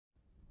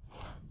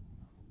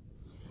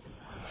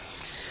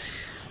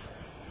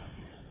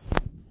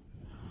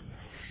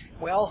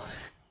Well,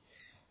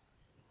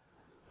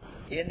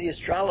 in the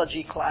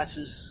astrology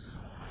classes,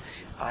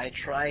 I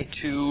try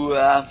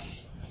to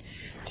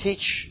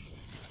teach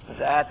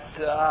that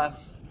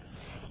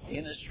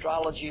in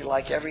astrology,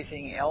 like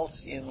everything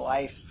else in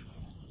life,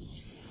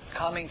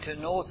 coming to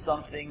know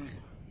something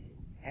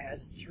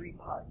has three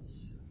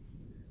parts.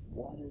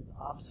 One is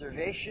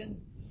observation,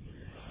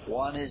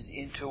 one is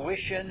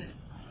intuition,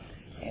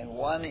 and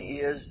one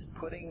is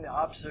putting the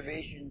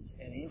observations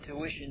and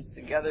intuitions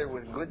together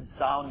with good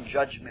sound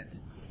judgment.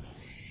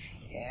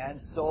 And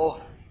so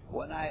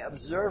when I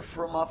observe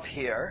from up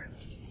here,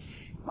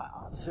 my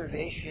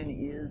observation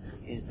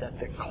is that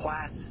the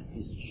class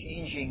is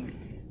changing.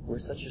 We're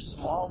such a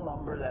small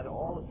number that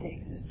all it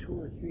takes is 2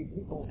 or 3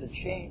 people to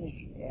change,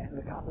 and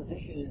the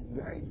composition is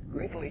very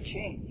greatly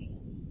changed.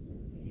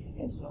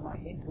 And so my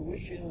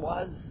intuition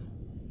was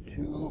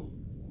to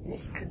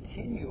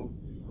discontinue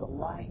the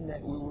line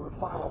that we were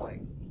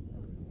following.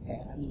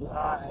 And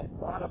I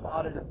thought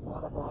about it,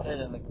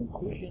 and the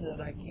conclusion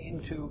that I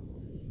came to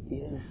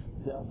is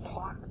the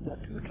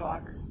 2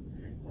 talks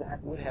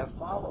that would have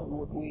followed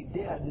what we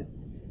did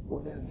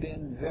would have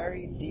been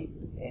very deep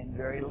and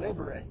very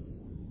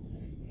liberous.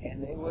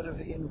 And they would have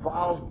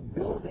involved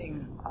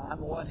building on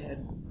what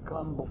had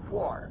come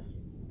before.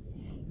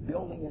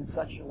 Building in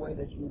such a way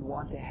that you'd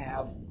want to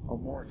have a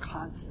more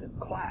constant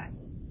class.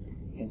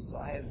 And so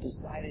I have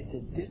decided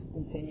to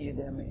discontinue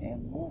them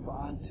and move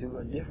on to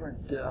a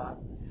different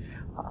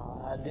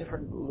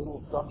little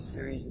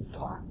sub-series of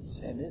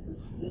talks. And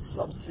this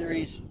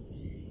sub-series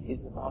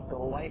is about the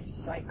life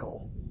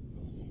cycle.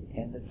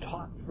 And the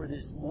talk for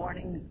this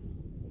morning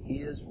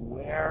is,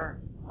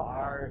 where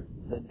are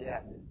the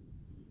dead?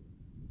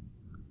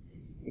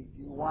 If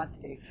you want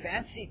a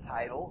fancy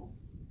title,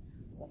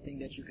 something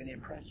that you can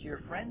impress your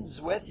friends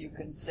with, you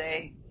can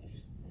say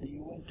that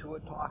you went to a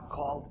talk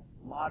called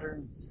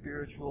Modern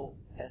Spiritual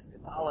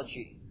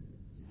Eschatology.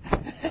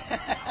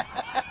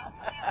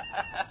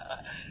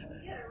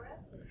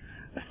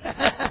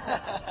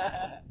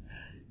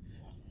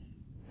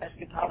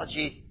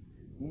 Eschatology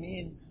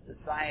means the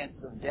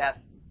science of death,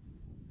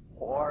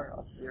 or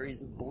a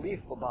series of belief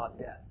about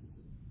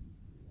deaths.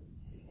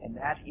 And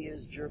that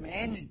is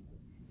germane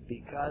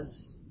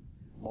because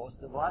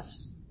most of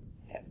us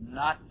have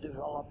not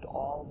developed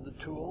all the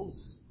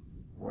tools.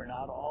 We're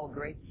not all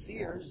great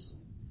seers,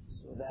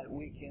 so that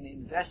we can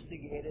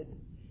investigate it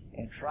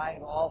and try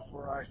it all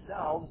for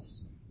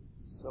ourselves.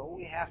 So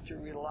we have to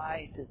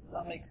rely to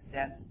some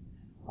extent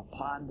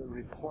upon the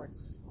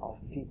reports of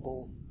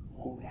people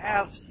who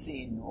have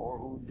seen or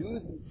who do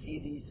see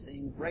these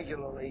things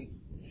regularly,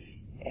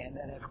 and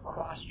that have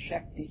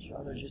cross-checked each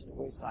other just the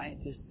way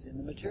scientists in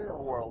the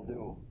material world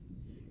do.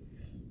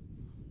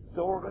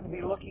 So we're going to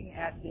be looking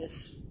at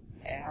this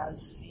as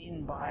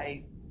seen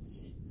by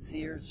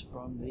seers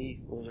from the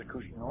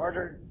Rosicrucian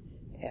order,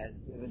 as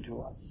given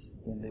to us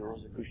in the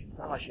Rosicrucian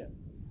Fellowship.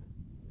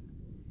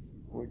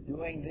 We're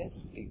doing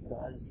this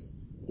because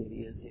it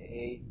is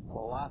a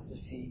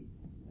philosophy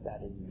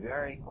that is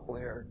very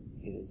clear,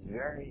 it is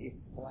very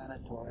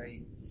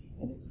explanatory,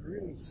 and it's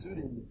really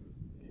suited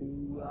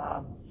to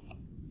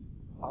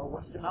our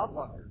Western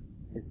outlook.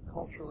 It's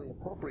culturally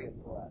appropriate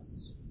for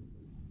us.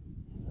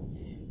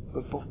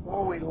 But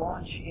before we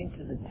launch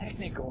into the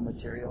technical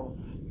material,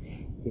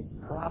 it's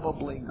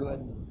probably good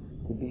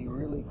to be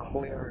really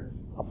clear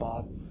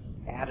about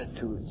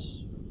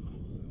attitudes.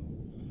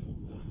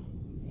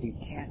 We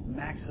can't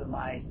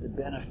maximize the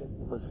benefits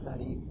of a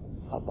study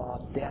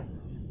about death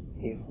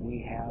if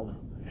we have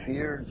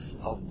fears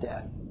of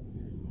death,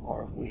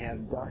 or if we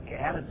have dark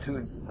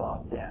attitudes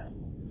about death.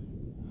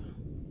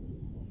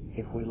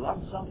 If we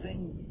love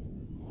something,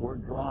 we're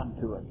drawn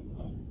to it.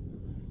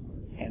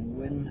 And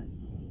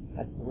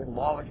that's the way the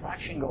law of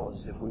attraction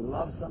goes. If we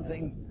love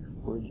something,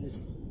 we're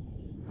just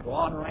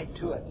drawn right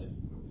to it.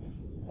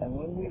 And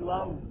when we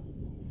love,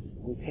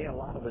 we pay a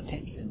lot of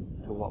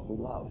attention to what we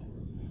love.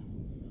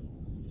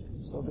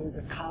 So there's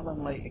a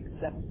commonly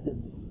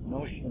accepted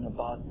notion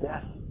about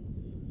death,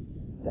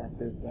 that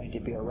there's going to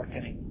be a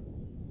reckoning,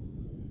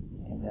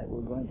 and that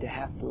we're going to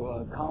have to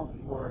account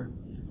for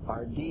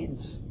our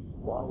deeds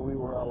while we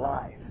were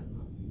alive.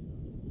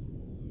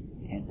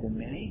 And to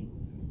many,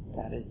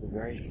 that is the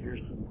very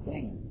fearsome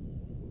thing.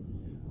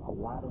 A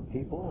lot of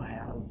people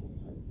have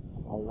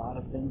a lot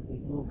of things they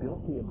feel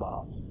guilty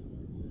about.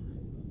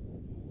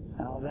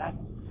 Now that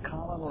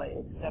commonly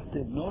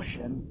accepted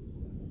notion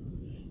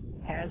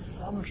has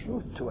some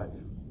truth to it,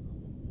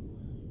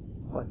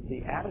 but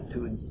the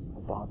attitudes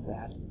about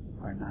that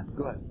are not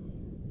good.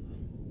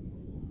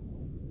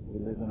 We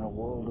live in a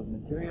world of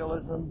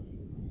materialism,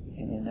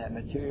 and in that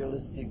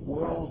materialistic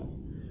world,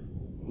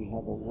 we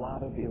have a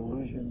lot of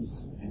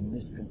illusions and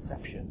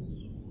misconceptions.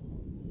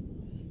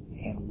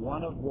 And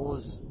one of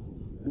those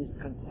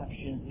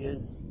misconceptions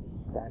is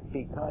that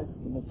because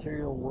the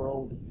material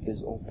world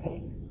is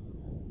opaque,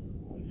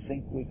 we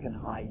think we can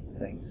hide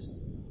things.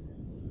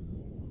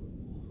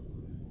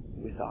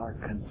 With our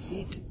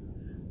conceit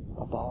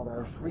about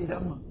our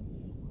freedom,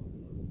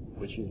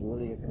 which is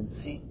really a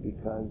conceit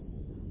because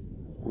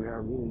we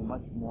are really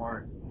much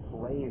more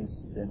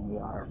slaves than we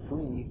are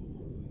free,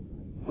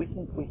 we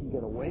think we can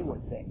get away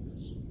with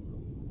things.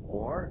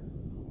 Or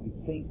we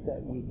think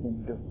that we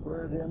can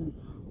defer them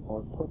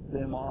or put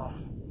them off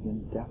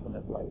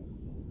indefinitely.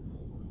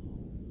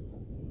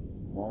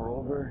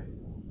 Moreover,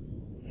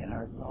 in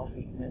our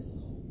selfishness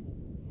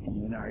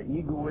and in our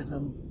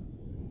egoism,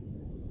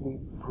 we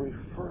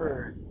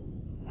prefer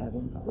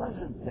having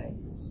pleasant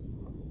things.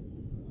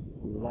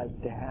 We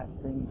like to have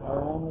things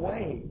our own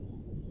way.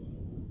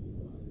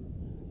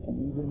 And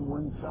even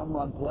when some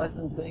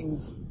unpleasant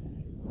things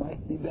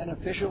might be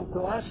beneficial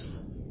to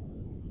us,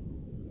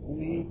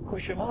 we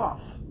push them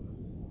off.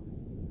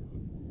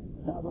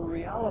 Now the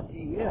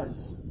reality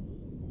is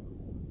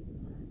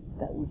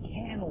that we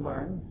can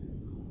learn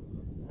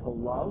to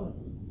love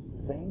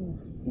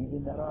things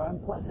even that are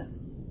unpleasant.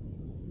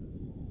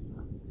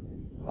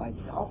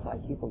 Myself, I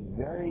keep a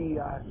very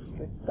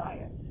strict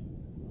diet.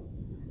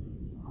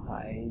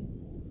 I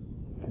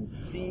can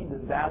see the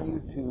value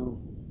to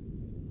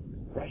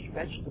fresh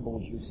vegetable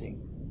juicing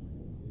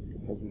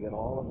because you get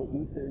all of the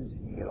ethers,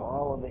 you get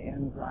all of the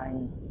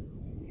enzymes,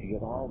 you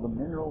get all the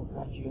minerals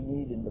that you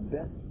need in the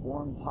best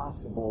form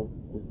possible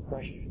with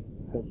fresh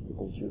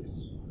vegetable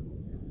juice.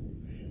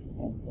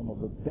 And some of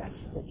the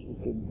best that you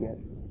can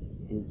get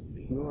is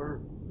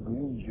pure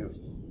green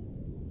juice.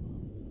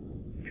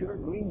 Pure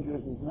green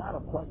juice is not a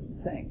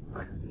pleasant thing.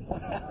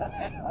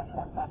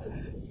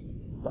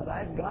 But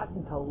I've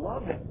gotten to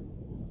love it.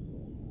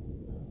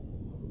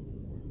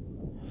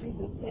 See,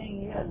 the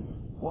thing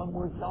is, when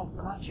we're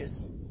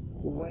self-conscious,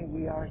 the way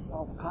we are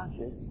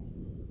self-conscious,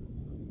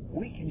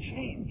 we can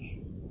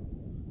change.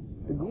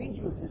 The green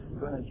juice isn't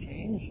going to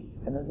change,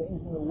 and the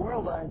things in the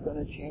world aren't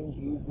going to change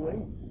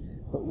easily,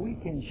 but we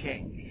can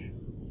change.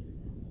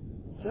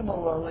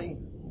 Similarly,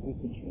 we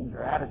can change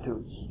our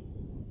attitudes.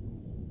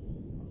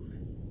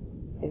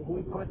 If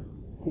we put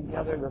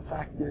together the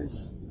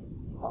factors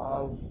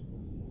of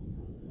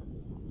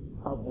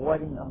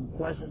avoiding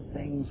unpleasant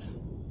things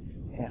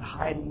and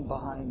hiding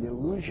behind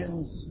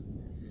illusions,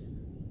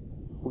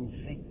 we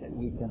think that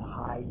we can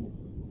hide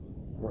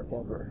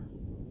forever,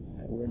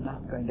 that we're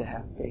not going to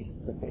have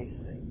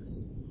face-to-face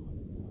things.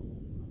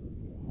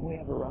 We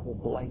have a rather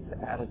blithe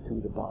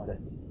attitude about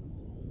it.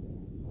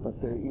 But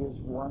there is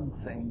one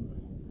thing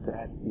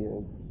that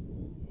is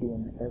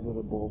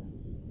inevitable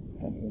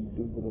and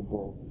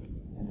indubitable,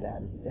 and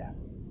that is death.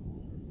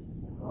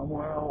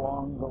 Somewhere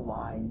along the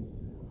line,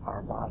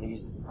 our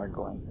bodies are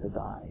going to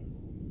die.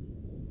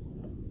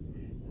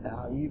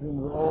 Now, even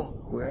though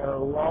we're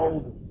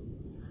lulled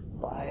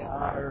by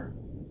our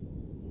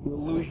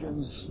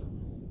illusions,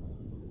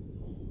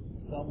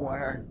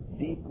 somewhere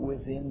deep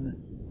within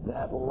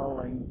that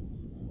lulling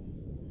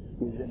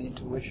is an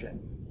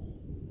intuition,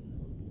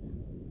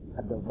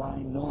 a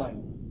divine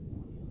knowing,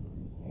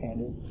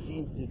 and it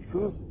sees the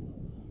truth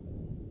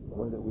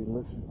whether we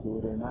listen to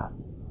it or not.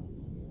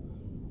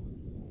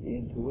 The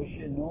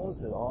intuition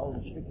knows that all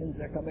the chickens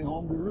are coming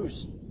home to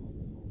roost.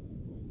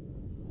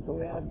 So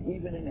we have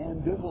even an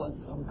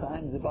ambivalence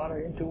sometimes about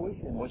our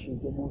intuition, which is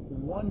the most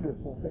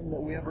wonderful thing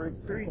that we ever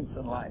experience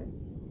in life.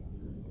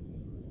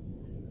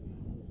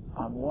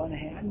 On one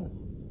hand,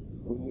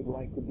 we would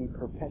like to be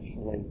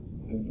perpetually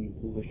in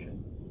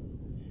intuition.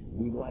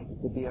 We'd like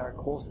it to be our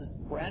closest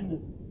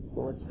friend,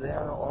 so it's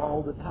there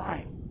all the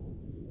time.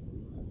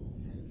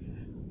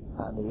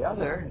 On the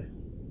other,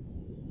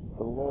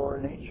 the lower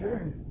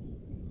nature,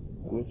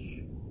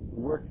 which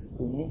works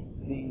beneath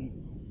the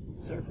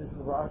surface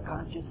of our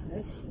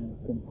consciousness and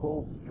can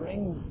pull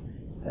strings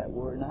that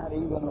we're not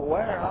even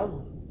aware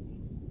of,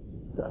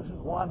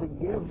 doesn't want to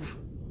give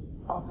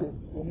up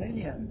its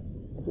dominion.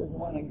 It doesn't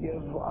want to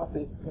give up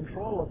its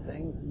control of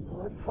things, and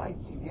so it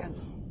fights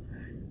against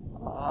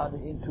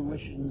the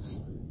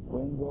intuitions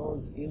when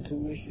those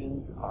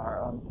intuitions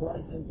are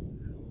unpleasant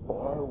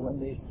or when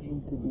they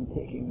seem to be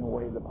taking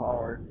away the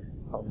power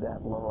of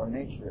that lower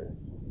nature.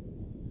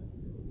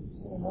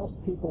 So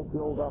most people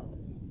build up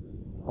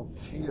a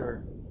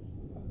fear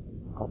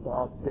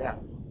about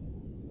death,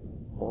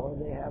 or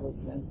they have a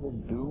sense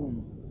of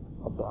doom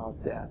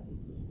about death,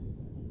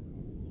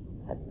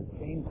 at the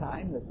same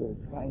time that they're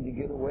trying to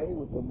get away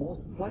with the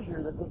most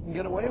pleasure that they can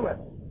get away with.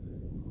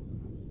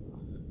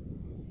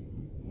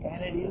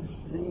 And it is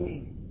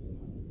the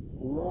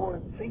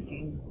lower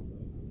thinking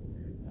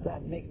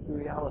that makes the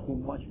reality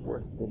much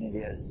worse than it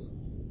is.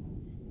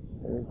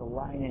 There is a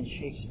line in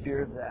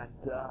Shakespeare that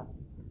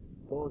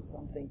goes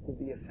something to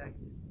the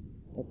effect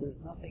that there's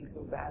nothing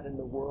so bad in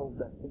the world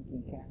that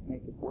thinking can't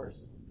make it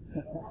worse.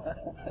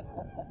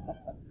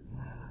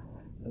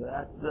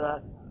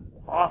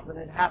 Often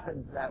it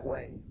happens that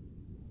way.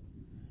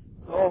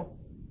 So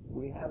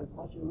we have as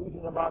much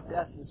illusion about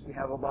death as we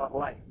have about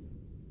life.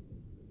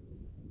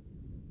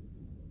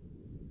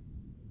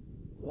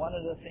 One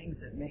of the things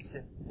that makes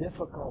it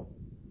difficult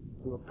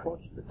to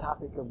approach the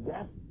topic of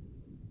death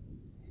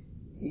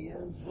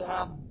is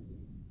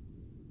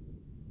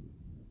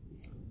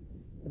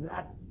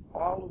that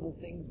all of the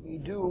things we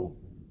do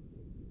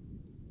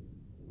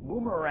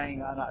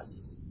boomerang on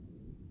us,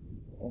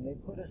 and they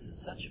put us in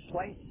such a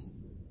place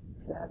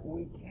that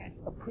we can't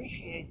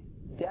appreciate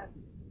death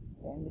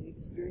and the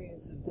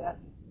experience of death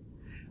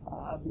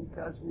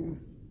because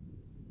we've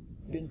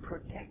been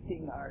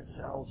protecting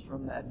ourselves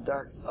from that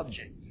dark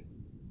subject.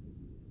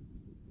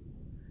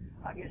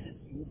 I guess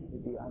it's easy to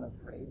be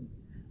unafraid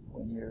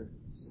when you're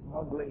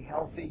smugly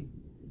healthy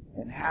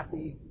and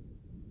happy,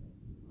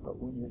 but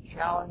when you're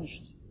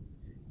challenged,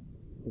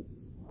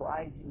 it's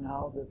surprising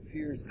how the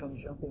fears come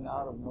jumping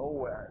out of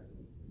nowhere.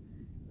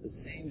 The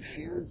same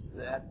fears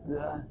that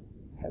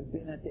have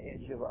been at the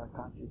edge of our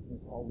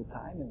consciousness all the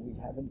time, and we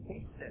haven't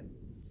faced them.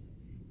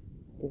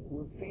 If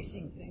we're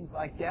facing things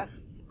like death,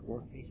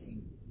 we're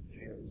facing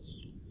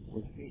fears.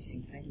 We're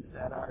facing things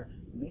that are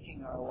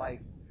making our life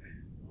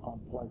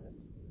unpleasant.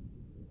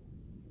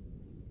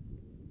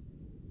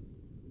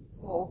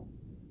 So,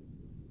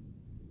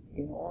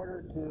 in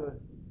order to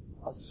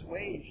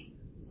assuage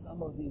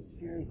some of these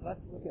fears,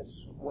 let's look at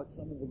what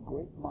some of the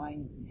great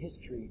minds in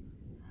history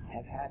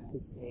have had to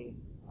say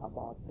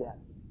about death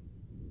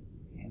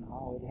and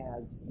how it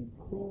has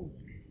improved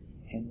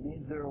and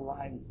made their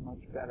lives much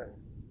better.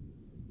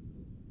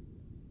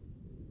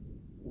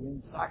 When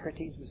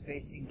Socrates was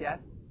facing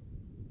death,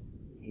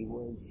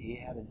 he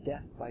had a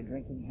death by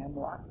drinking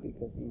hemlock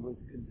because he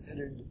was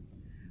considered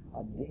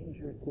a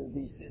danger to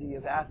the city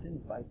of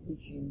Athens by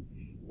teaching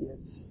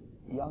its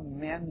young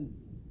men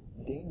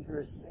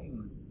dangerous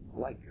things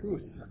like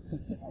truth.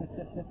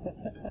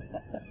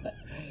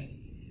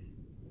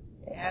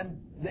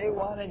 And they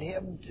wanted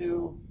him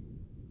to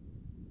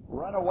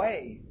run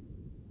away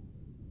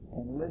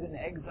and live in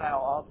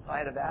exile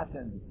outside of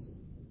Athens.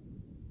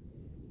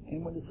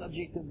 And when the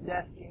subject of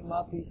death came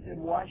up, he said,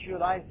 "Why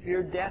should I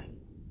fear death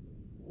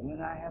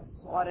when I have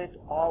sought it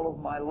all of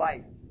my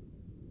life?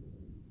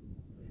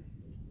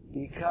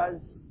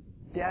 Because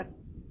death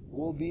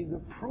will be the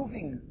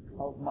proving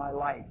of my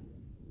life.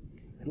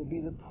 It'll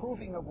be the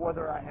proving of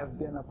whether I have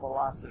been a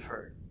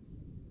philosopher."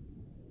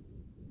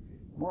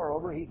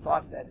 Moreover, he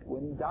thought that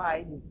when he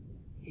died,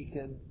 he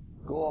could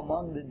go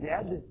among the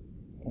dead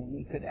and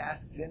he could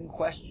ask them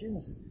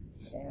questions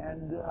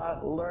and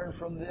learn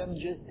from them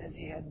just as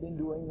he had been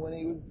doing when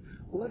he was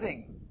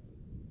living.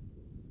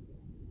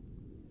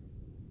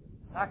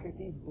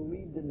 Socrates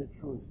believed in the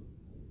truth,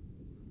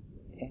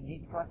 and he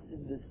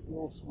trusted the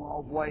still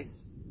small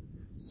voice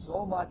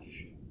so much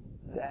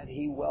that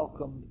he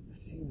welcomed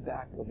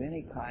feedback of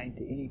any kind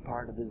to any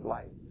part of his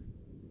life.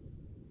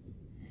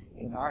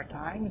 In our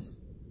times,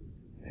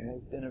 there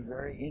has been a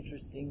very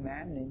interesting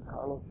man named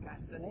Carlos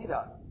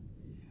Castaneda,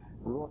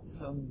 wrote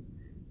some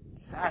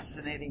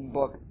fascinating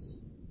books.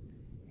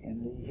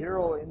 And the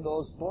hero in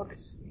those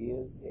books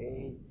is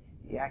a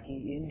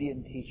Yaqui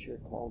Indian teacher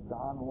called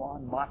Don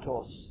Juan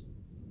Matos.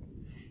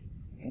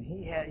 And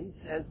he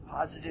says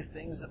positive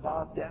things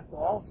about death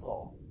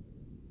also.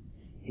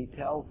 He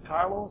tells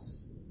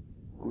Carlos,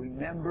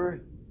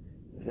 remember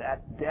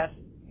that death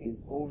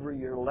is over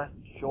your left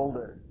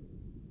shoulder.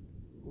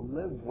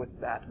 Live with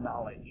that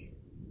knowledge.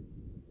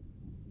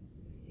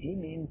 He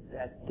means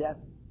that death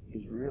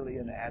is really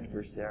an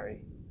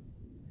adversary.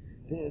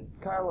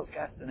 Carlos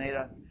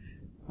Castaneda,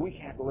 we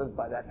can't live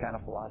by that kind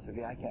of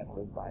philosophy. I can't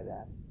live by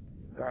that.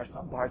 There are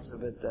some parts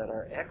of it that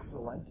are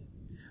excellent.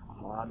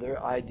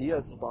 Their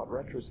ideas about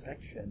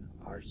retrospection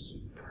are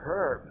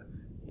superb.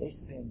 They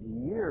spend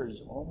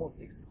years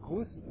almost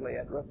exclusively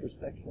at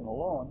retrospection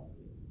alone.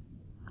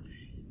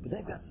 But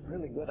they've got some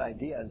really good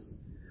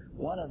ideas.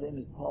 One of them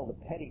is called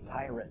the petty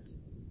tyrant.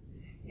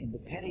 And the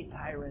petty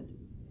tyrant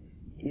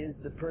is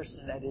the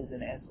person that is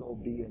an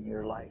SOB in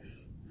your life.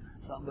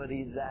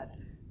 Somebody that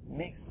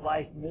makes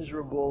life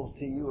miserable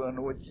to you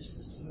and would just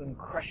as soon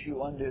crush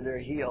you under their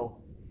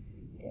heel.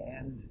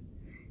 And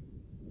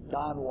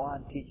Don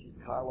Juan teaches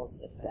Carlos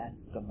that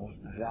that's the most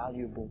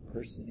valuable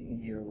person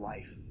in your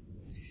life.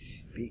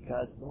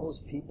 Because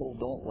those people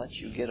don't let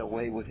you get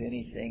away with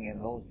anything,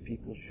 and those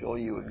people show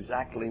you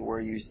exactly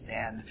where you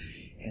stand,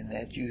 and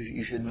that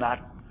you should not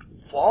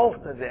fall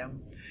to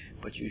them,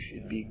 but you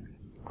should be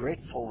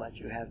grateful that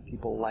you have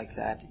people like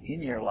that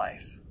in your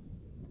life.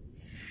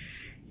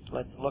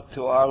 Let's look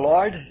to our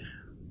Lord.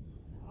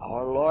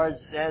 Our Lord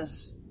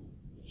says,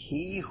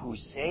 "He who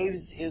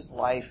saves his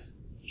life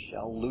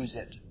shall lose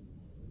it.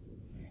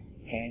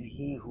 And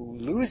he who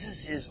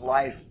loses his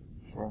life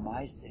for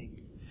my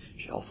sake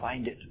shall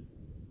find it."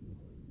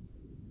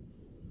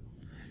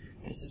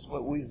 This is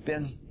what we've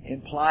been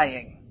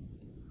implying.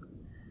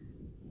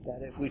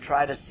 That if we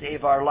try to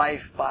save our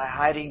life by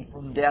hiding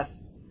from death,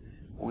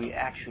 we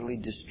actually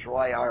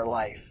destroy our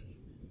life.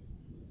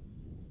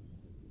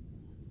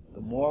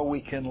 The more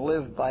we can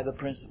live by the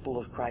principle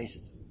of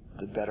Christ,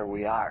 the better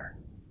we are.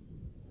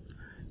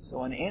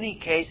 So in any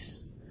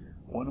case,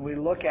 when we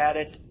look at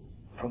it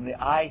from the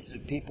eyes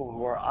of people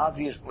who are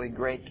obviously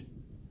great,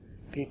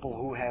 people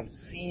who have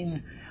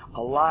seen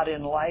a lot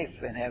in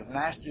life and have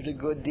mastered a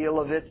good deal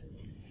of it,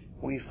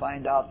 we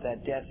find out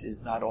that death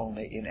is not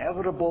only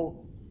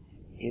inevitable,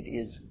 it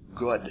is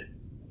good.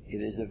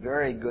 It is a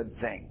very good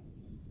thing.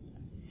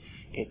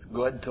 It's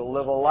good to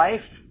live a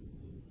life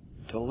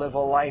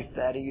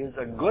that is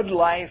a good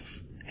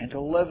life, and to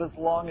live as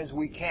long as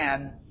we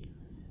can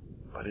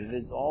but it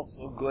is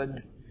also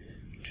good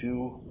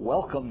to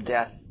welcome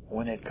death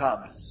when it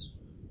comes.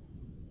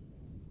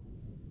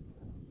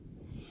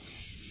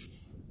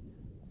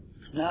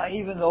 Now,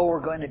 even though we're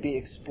going to be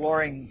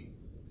exploring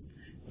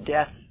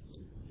death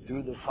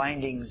through the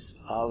findings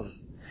of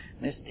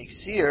mystic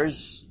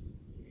seers,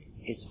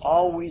 it's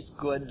always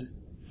good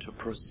to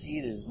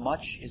proceed as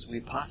much as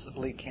we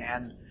possibly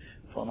can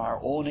from our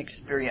own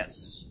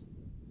experience,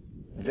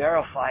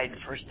 verified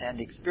first-hand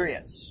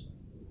experience.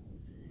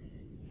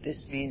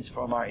 This means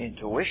from our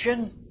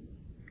intuition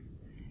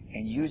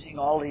and using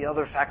all the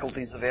other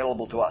faculties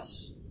available to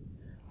us,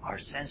 our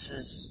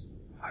senses,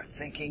 our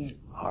thinking,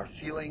 our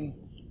feeling,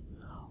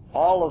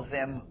 all of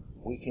them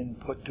we can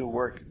put to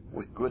work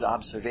with good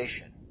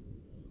observation.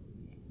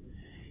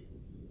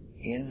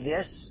 In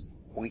this,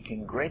 we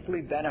can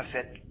greatly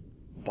benefit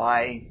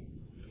by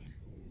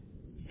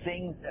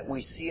things that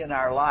we see in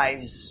our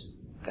lives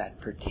that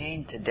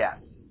pertain to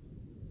death.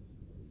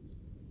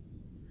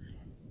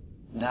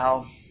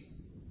 Now,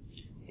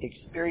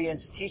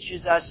 experience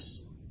teaches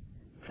us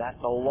that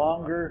the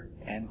longer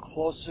and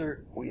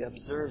closer we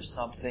observe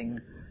something,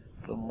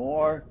 the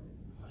more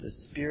the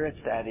spirit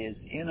that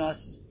is in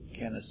us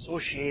can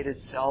associate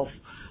itself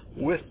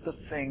with the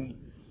thing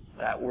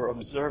that we're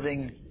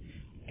observing,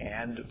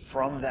 and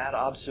from that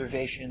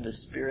observation the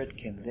spirit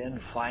can then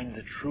find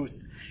the truth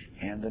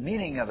and the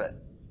meaning of it.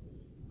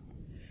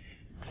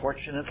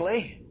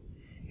 Fortunately,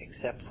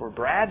 except for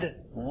Brad,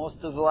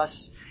 most of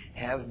us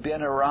have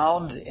been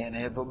around and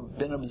have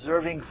been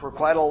observing for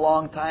quite a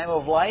long time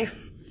of life,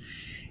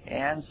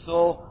 and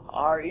so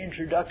our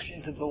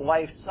introduction to the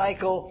life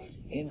cycle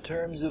in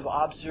terms of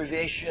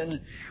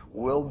observation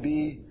will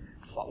be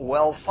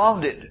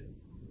well-founded.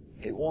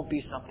 It won't be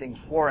something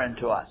foreign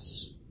to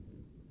us.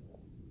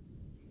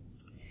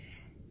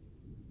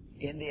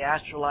 In the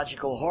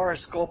astrological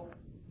horoscope,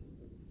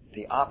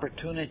 the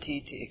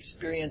opportunity to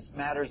experience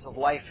matters of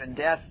life and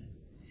death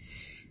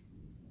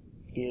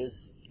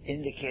is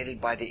indicated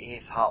by the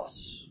 8th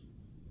house.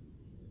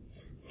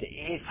 The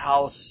 8th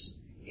house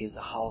is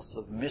a house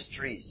of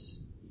mysteries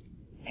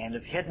and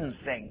of hidden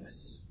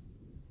things.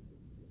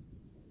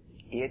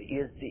 It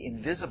is the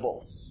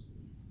invisibles.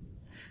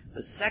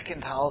 The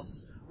 2nd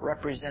house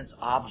represents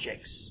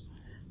objects,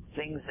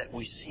 things that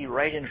we see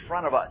right in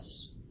front of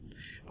us.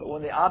 But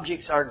when the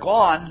objects are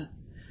gone,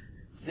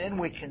 then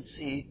we can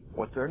see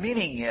what their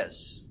meaning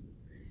is.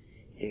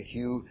 If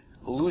you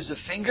lose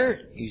a finger,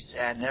 you say,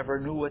 I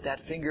never knew what that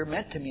finger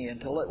meant to me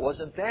until it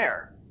wasn't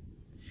there.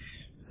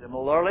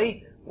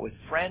 Similarly, with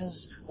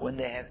friends, when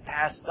they have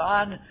passed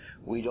on,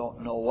 we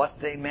don't know what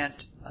they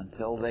meant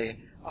until they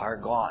are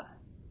gone.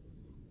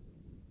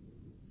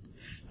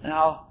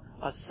 Now,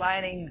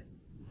 assigning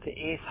the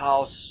 8th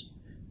house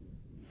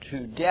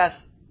to death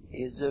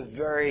is a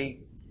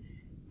very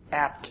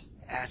apt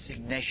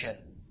assignation.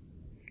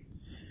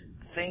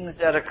 Things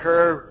that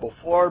occur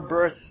before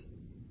birth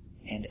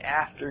and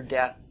after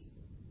death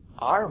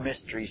are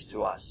mysteries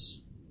to us.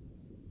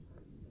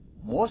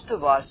 Most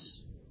of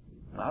us,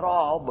 not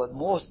all, but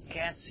most,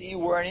 can't see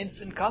where an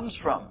infant comes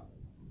from.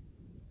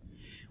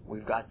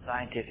 We've got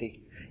scientific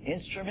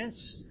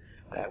instruments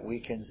that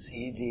we can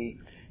see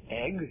the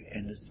egg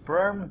and the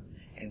sperm,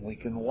 and we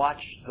can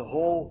watch the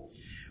whole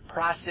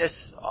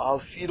process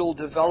of fetal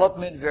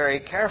development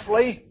very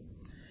carefully.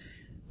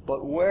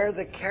 But where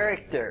the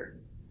character,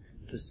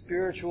 the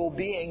spiritual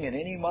being, and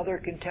any mother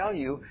can tell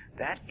you,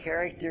 that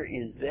character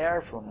is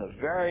there from the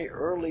very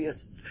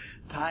earliest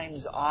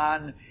times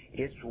on.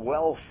 It's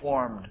well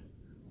formed.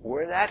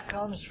 Where that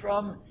comes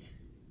from,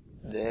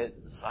 the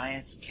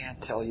science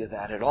can't tell you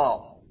that at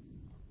all.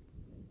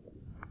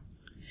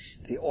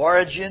 The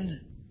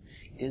origin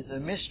is a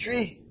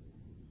mystery,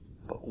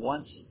 but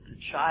once the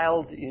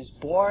child is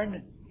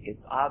born,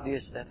 it's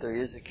obvious that there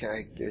is a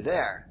character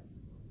there.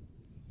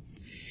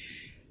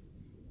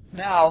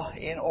 Now,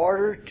 in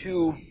order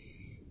to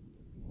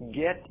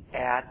get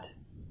at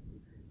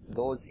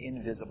those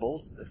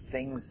invisibles, the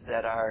things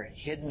that are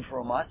hidden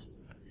from us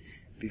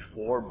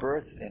before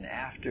birth and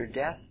after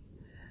death,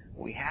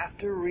 we have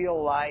to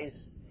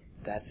realize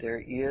that there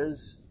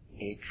is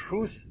a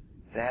truth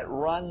that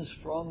runs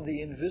from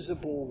the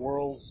invisible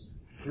worlds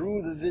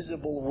through the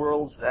visible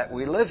worlds that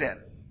we live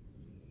in.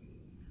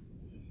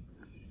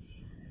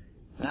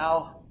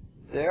 Now,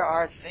 there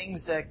are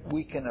things that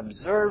we can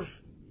observe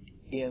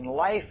in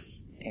life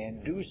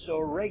and do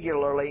so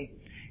regularly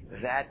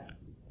that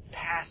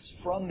pass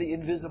from the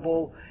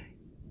invisible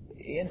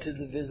into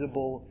the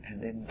visible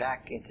and then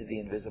back into the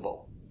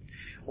invisible.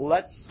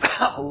 Let's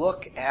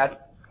look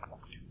at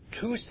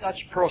 2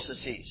 such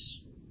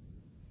processes.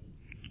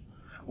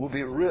 We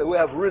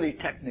have really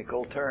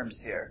technical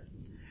terms here.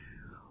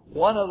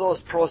 One of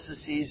those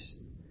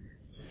processes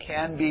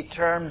can be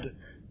termed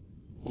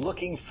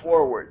looking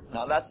forward.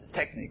 Now that's a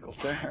technical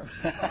term.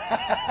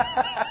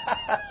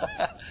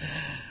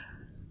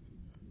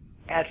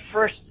 At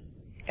first,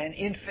 an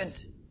infant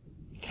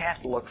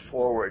can't look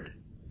forward.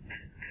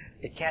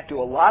 It can't do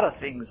a lot of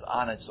things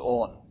on its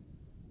own.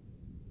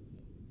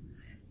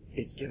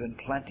 It's given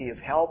plenty of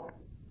help,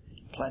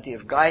 plenty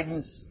of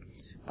guidance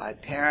by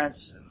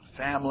parents and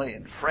family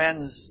and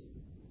friends.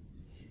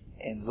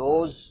 And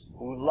those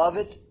who love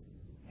it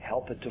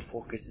help it to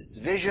focus its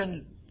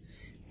vision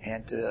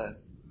and to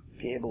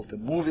be able to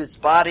move its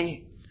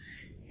body.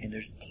 And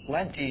there's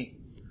plenty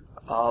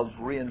of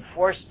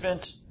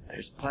reinforcement,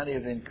 there's plenty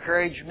of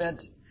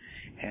encouragement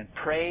and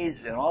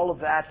praise and all of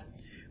that,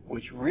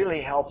 which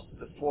really helps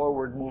the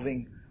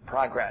forward-moving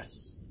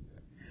progress.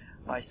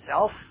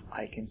 Myself,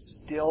 I can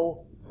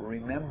still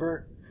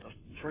remember the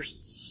first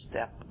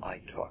step I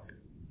took.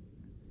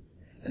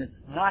 And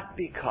it's not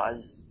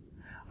because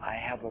I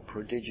have a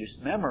prodigious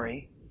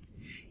memory.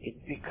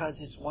 It's because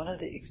it's one of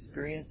the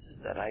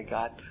experiences that I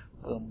got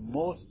the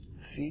most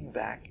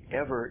feedback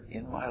ever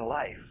in my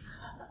life.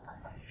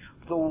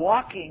 The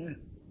walking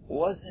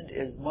wasn't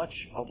as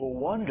much of a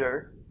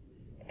wonder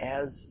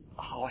as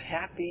how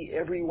happy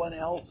everyone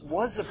else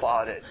was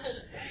about it.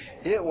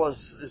 It was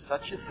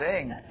such a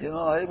thing. You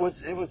know, it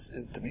was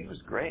to me it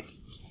was great.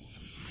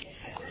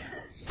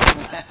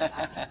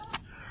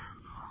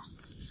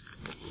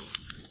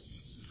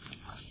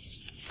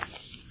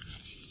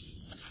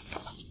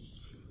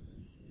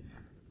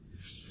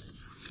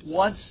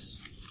 Once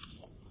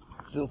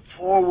the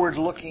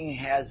forward-looking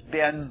has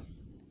been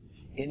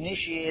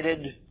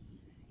initiated,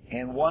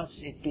 and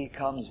once it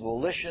becomes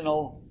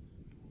volitional,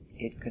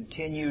 it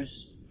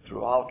continues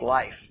throughout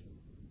life.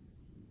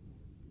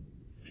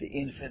 The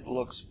infant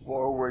looks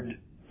forward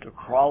to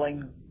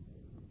crawling,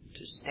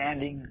 to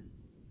standing,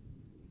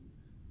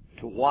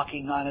 to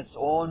walking on its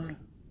own,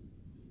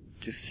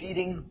 to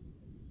feeding,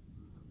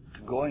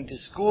 to going to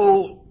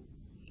school,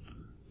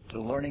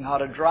 to learning how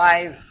to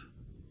drive,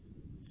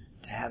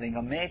 to having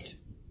a mate,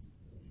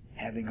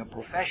 having a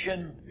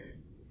profession,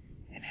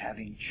 and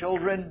having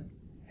children,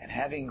 and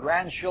having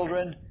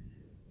grandchildren.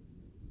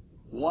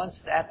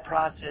 Once that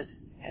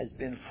process has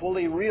been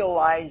fully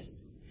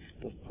realized,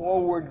 the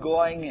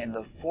forward-going and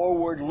the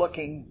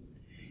forward-looking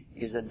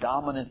is a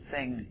dominant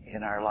thing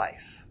in our life.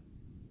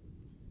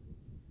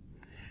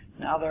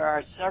 Now, there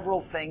are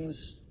several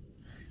things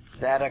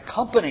that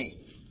accompany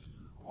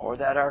or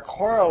that are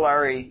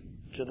corollary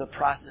to the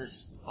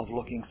process of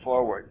looking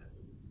forward.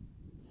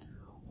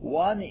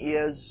 One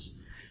is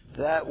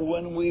that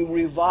when we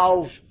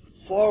revolve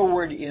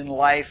forward in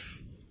life,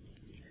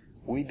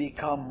 we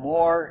become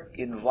more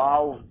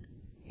involved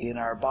in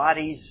our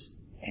bodies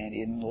and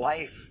in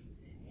life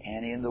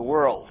and in the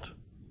world.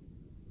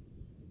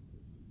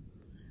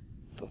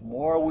 The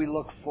more we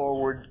look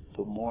forward,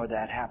 the more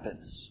that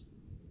happens.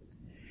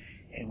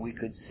 And we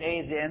could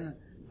say then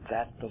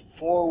that the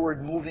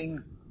forward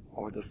moving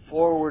or the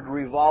forward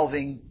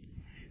revolving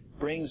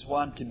brings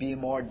one to be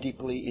more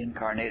deeply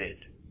incarnated.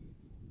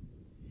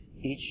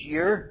 Each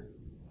year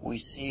we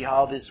see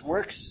how this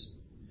works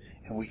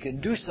and we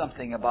can do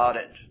something about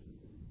it.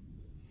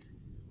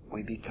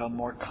 We become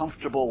more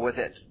comfortable with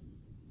it.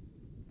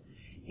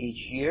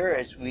 Each year,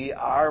 as we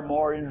are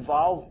more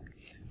involved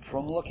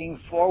from looking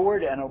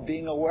forward and of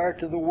being aware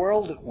to the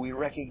world, we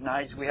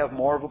recognize we have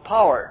more of a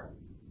power.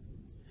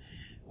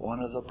 One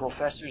of the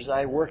professors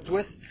I worked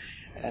with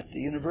at the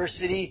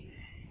university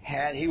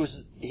he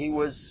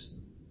was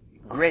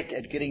great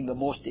at getting the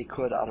most he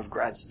could out of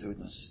grad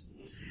students.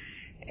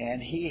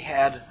 And he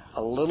had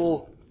a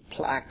little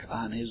plaque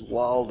on his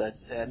wall that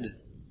said,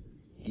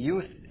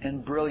 "Youth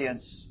and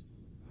brilliance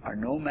are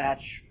no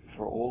match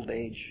for old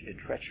age and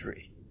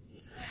treachery."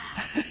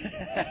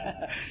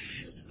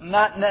 It's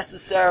not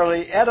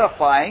necessarily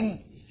edifying,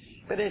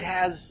 but it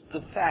has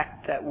the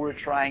fact that we're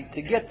trying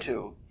to get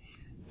to,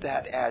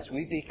 that as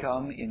we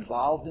become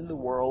involved in the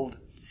world,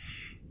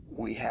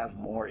 we have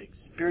more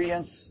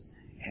experience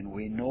and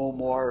we know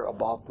more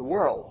about the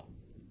world.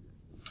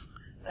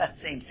 That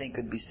same thing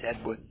could be said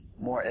with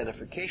more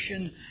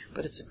edification,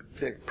 but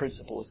the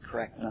principle is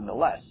correct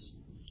nonetheless.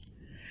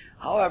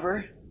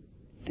 However,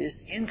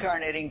 this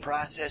incarnating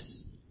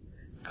process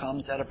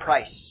comes at a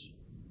price.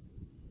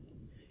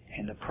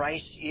 And the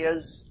price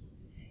is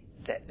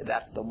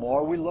that the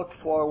more we look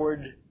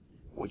forward,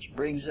 which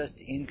brings us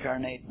to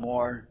incarnate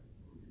more,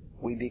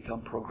 we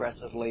become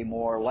progressively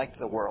more like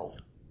the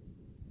world.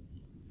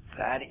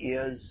 That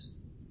is,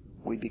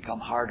 we become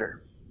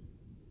harder.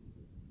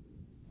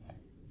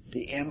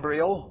 The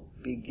embryo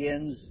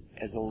begins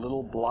as a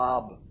little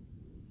blob.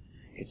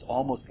 It's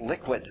almost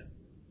liquid.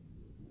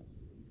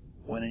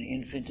 When an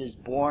infant is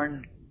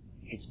born,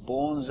 its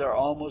bones are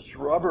almost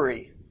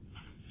rubbery.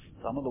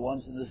 Some of the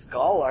ones in the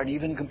skull aren't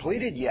even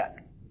completed yet.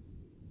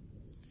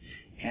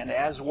 And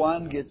as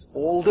one gets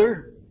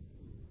older,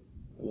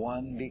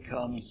 one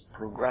becomes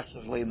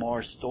progressively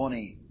more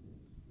stony.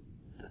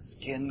 The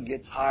skin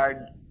gets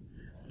hard,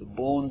 the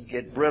bones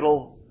get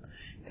brittle,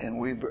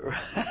 and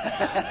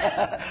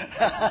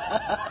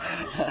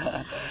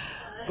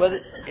but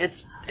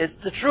it's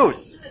the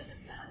truth.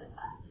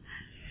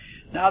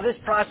 Now, this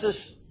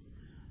process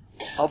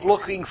of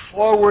looking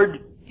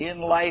forward in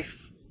life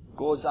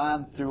goes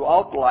on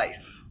throughout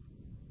life.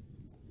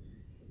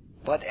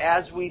 But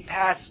as we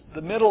pass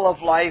the middle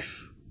of life,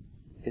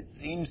 it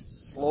seems to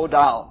slow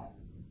down.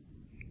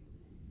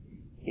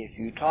 If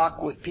you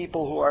talk with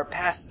people who are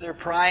past their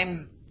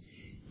prime,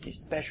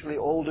 especially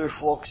older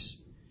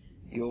folks,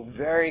 you'll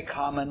very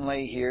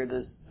commonly hear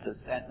the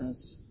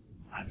sentence,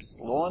 I'm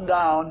slowing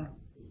down.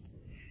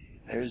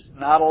 There's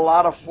not a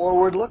lot of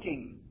forward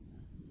looking.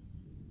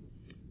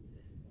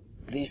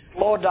 The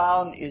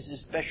slowdown is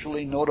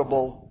especially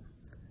notable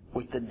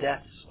with the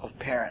deaths of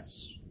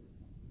parents.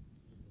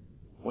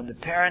 When the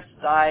parents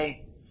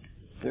die,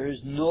 there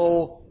is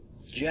no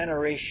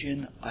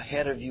generation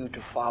ahead of you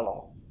to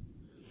follow,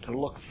 to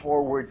look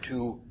forward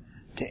to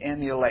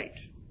emulate.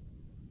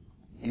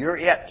 You're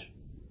it.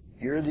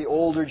 You're the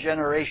older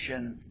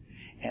generation,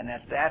 and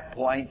at that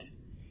point,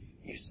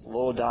 you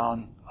slow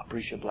down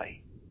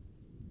appreciably.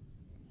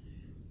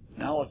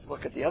 Now let's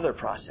look at the other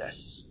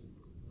process.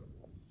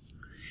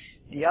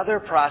 The other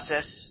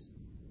process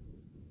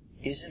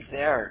isn't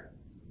there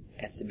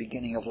at the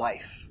beginning of life.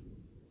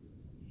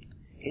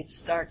 It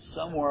starts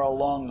somewhere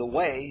along the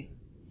way,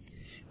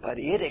 but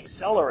it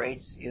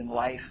accelerates in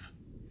life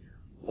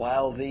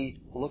while the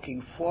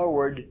looking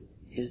forward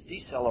is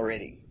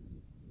decelerating.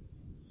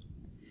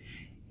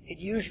 It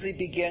usually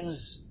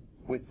begins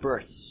with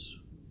births,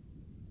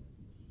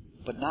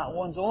 but not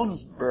one's own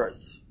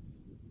birth.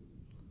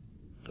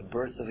 The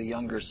birth of a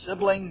younger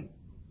sibling,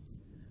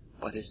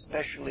 but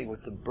especially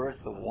with the birth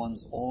of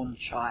one's own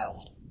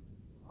child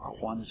or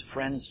one's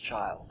friend's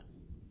child.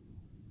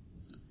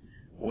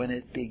 When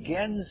it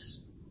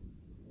begins,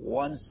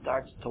 one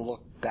starts to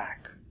look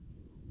back.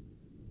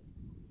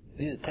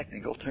 These are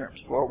technical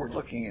terms,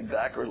 forward-looking and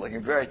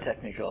backward-looking, very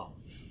technical.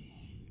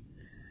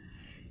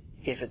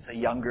 If it's a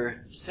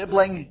younger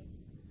sibling,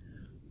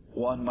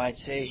 one might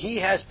say, he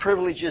has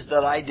privileges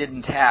that I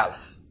didn't have.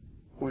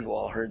 We've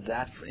all heard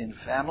that in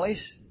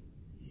families.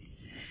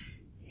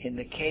 In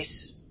the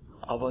case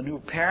of a new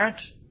parent,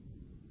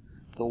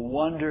 the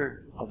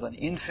wonder of an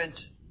infant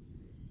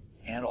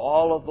and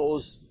all of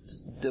those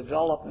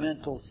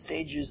developmental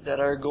stages that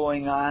are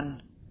going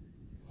on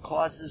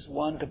causes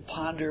one to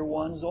ponder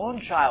one's own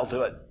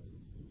childhood.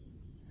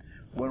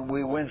 When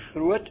we went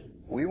through it,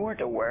 we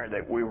weren't aware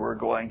that we were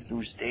going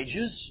through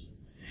stages,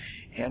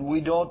 and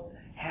we don't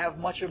have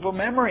much of a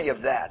memory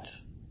of that.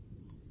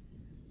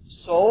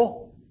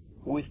 So,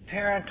 with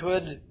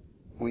parenthood,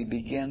 we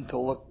begin to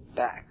look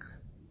back.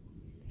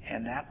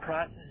 And that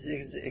process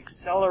is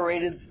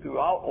accelerated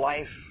throughout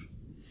life,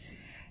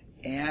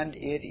 and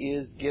it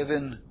is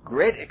given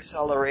great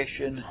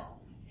acceleration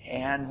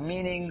and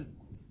meaning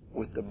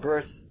with the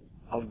birth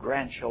of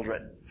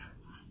grandchildren.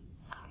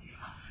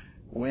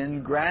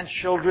 When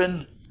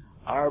grandchildren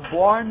are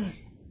born,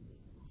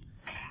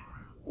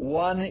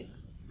 one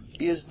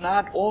is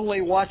not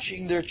only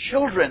watching their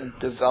children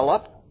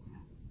develop,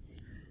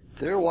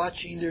 they're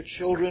watching their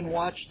children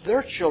watch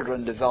their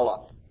children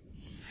develop.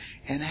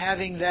 And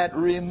having that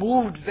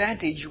removed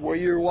vantage where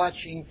you're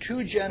watching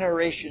two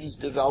generations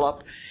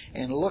develop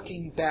and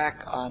looking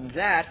back on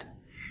that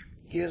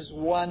gives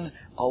one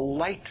a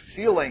light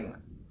feeling,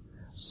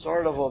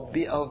 sort of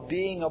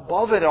being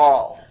above it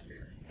all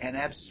and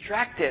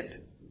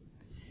abstracted.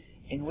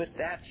 And with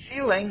that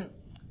feeling,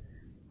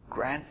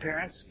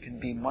 grandparents can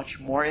be much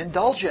more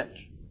indulgent.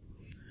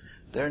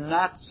 They're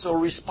not so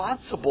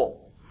responsible.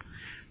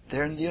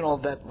 They're,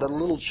 that the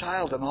little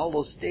child and all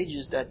those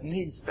stages that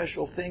need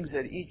special things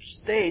at each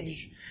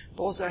stage,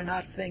 those are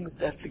not things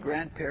that the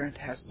grandparent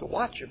has to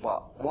watch.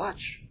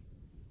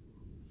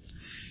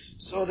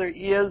 So there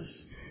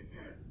is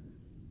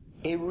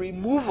a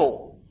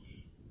removal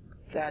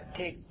that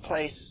takes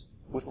place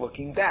with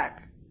looking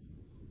back.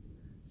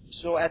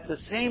 So at the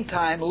same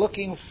time,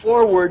 looking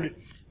forward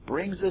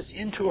brings us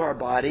into our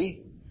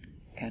body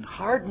and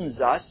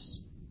hardens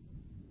us.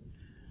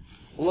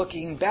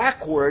 Looking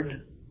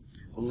backward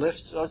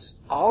lifts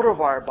us out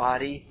of our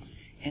body,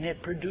 and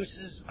it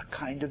produces a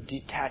kind of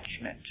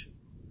detachment.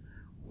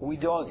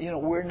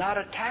 We're not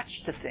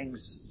attached to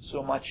things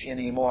so much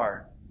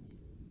anymore.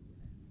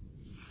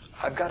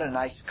 I've got a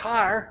nice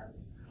car,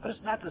 but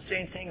it's not the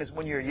same thing as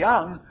when you're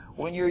young.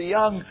 When you're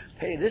young,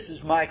 hey, this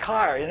is my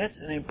car, and it's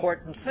an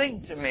important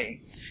thing to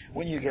me.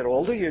 When you get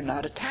older, you're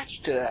not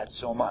attached to that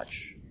so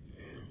much.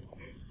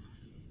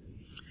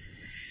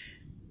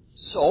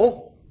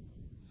 So,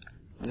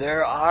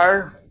 there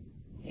are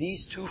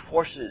these two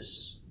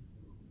forces,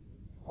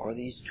 or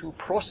these two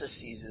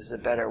processes is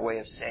a better way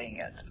of saying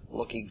it,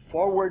 looking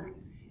forward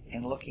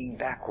and looking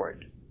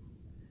backward.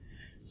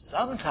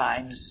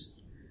 Sometimes,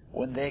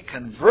 when they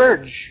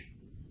converge,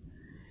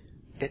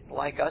 it's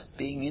like us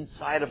being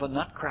inside of a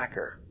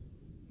nutcracker.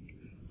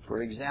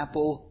 For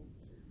example,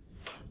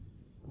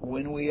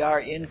 when we are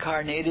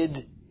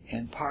incarnated,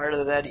 and part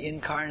of that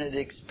incarnate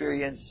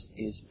experience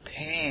is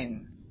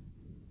pain,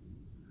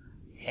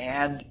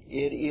 and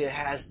it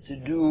has to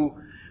do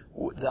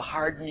with the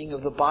hardening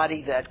of the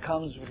body that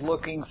comes with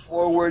looking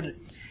forward.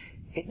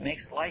 It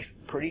makes life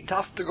pretty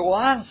tough to go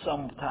on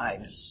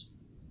sometimes.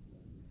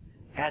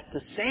 At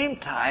the same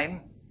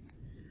time,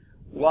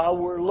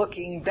 while we're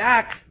looking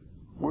back,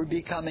 we're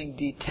becoming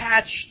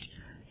detached,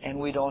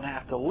 and we don't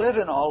have to live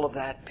in all of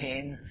that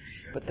pain.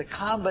 But the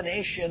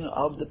combination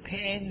of the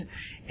pain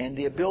and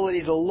the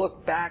ability to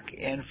look back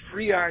and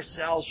free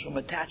ourselves from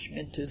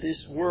attachment to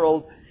this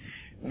world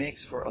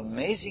makes for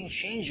amazing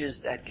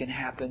changes that can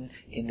happen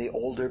in the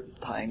older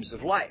times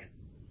of life.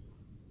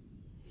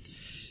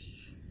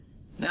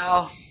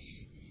 Now,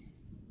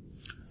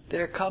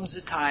 there comes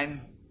a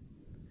time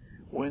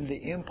when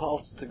the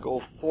impulse to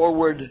go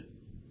forward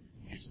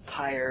is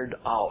tired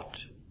out.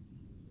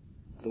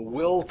 The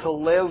will to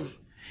live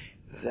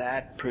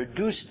that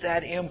produced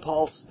that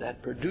impulse,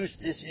 that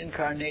produced this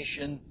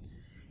incarnation,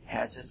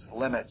 has its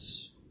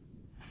limits.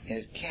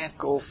 It can't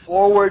go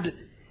forward,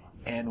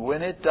 and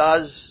when it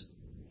does,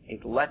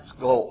 it lets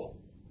go.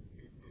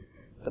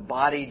 The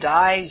body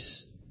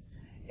dies,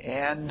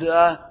 and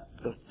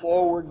the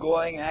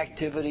forward-going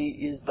activity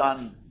is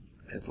done,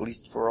 at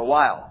least for a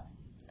while.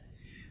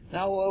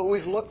 Now, what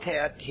we've looked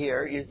at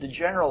here is the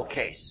general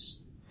case.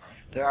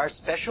 There are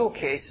special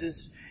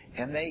cases,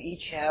 and they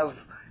each have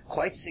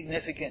quite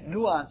significant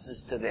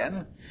nuances to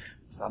them.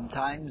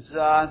 Sometimes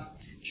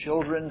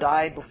children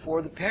die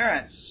before the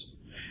parents,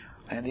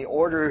 and the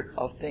order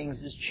of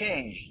things is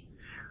changed.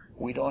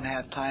 We don't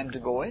have time to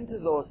go into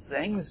those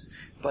things,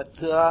 but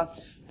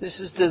this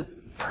is the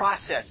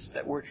process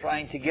that we're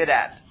trying to get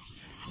at.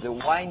 The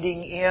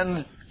winding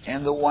in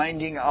and the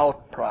winding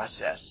out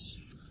process.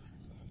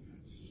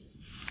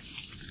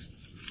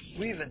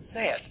 We even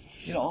say it,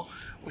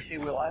 we say,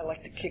 well, I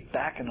like to kick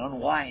back and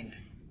unwind.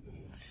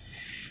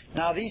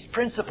 Now, these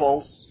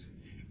principles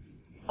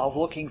of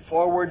looking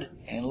forward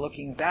and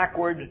looking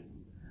backward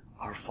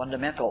are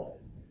fundamental,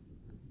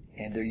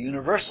 and they're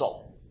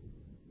universal.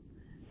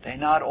 They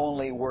not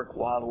only work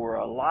while we're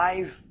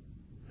alive,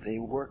 they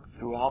work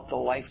throughout the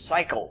life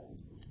cycle.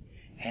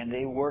 And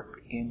they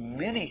work in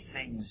many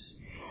things,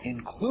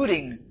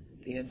 including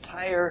the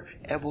entire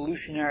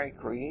evolutionary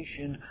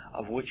creation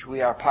of which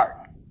we are part.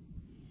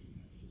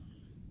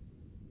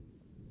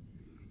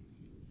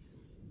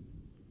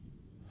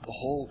 The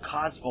whole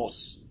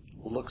cosmos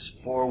looks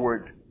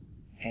forward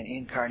and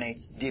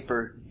incarnates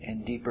deeper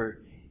and deeper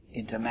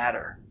into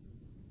matter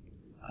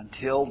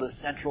until the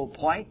central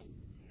point,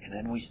 and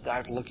then we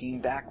start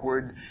looking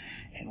backward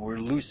and we're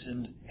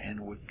loosened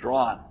and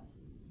withdrawn.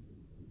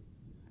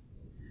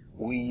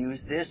 We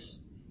use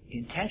this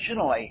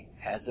intentionally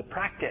as a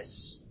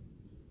practice.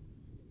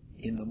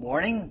 In the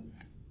morning,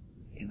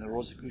 in the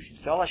Rosicrucian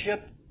Fellowship,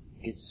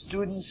 its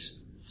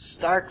students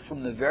start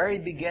from the very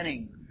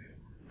beginning,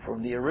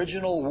 from the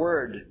original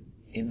word.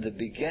 In the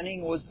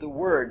beginning was the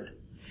Word,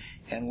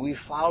 and we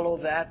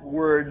follow that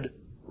Word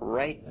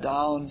right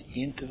down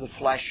into the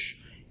flesh,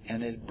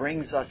 and it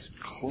brings us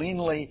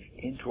cleanly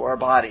into our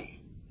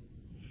body.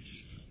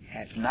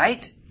 At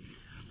night,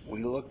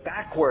 we look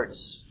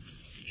backwards,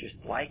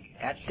 just like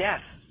at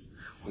death.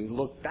 We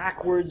look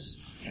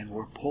backwards and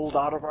we're pulled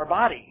out of our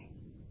body.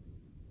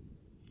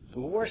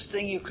 The worst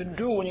thing you can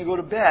do when you go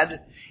to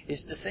bed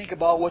is to think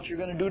about what you're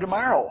going to do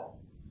tomorrow.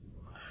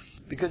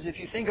 Because if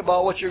you think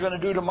about what you're going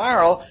to do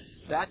tomorrow,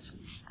 that's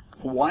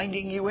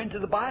winding you into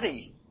the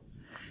body.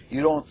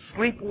 You don't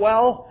sleep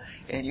well,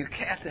 and you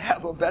can't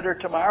have a better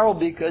tomorrow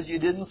because you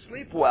didn't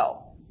sleep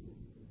well.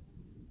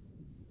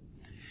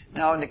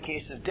 Now, in the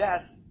case of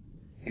death,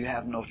 you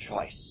have no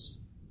choice.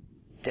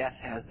 Death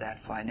has that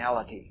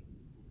finality.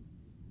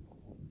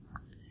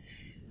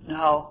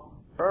 Now,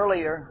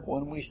 earlier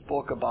when we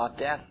spoke about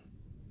death,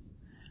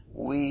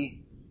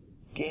 we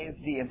gave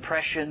the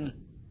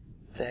impression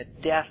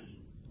that death,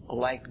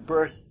 like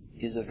birth,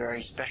 is a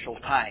very special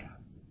time.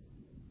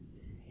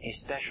 A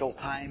special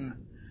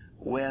time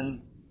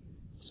when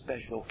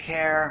special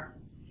care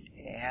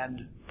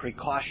and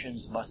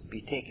precautions must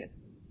be taken.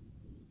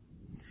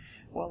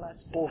 Well,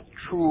 that's both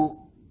true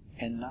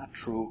and not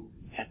true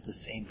at the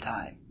same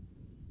time.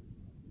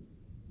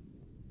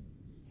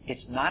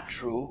 It's not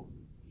true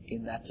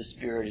in that the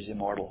spirit is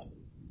immortal.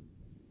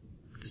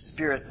 The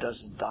spirit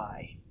doesn't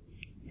die.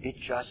 It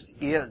just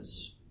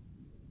is.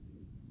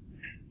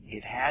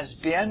 It has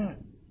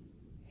been,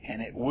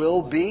 and it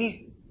will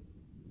be,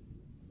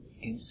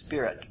 in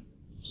spirit.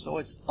 So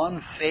it's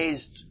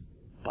unfazed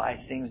by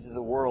things of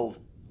the world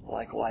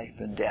like life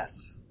and death.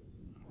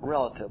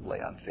 Relatively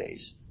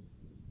unfazed.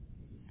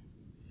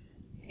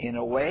 In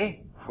a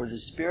way, for the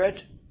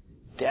spirit,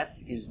 death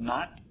is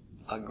not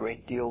a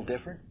great deal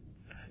different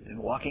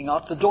than walking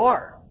out the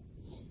door.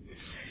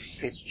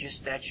 It's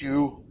just that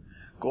you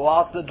go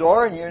out the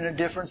door and you're in a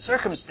different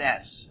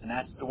circumstance. And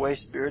that's the way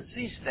spirit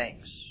sees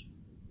things.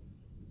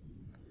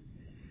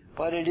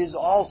 But it is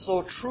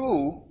also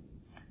true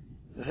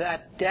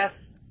that death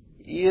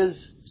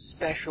is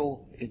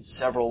special in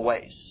several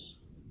ways.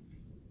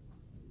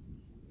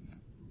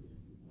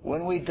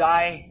 When we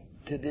die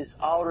to this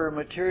outer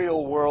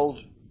material world,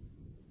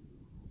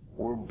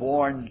 we're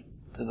born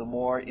to the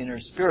more inner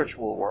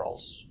spiritual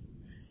worlds.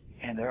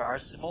 And there are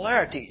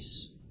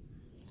similarities.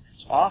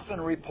 It's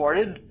often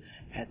reported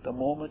at the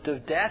moment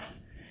of death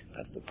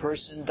that the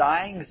person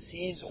dying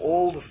sees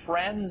old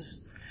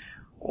friends,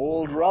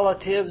 old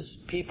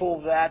relatives,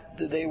 people that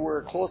they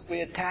were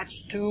closely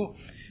attached to,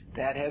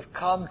 that have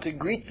come to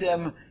greet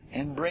them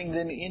and bring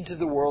them into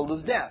the world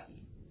of death.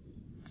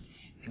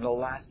 In the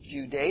last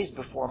few days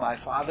before my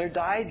father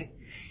died,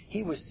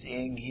 he was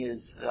seeing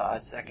his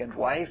second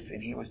wife,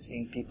 and he was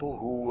seeing people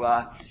who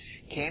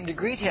came to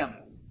greet him.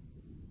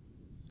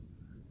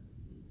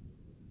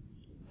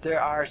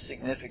 There are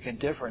significant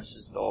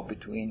differences, though,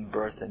 between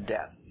birth and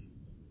death.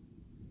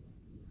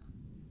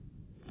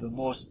 The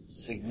most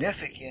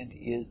significant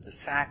is the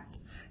fact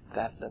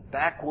that the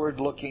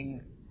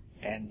backward-looking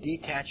and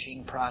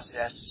detaching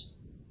process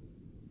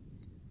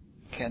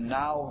can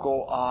now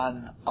go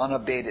on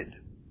unabated.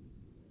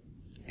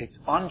 It's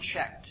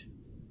unchecked.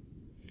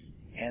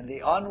 And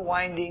the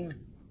unwinding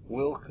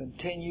will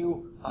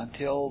continue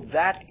until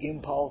that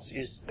impulse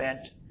is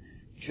spent,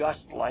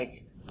 just like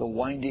the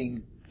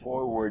winding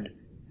forward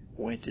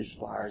went as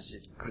far as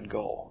it could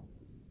go.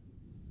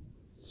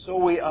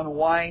 So we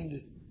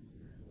unwind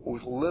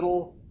with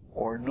little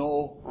or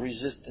no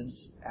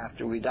resistance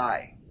after we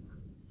die.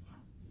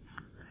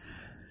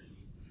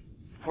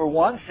 For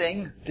one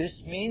thing,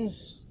 this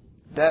means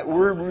that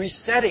we're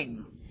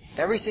resetting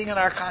everything in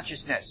our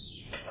consciousness.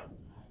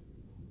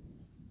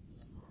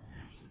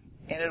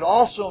 And it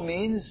also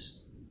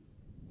means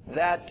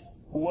that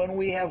when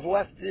we have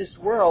left this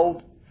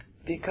world,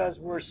 because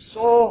we're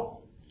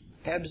so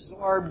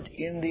absorbed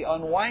in the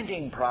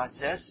unwinding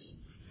process,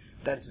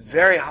 that it's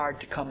very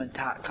hard to come in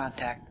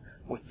contact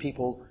with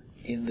people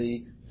in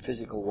the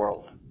physical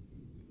world.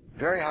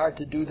 Very hard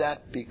to do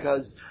that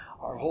because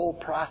our whole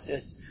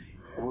process,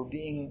 we're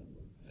being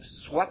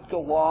swept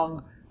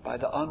along by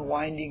the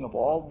unwinding of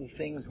all the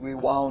things we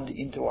wound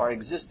into our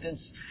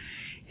existence,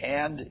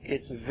 and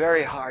it's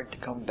very hard to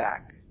come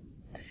back.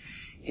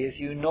 If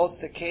you note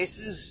the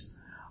cases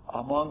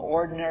among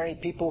ordinary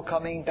people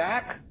coming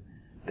back,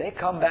 they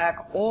come back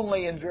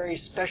only in very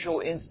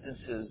special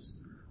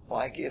instances.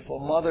 Like if a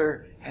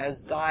mother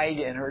has died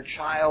and her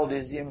child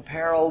is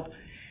imperiled,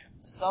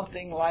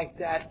 something like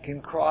that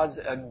can cause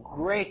a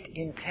great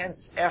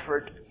intense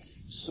effort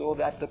so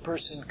that the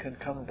person can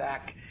come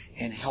back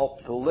and help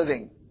the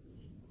living.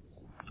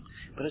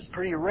 But it's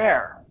pretty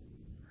rare.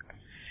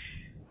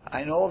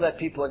 I know that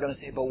people are going to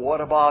say, but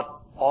what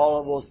about all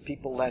of those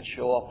people that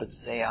show up at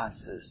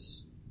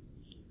seances?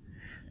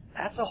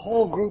 That's a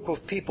whole group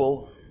of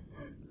people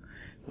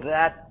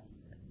that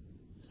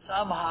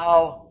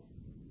somehow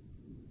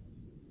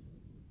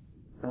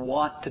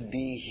want to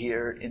be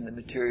here in the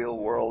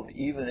material world,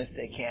 even if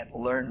they can't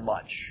learn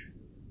much.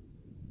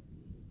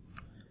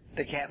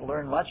 They can't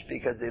learn much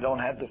because they don't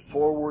have the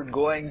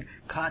forward-going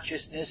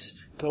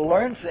consciousness to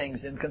learn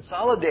things and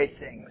consolidate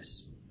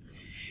things.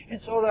 And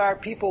so there are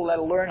people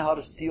that learn how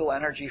to steal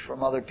energy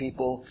from other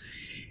people,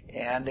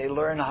 and they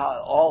learn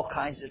how all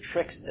kinds of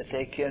tricks that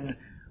they can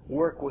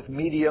work with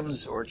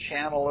mediums or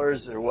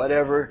channelers or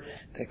whatever.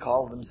 They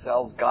call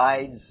themselves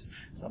guides.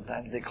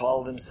 Sometimes they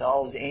call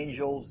themselves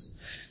angels.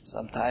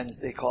 Sometimes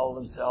they call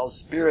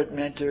themselves spirit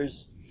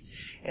mentors.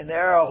 And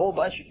there are a whole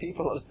bunch of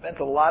people that have spent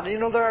a lot.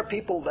 There are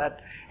people that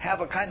have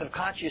a kind of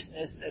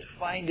consciousness that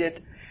find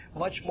it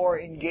much more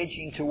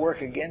engaging to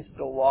work against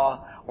the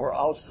law or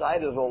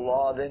outside of the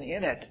law than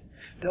in it.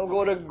 They'll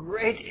go to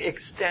great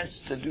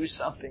extents to do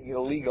something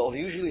illegal.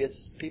 Usually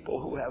it's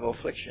people who have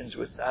afflictions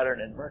with Saturn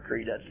and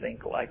Mercury that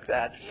think like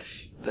that.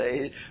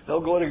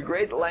 They'll go to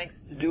great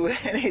lengths to do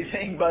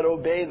anything but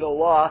obey the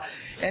law.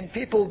 And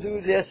people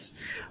do this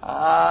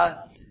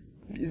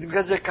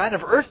because they're kind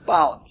of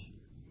earthbound.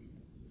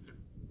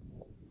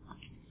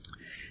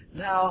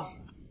 Now,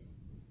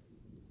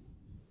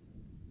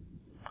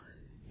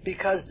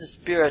 because the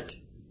spirit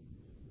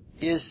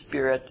is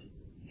spirit,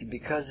 and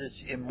because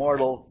it's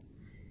immortal,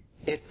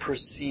 it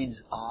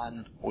proceeds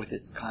on with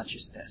its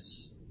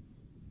consciousness.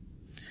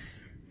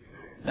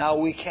 Now,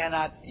 we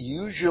cannot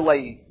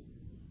usually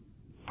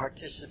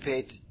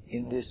participate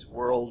in this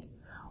world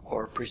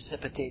or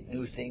precipitate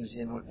new things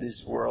in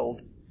this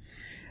world,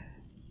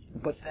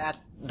 but that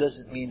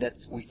doesn't mean that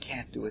we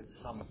can't do it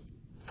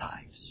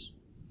sometimes.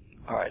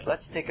 All right,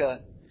 let's take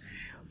a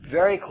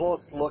very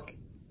close look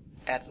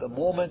at the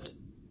moment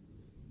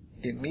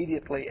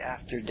immediately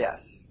after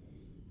death.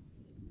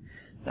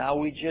 Now,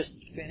 we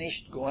just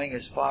finished going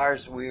as far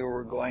as we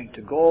were going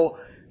to go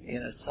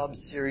in a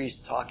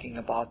sub-series talking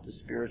about the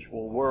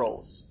spiritual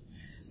worlds.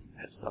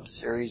 That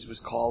sub-series was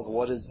called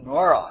What is an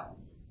Aura?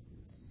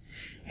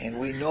 And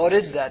we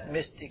noted that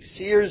mystic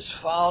seers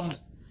found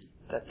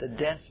that the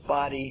dense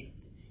body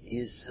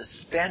is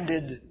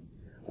suspended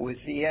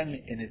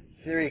within an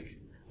etheric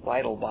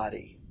vital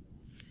body.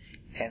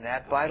 And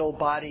that vital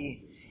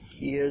body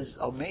is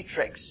a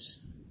matrix.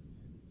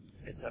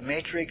 It's a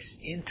matrix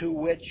into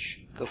which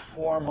the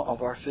form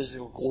of our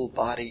physical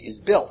body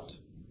is built.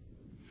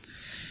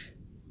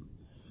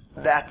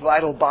 That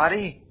vital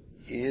body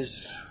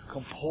is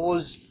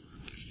composed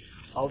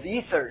of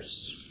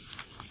ethers.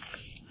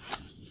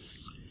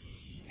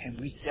 And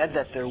we said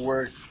that there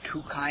were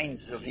two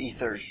kinds of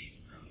ethers.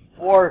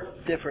 4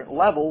 different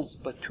levels,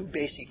 but 2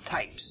 basic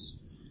types.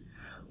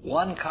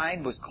 One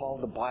kind was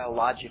called the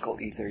biological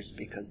ethers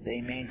because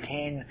they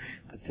maintain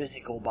the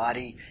physical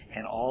body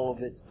and all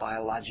of its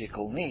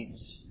biological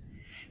needs.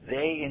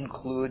 They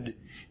include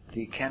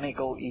the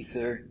chemical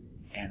ether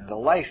and the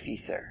life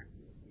ether.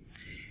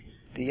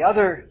 The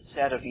other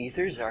set of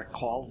ethers are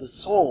called the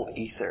soul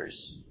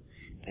ethers.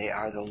 They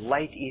are the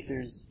light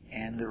ethers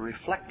and the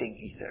reflecting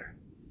ether.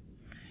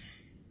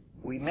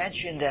 We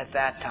mentioned at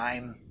that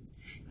time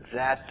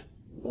that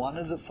one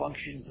of the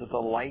functions of the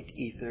light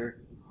ether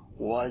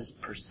was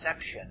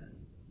perception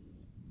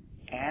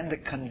and the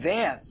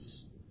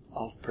conveyance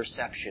of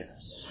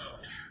perceptions.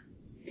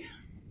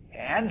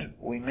 And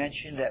we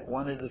mentioned that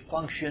one of the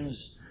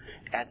functions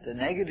at the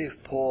negative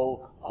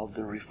pole of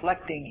the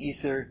reflecting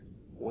ether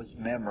was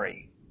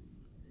memory.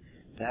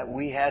 That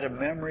we had a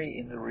memory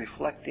in the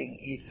reflecting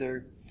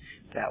ether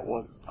that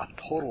was a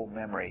total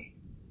memory.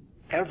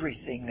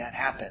 Everything that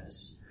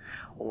happens,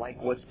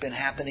 like what's been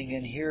happening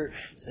in here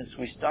since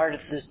we started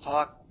this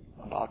talk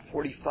about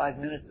 45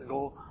 minutes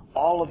ago,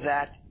 all of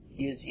that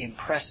is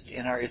impressed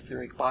in our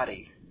etheric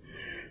body.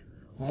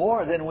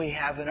 More than we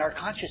have in our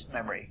conscious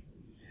memory.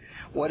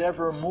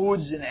 Whatever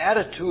moods and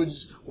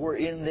attitudes were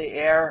in the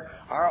air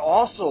are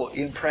also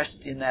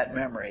impressed in that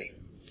memory.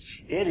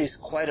 It is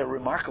quite a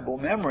remarkable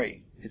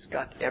memory. It's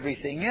got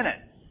everything in it.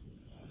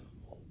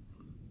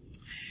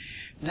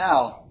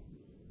 Now,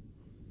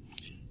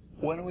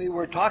 when we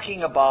were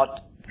talking about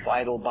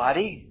vital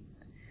body,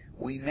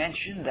 we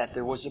mentioned that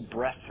there was a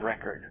breath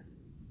record.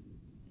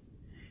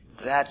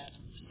 That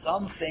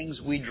some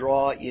things we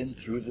draw in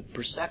through the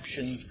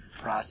perception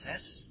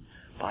process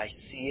by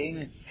seeing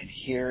and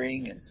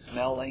hearing and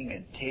smelling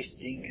and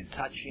tasting and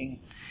touching.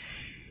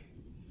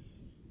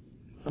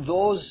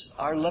 Those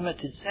are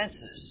limited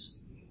senses.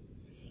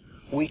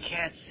 We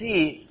can't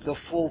see the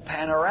full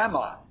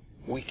panorama.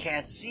 We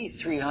can't see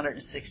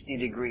 360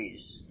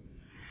 degrees.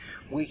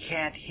 We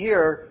can't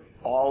hear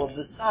all of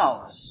the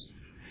sounds.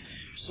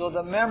 So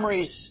the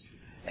memories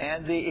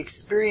and the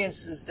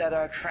experiences that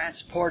are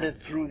transported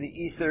through the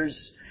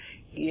ethers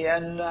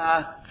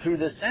through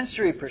the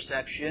sensory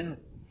perception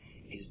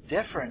is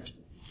different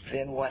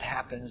than what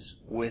happens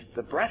with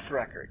the breath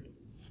record.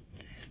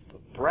 The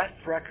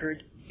breath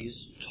record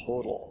is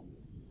total.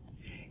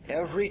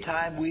 Every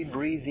time we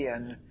breathe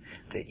in,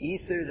 the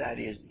ether that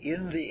is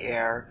in the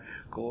air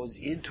goes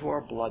into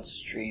our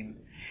bloodstream,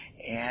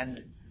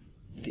 and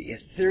the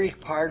etheric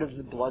part of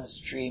the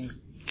bloodstream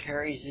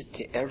carries it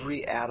to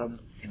every atom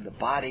in the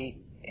body,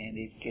 and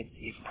it gets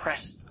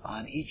impressed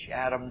on each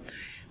atom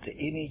the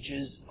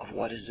images of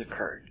what has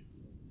occurred.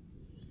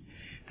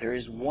 There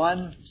is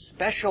one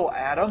special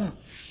atom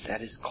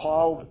that is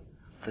called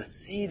the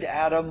seed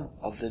atom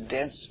of the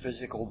dense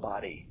physical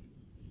body.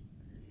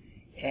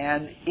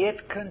 And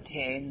it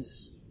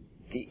contains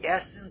the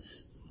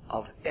essence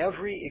of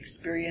every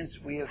experience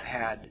we have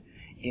had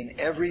in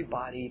every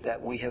body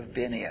that we have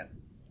been in.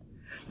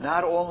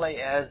 Not only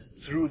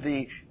as through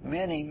the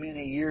many,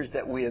 many years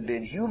that we have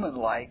been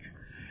human-like,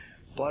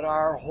 but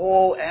our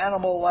whole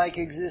animal-like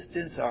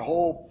existence, our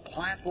whole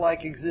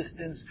plant-like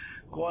existence,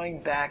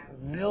 going back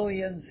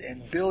millions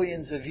and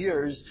billions of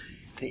years,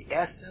 the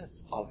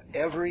essence of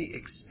every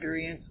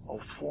experience of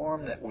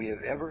form that we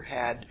have ever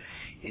had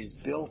is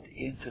built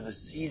into the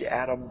seed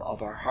atom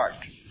of our heart.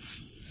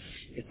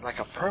 It's like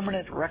a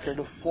permanent record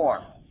of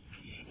form.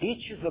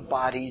 Each of the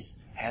bodies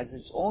has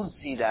its own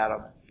seed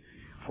atom.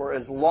 For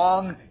as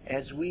long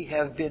as we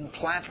have been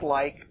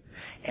plant-like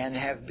and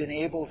have been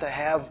able to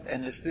have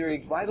an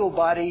etheric vital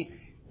body,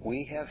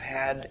 we have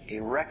had a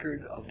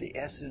record of the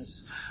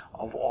essence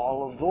of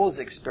all of those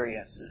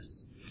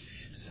experiences.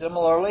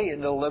 Similarly,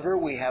 in the liver,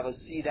 we have a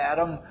seed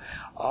atom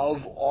of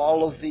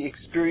all of the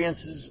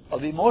experiences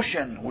of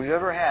emotion we've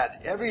ever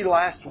had, every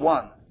last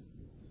one.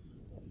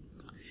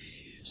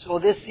 So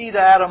this seed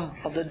atom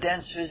of the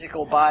dense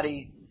physical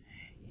body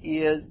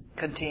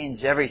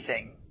contains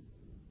everything.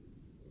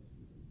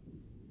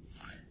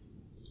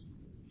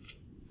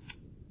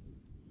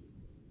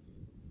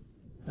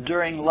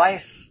 During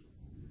life,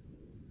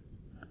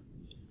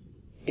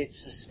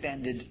 it's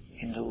suspended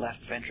in the left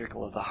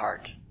ventricle of the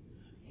heart.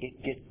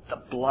 It gets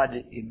the blood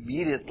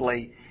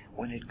immediately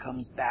when it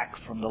comes back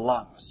from the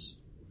lungs.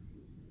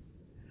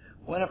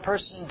 When a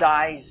person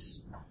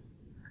dies,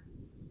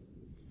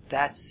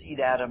 that seed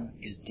atom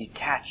is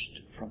detached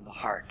from the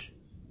heart.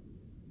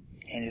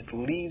 And it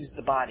leaves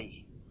the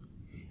body.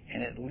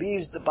 And it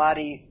leaves the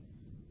body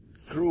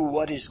through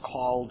what is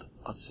called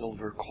a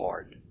silver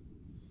cord.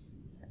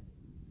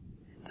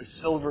 The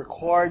silver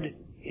cord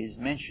is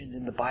mentioned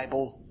in the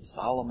Bible.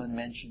 Solomon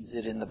mentions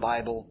it in the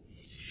Bible.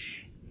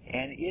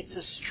 And it's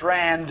a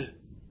strand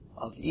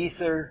of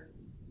ether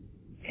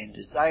and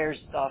desire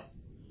stuff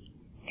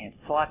and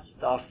thought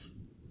stuff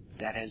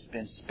that has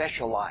been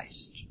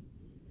specialized.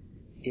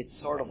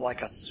 It's sort of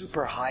like a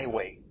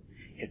superhighway.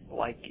 It's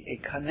like a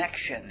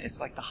connection. It's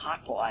like the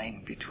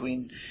hotline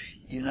between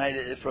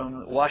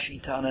from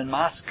Washington and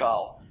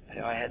Moscow. They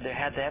had to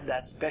have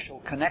that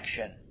special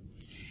connection.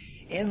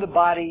 In the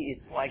body,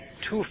 it's like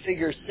two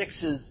figure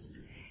sixes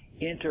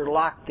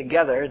interlocked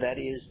together. That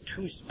is,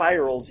 two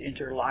spirals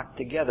interlocked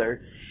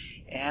together.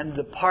 And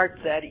the part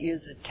that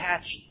is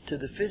attached to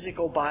the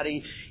physical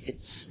body, it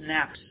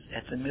snaps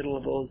at the middle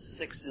of those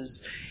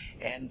sixes.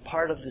 And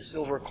part of the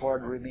silver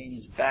cord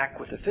remains back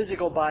with the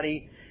physical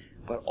body,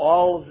 but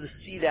all of the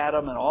seed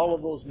atom and all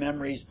of those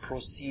memories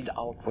proceed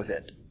out with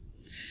it.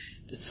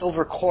 The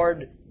silver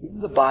cord in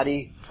the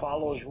body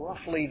follows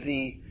roughly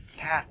the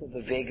path of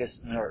the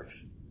vagus nerve.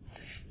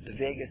 The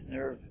vagus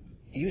nerve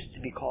used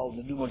to be called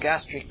the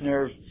pneumogastric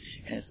nerve,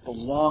 and it's the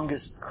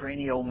longest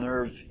cranial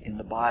nerve in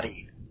the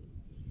body.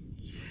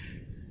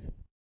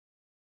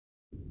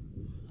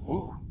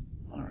 Ooh,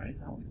 all right,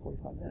 only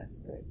 45 minutes,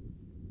 great.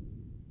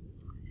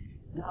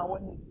 Now,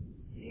 when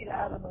the seed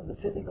atom of the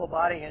physical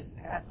body has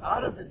passed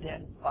out of the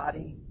dense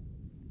body,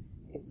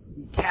 it's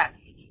detached.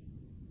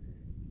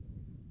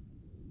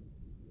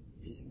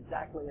 This is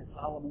exactly as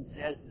Solomon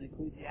says in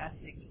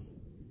Ecclesiastes.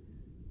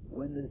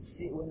 When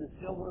the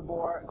silver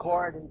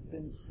cord has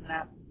been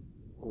snapped,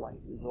 life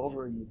is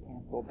over and you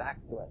can't go back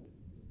to it.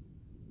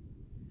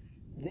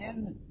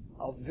 Then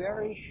a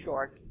very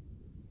short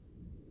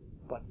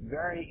but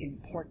very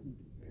important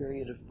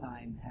period of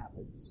time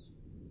happens.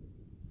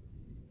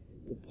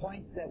 The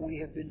point that we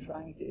have been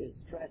trying to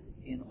stress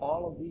in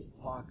all of these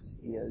talks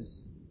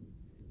is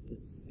the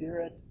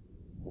spirit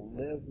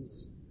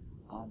lives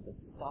on the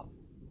stuff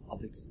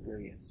of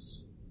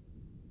experience.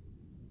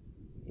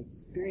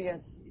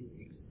 Experience is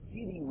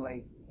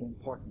exceedingly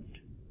important.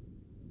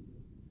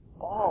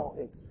 All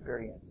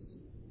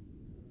experience,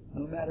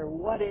 no matter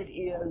what it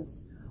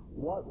is,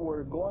 what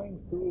we're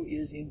going through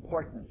is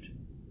important.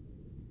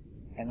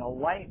 And a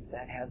life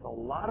that has a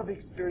lot of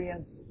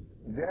experience,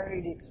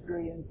 varied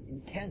experience,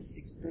 intense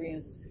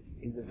experience,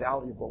 is a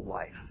valuable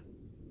life.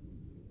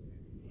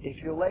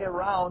 If you lay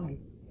around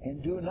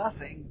and do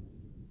nothing,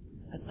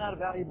 that's not a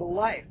valuable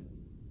life.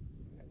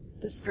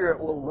 The spirit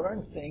will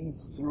learn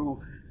things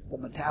through the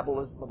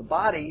metabolism of the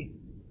body,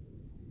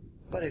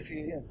 but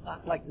it's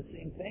not like the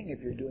same thing if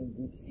you're doing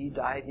deep sea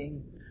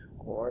diving,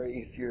 or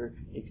if you're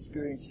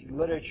experiencing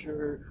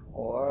literature,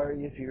 or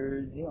if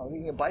you're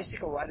taking a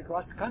bicycle ride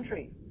across the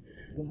country.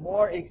 The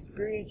more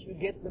experience you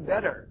get, the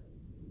better.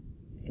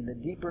 And the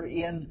deeper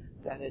in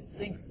that it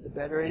sinks, the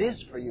better it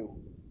is for you.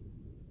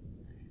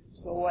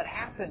 So what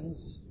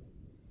happens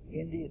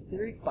in the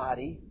etheric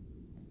body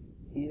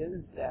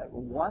is that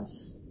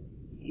once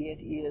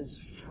it is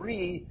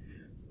free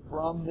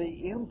from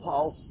the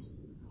impulse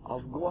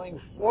of going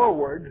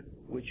forward,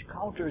 which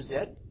counters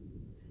it,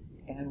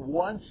 and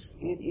once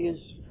it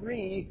is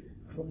free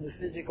from the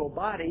physical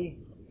body,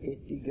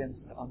 it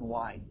begins to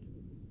unwind.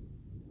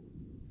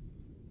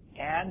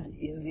 And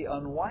in the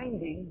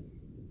unwinding,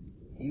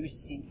 you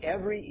see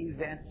every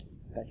event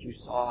that you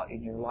saw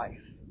in your life.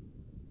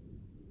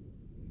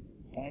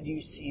 And you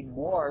see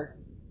more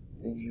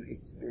than you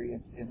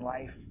experienced in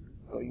life,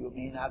 though you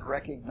may not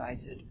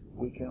recognize it.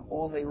 We can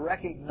only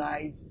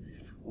recognize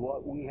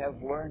what we have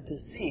learned to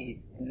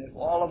see. And if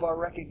all of our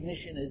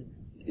recognition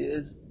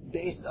is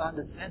based on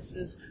the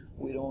senses,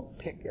 we don't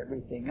pick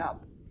everything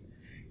up.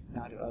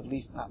 At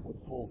least not with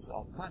full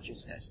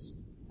self-consciousness.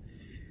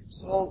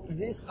 So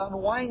this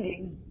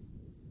unwinding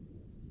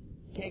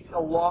takes a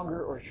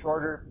longer or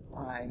shorter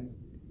time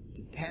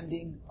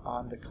depending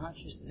on the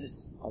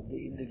consciousness of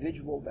the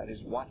individual that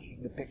is watching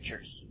the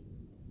pictures.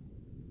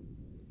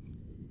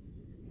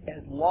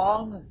 As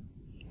long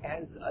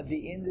as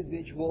the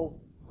individual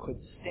could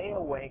stay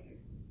awake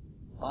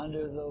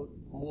under the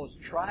most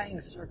trying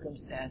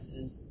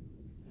circumstances,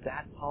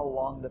 that's how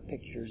long the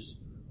pictures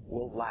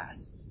will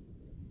last.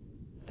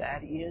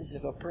 That is,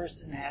 if a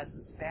person has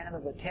a span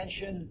of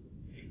attention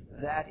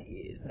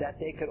that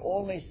they could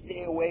only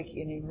stay awake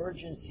in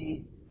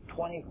emergency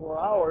 24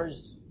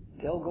 hours,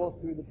 they'll go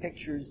through the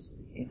pictures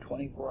in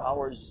 24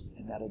 hours,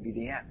 and that'll be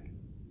the end.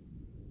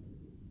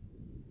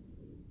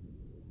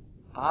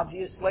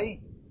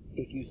 Obviously,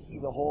 if you see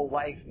the whole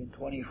life in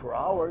 24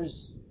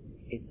 hours,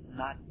 it's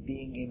not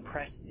being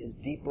impressed as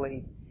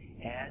deeply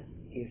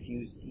as if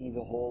you see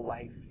the whole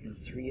life in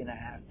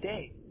 3.5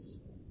 days.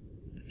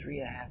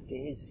 3.5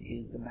 days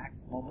is the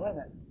maximum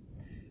limit.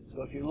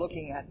 So if you're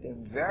looking at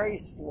them very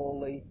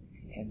slowly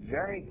and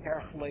very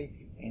carefully,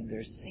 and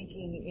they're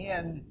sinking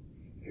in,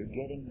 you're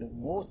getting the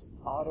most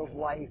out of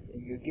life,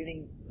 and you're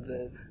getting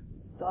the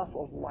stuff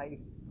of life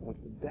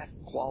with the best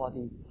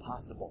quality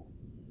possible.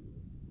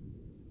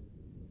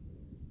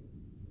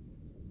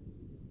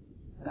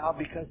 Now,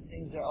 because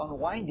things are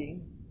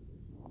unwinding,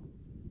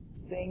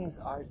 things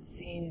are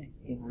seen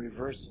in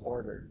reverse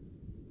order.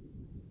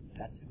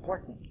 That's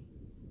important.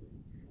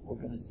 We're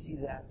going to see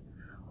that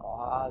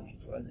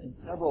in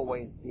several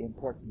ways, the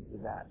importance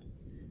of that.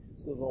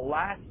 So the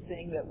last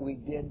thing that we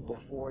did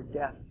before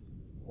death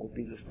will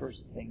be the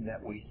first thing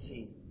that we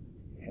see.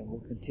 And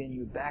we'll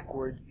continue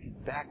backward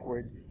and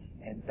backward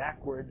and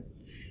backward.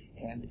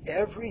 And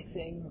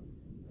everything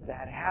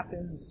that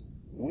happens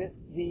with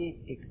the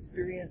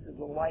experience of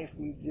the life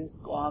we've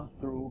just gone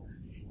through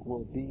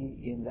will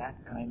be in that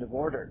kind of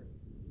order.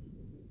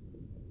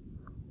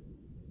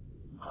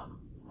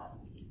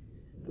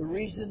 The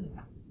reason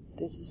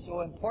this is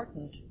so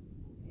important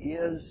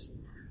is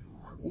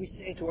we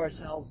say to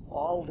ourselves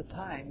all the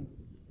time,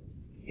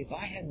 if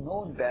I had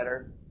known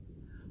better,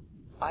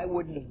 I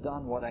wouldn't have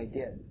done what I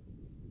did.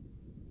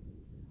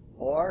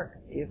 Or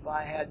if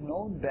I had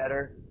known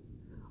better,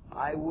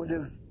 I would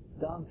have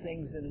done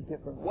things in a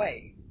different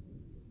way.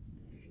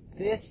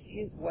 This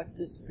is what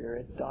the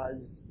spirit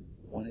does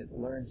when it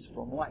learns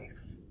from life.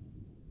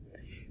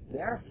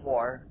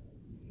 Therefore,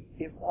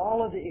 if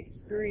all of the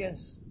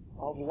experience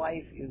of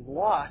life is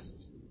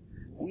lost,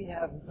 we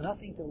have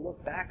nothing to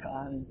look back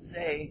on and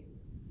say,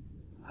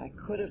 I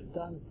could have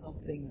done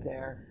something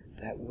there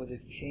that would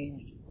have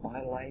changed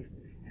my life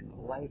and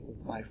the life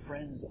of my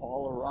friends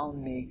all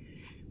around me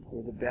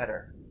for the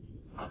better.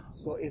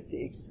 So if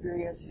the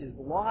experience is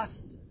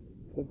lost,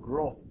 the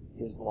growth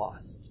is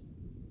lost.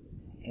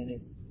 And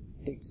its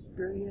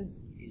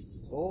experience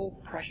is so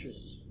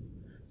precious,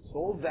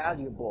 so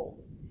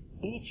valuable.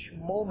 Each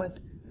moment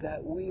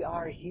that we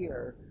are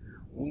here,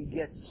 we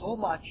get so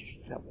much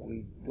that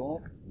we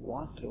don't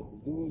want to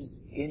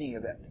lose any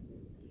of it.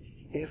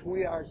 If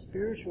we are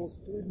spiritual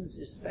students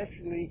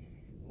especially,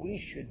 we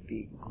should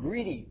be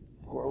greedy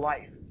for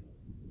life.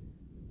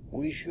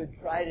 We should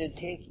try to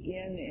take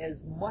in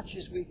as much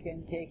as we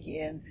can take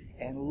in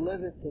and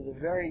live it to the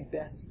very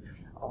best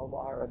of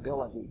our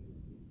ability.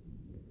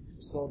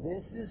 So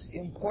this is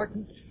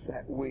important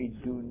that we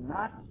do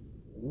not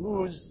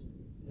lose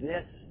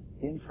this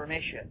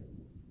information.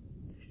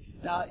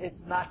 Now,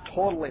 it's not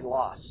totally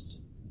lost.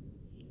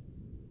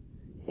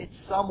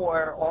 It's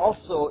somewhere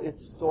also,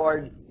 it's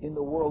stored in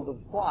the world of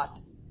thought,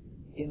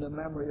 in the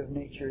memory of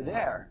nature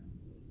there.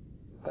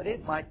 But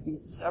it might be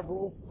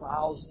several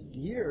thousand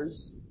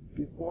years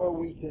before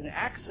we can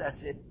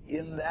access it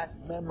in that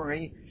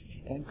memory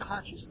and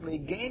consciously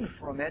gain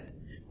from it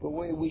the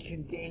way we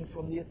can gain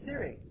from the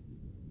etheric.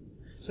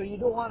 So you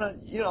don't want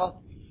to,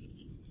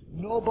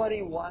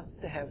 nobody wants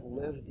to have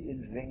lived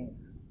in vain.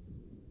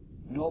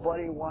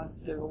 Nobody wants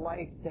their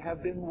life to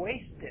have been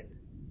wasted.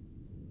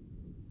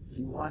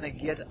 You want to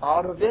get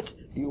out of it.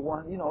 You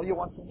want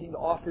something to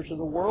offer to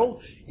the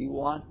world. You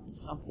want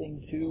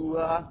something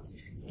to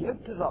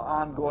give to the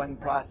ongoing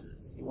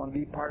process. You want to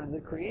be part of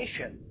the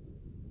creation.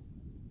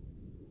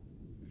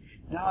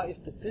 Now, if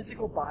the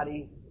physical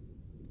body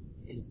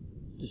is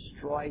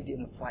destroyed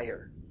in a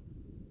fire,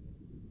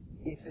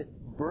 if it's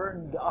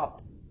burned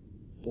up,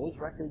 those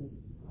records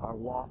are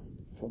lost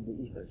from the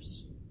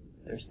ethers.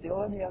 They're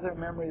still in the other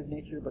memory of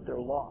nature, but they're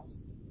lost.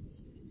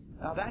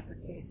 Now, that's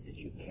a case that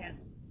you can't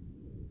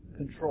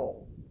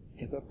control.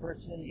 If a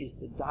person is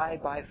to die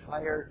by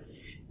fire,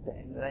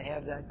 and they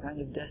have that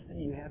kind of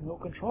destiny, you have no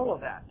control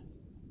of that.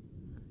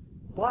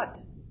 But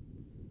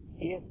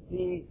if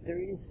there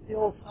is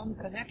still some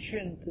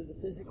connection to the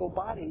physical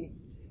body,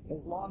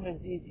 as long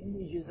as these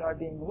images are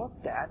being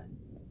looked at,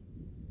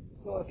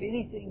 so if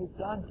anything is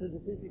done to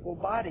the physical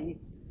body,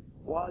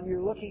 while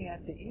you're looking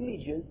at the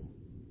images,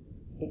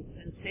 a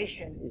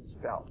sensation is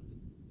felt.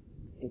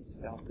 It's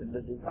felt in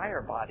the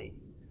desire body.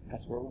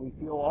 That's where we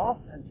feel all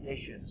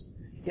sensations.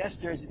 Yes,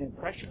 there's an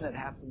impression that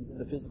happens in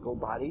the physical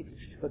body,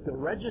 but the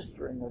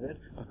registering of it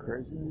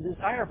occurs in the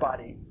desire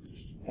body.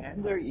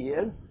 And there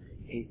is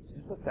a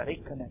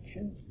sympathetic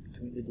connection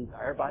between the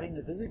desire body and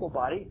the physical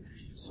body.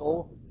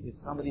 So if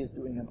somebody is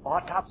doing an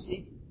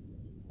autopsy,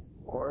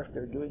 or if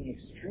they're doing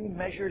extreme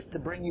measures to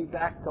bring you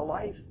back to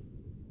life,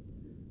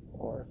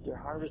 or if they're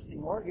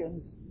harvesting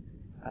organs,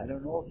 I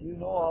don't know if you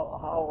know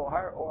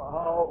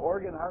how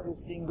organ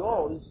harvesting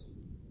goes.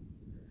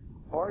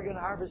 Organ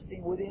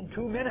harvesting within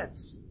 2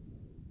 minutes.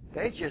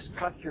 They just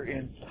cut your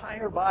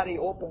entire body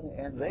open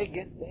and they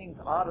get things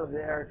out of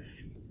there.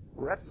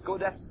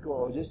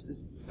 Repsko-depsko, just as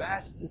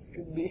fast as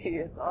can be,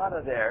 it's out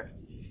of there.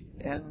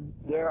 And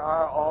there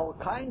are all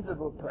kinds of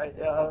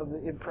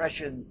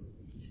impressions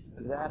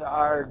that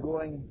are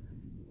going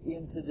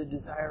into the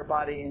desire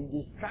body and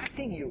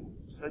distracting you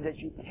so that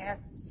you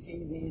can't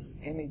see these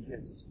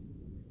images.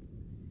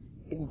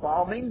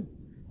 Embalming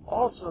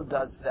also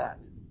does that.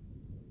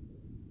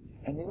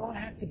 And they don't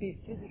have to be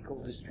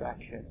physical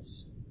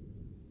distractions.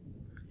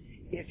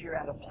 If you're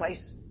at a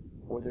place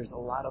where there's a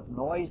lot of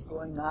noise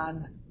going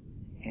on,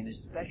 and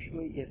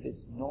especially if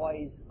it's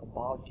noise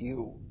about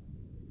you,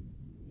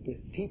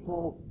 if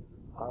people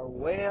are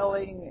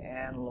wailing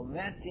and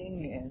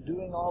lamenting and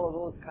doing all of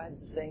those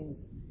kinds of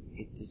things,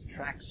 it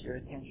distracts your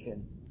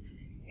attention.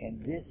 And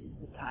this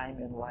is the time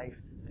in life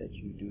that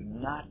you do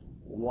not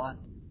want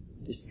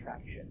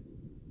distraction.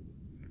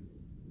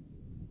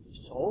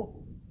 So,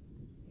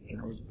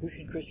 in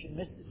Rosicrucian Christian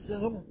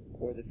mysticism,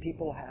 where the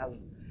people have,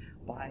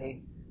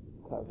 by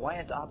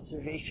clairvoyant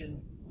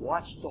observation,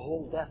 watched the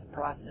whole death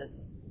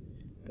process,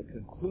 the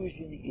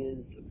conclusion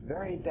is the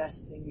very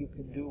best thing you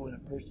can do when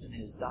a person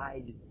has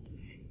died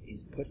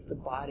is put the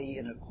body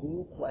in a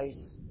cool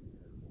place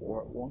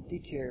where it won't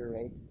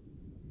deteriorate,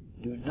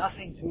 do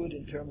nothing to it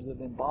in terms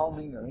of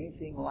embalming or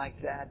anything like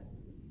that,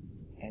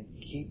 and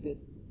keep it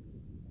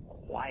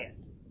quiet.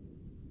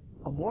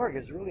 A morgue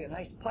is really a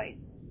nice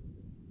place.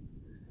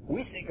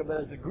 We think of it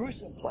as a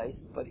gruesome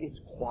place, but it's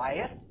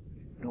quiet.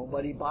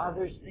 Nobody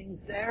bothers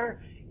things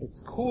there.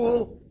 It's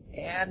cool,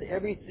 and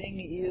everything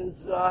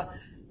is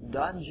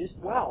done just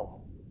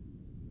well.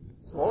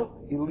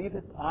 So you leave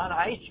it on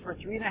ice for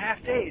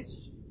 3.5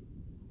 days.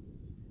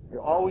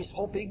 You're always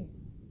hoping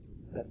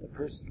that the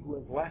person who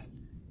has left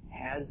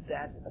has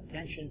that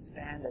attention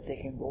span that they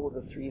can go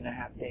the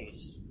 3.5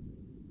 days.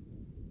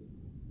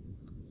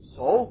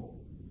 So,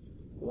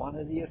 one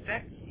of the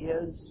effects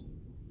is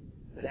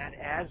that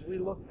as we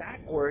look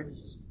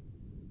backwards,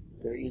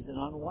 there is an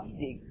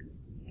unwinding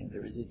and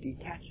there is a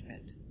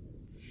detachment.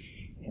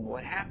 And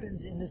what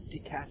happens in this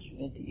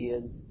detachment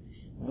is,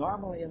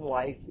 normally in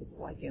life, it's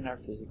like in our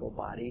physical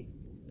body,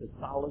 the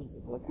solids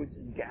and liquids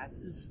and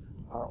gases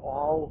are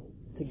all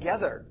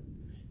together.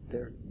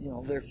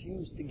 They're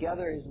fused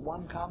together as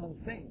one common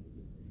thing.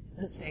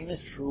 And the same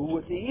is true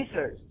with the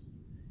ethers.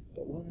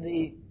 But when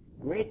the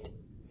great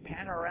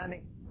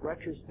panoramic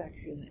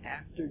retrospection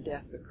after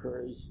death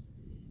occurs,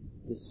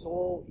 the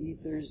soul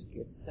ethers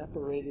get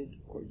separated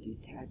or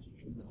detached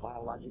from the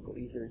biological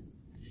ethers,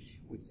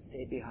 which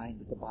stay behind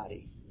with the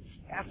body.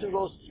 After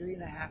those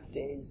 3.5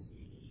 days,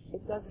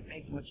 it doesn't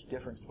make much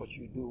difference what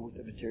you do with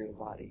the material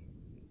body.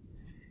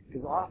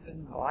 Because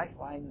often, I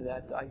find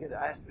that I get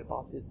asked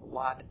about this a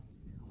lot.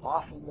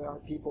 Often there are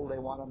people, they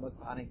want a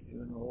Masonic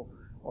funeral,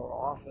 or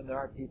often there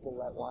are people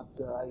that want,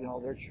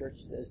 their church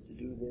says to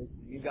do this.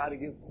 You got to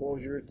give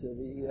closure to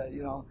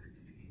the,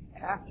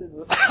 after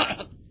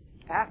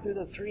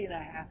the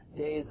 3.5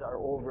 days are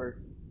over,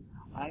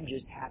 I'm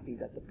just happy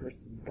that the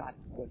person got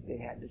what they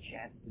had the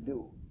chance to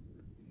do.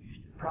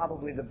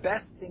 Probably the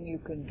best thing you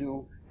can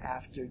do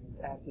after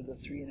the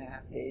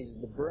 3.5 days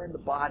is to burn the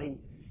body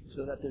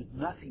so that there's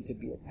nothing to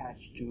be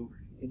attached to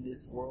in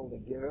this world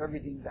and give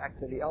everything back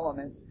to the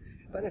elements.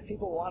 But if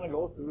people want to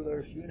go through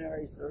their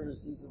funerary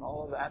services and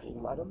all of that,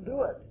 let them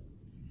do it.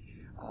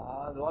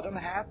 Let them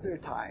have their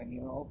time,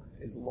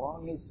 as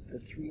long as the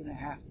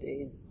 3.5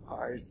 days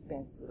are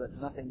spent so that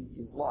nothing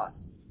is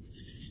lost.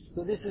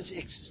 So this is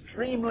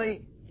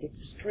extremely,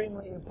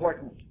 extremely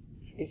important.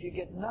 If you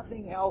get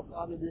nothing else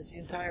out of this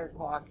entire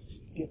talk,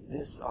 get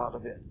this out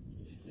of it.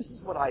 This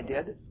is what I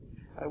did.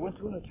 I went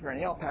to an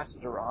attorney. I'll pass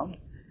it around.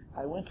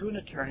 I went to an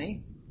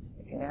attorney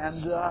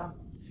and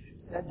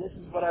said, this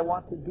is what I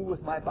want to do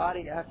with my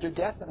body after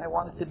death, and I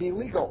want it to be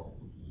legal.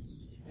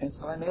 And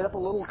so I made up a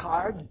little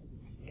card,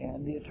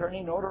 and the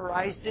attorney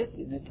notarized it,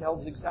 and it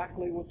tells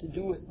exactly what to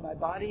do with my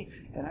body,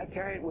 and I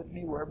carry it with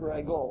me wherever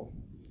I go.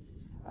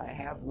 I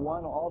have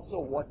one also,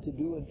 what to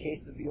do in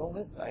case of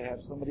illness. I have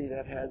somebody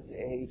that has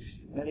a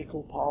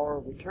medical power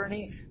of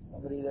attorney,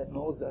 somebody that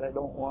knows that I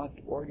don't want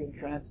organ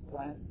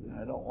transplants and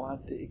I don't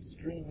want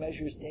extreme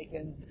measures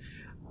taken.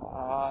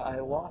 I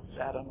lost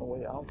that on the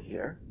way out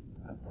here,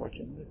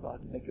 unfortunately, so I'll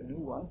have to make a new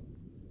one.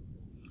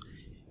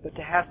 But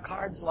to have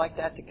cards like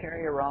that to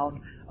carry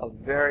around, a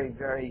very,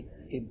 very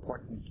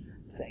important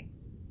thing.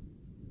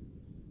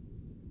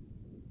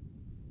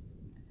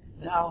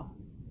 Now,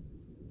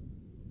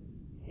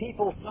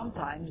 people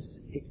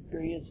sometimes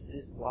experience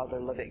this while they're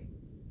living.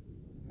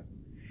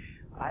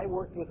 I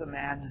worked with a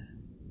man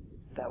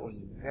that was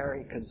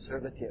very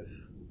conservative,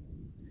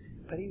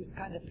 but he was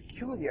kind of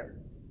peculiar.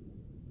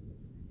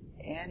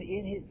 And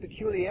in his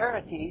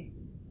peculiarity,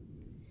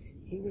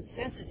 he was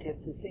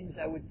sensitive to things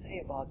I would say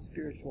about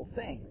spiritual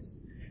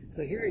things.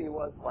 So here he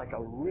was like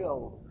a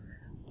real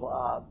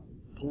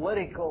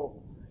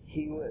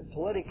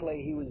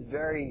politically he was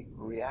very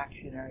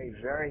reactionary,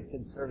 very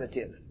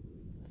conservative.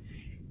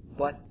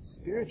 But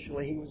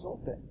spiritually he was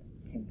open.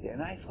 And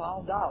then I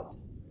found out,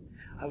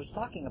 I was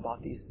talking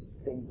about these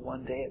things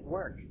one day at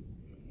work,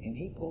 and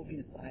he pulled me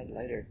aside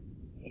later.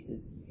 He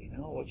says,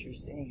 what you're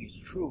saying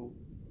is true.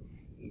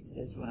 He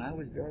says, when I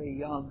was very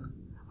young,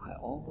 I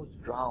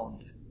almost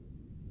drowned.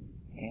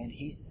 And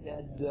he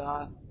said,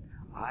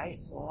 I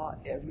saw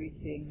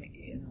everything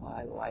in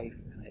my life,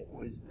 and it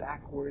was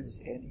backwards,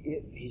 and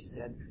he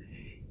said,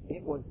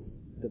 it was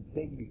the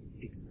big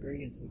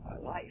experience of my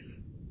life.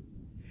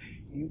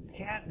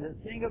 The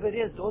thing of it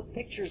is, those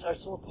pictures are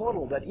so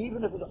total that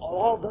even if it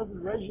all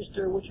doesn't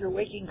register with your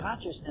waking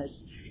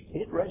consciousness,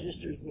 it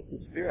registers with the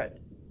spirit.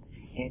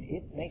 And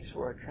it makes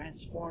for a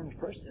transformed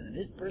person. And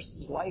this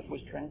person's life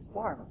was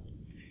transformed.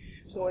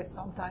 So it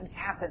sometimes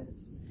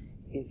happens.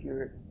 If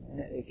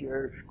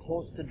you're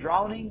close to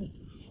drowning,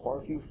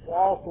 or if you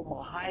fall from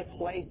a high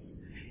place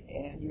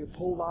and you're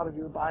pulled out of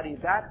your body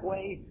that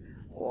way,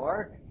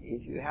 or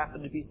if you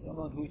happen to be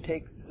someone who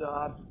takes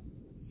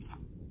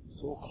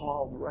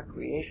so-called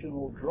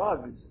recreational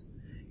drugs,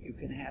 you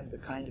can have the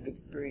kind of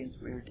experience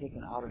where you're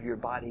taken out of your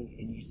body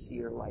and you see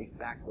your life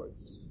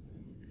backwards.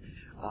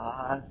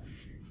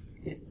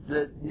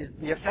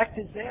 The effect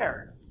is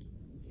there.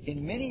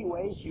 In many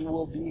ways, you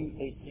will be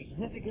a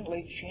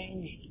significantly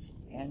changed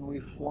and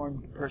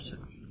reformed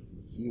person.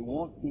 You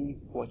won't be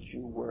what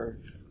you were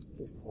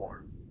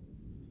before.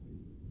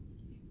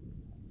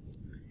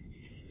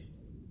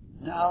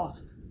 Now,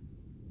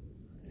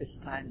 it's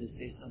time to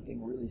say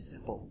something really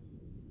simple.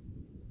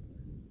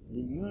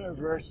 The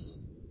universe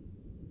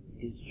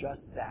is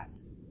just that.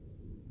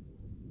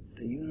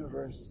 The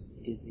universe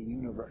is the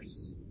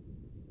universe.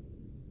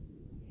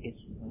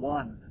 It's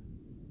one.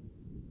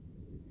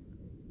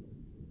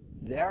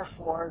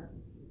 Therefore,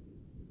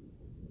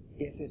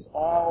 if it's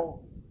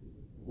all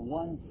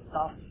one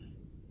stuff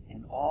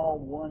and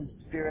all one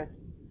spirit,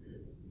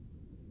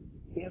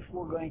 if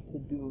we're going to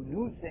do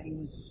new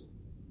things,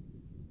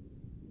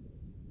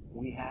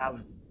 we have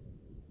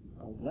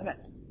a limit,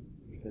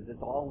 because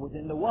it's all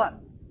within the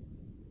one.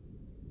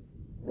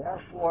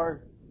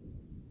 Therefore,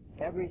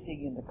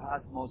 everything in the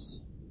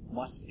cosmos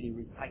must be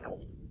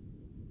recycled.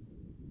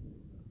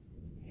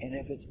 And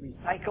if it's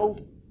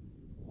recycled,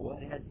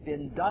 what has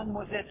been done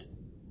with it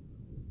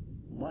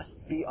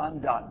must be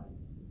undone.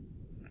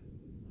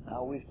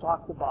 Now, we've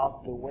talked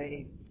about the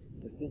way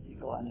the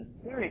physical and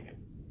etheric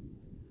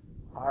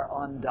are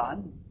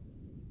undone.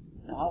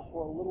 Now,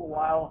 for a little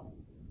while,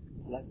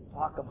 let's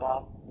talk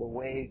about the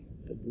way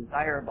the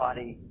desire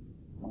body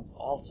must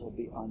also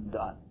be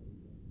undone.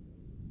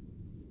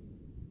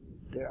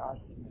 There are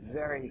some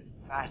very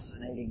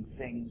fascinating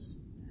things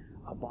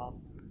about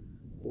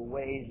the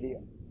way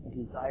the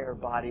desire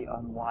body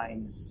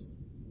unwinds.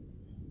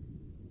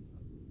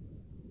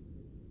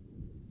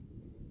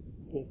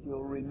 If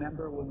you'll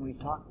remember, when we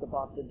talked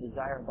about the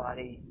desire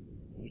body,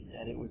 we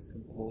said it was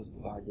composed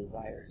of our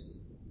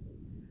desires.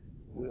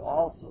 We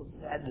also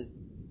said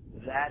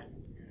that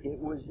it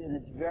was in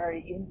its very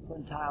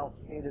infantile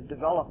state of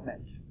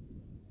development.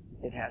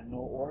 It had no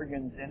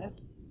organs in it.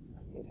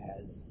 It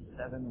has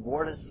 7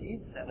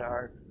 vortices that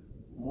are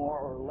more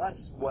or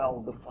less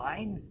well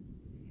defined,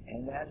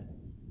 and that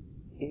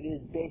it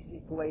is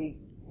basically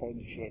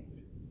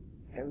egg-shaped.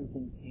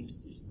 Everything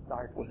seems to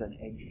start with an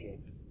egg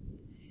shape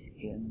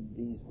in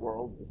these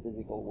worlds, the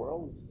physical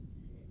worlds.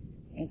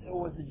 And so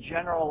it was a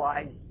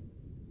generalized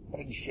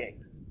egg shape.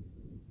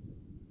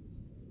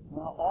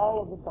 Now,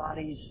 all of the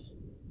bodies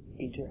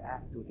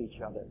interact with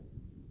each other.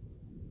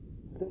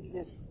 They're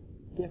just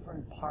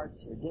different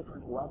parts or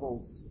different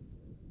levels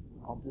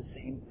of the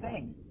same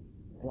thing.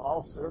 They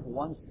all serve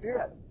one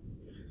spirit.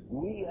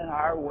 We, in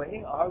our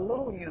way, are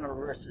little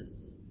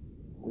universes.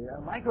 We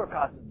are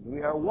microcosms.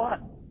 We are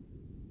one.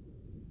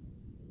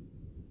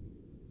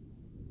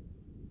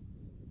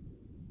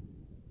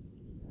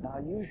 Now,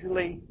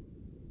 usually,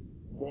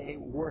 they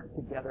work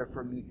together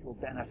for mutual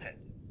benefit.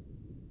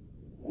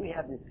 We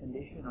have this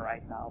condition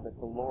right now that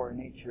the lower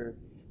nature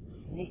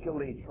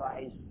sneakily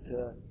tries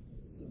to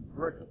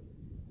subvert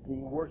the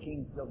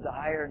workings of the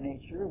higher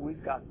nature.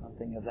 We've got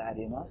something of that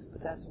in us,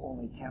 but that's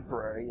only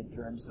temporary in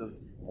terms of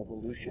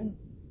evolution.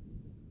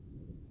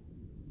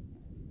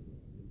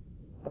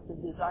 But the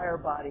desire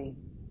body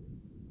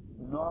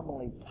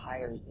normally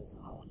tires us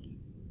out.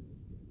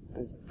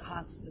 There's a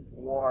constant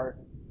war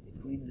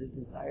between the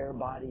desire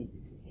body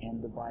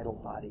and the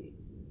vital body.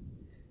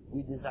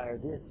 We desire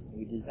this, and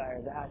we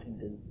desire that, and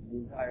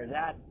desire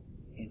that,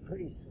 and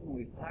pretty soon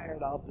we've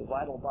tired out the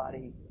vital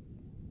body,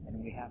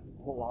 and we have to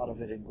pull out of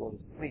it and go to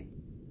sleep.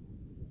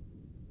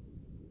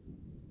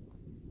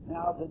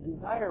 Now, the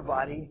desire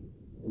body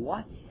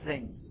wants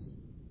things,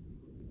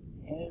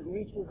 and it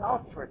reaches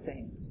out for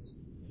things.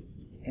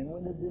 And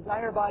when the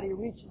desire body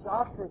reaches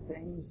out for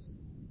things,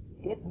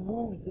 it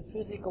moves the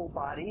physical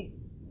body,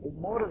 it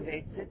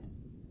motivates it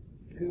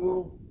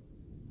to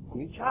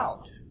reach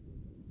out.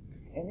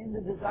 And in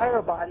the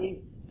desire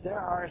body, there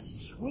are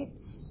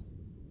sweeps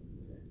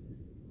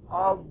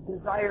of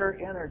desire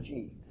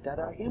energy that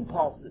are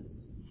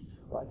impulses.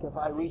 Like if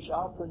I reach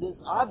out for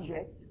this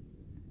object,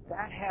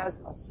 that has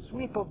a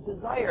sweep of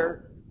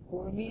desire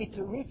for me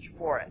to reach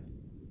for it.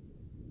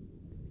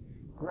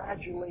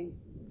 Gradually,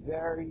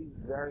 very,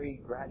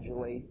 very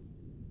gradually,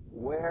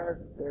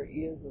 where there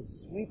is a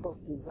sweep of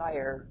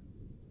desire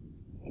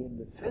in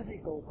the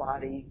physical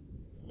body,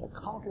 the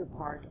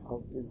counterpart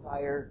of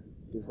desire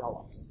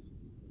develops.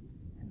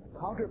 And the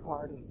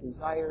counterpart of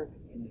desire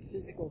in the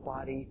physical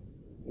body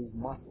is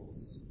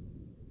muscles.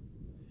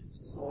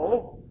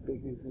 So,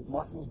 because the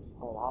muscles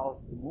allow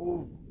us to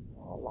move,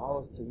 allow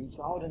us to reach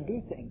out and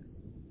do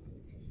things.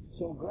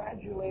 So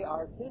gradually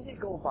our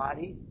physical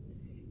body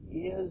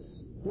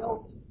is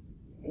built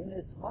in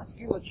its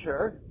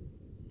musculature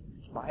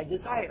by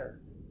desire.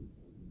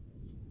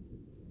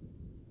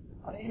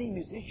 Any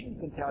musician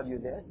can tell you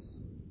this.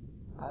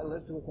 I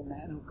lived with a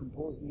man who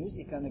composed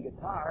music on the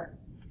guitar,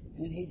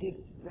 and he did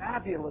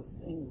fabulous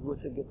things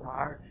with the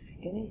guitar.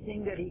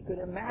 Anything that he could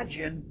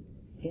imagine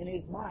in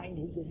his mind,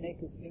 he could make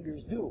his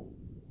fingers do.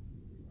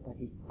 But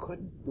he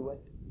couldn't do it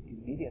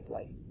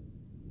immediately.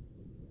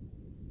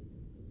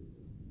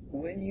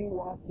 When you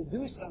want to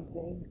do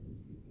something,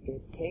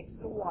 it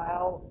takes a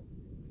while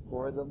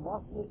for the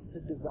muscles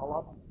to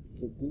develop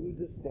to do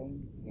the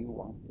thing you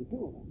want to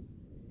do.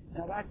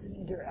 Now that's an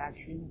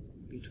interaction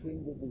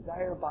between the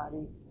desire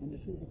body and the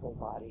physical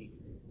body.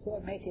 So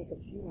it may take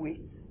a few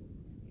weeks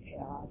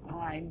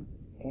time,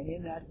 and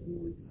in that few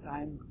weeks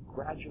time,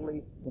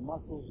 gradually the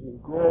muscles will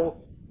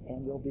grow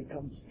and they'll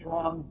become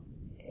strong,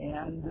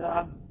 and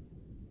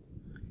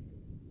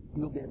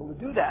you'll be able to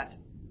do that.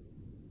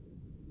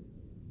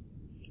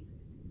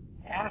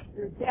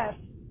 After death,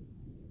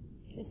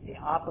 just the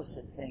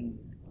opposite thing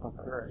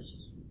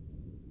occurs.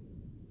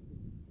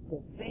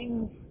 The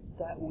things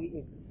that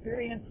we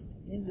experienced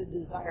in the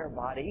desire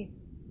body,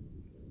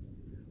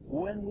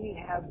 when we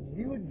have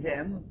viewed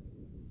them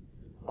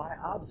by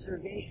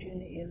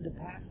observation in the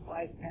past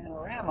life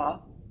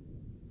panorama,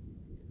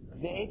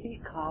 they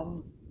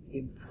become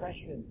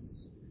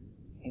impressions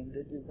in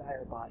the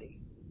desire body.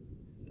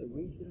 The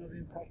region of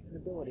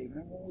impressionability.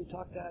 Remember when we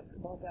talked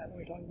about that when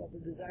we were talking about the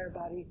desire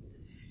body?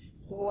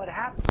 So what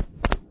happens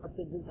with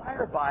the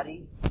desire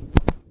body,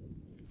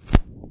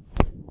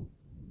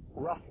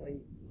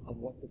 roughly of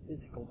what the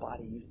physical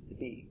body used to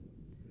be.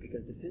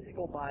 Because the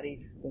physical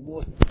body, the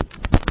most...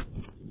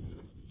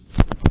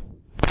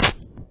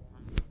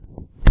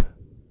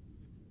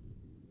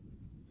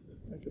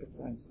 I gotta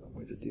find some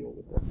way to deal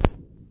with that.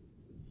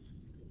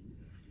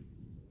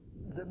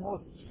 The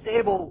most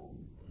stable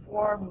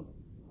form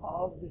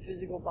of the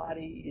physical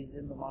body is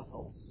in the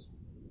muscles.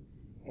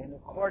 And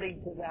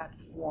according to that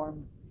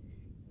form,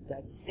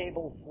 that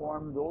stable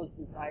form, those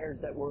desires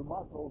that were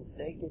muscles,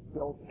 they get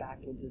built back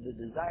into the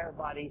desire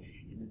body,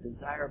 and the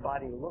desire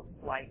body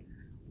looks like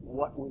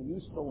what we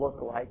used to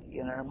look like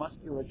in our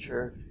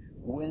musculature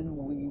when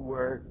we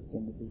were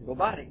in the physical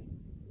body.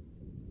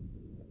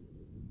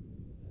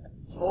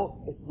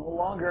 So it's no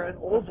longer an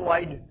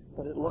ovoid,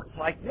 but it looks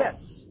like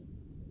this.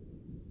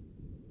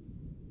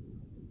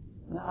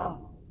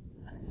 Now,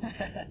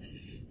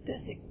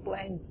 this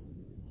explains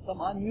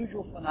some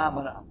unusual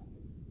phenomena.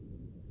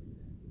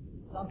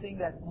 Something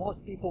that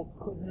most people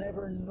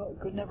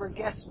could never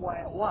guess why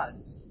it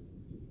was.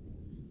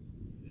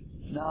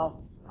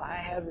 Now, I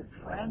have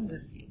a friend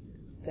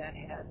that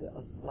had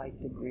a slight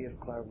degree of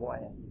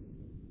clairvoyance.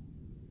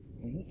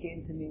 And he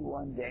came to me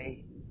one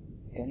day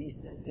and he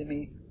said to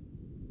me,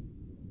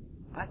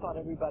 I thought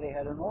everybody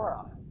had an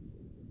aura.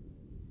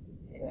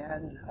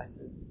 And I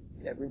said,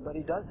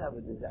 everybody does have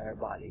a desire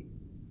body.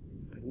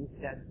 But he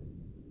said,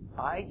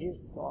 I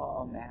just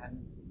saw a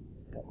man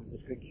that was a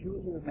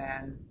peculiar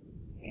man,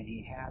 and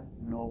he had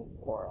no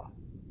aura.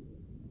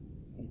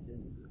 He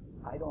says,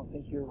 I don't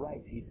think you're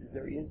right. He says,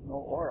 there is no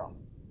aura.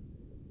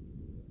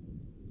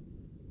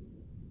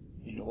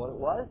 You know what it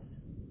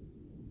was?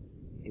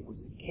 It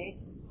was a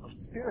case of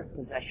spirit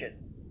possession.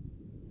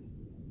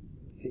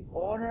 The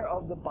owner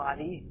of the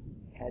body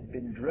had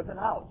been driven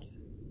out.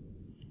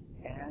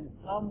 And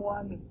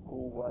someone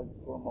who was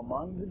from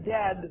among the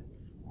dead,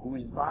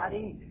 whose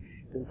body,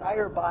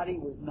 desire body,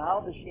 was now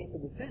the shape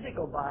of the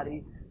physical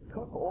body,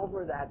 took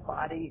over that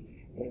body,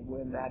 and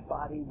when that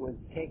body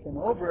was taken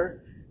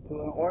over to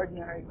an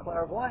ordinary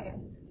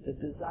clairvoyant, the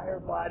desire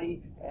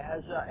body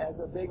as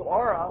a big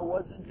aura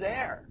wasn't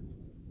there.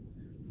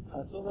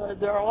 So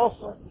there are all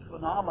sorts of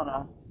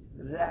phenomena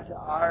that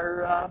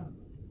are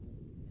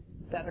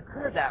that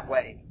occur that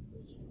way.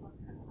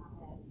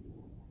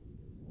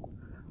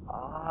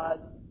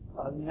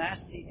 A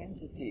nasty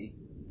entity.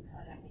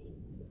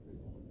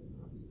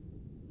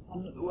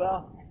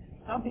 Well,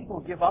 some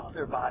people give up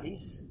their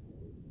bodies.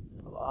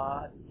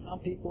 Some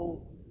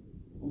people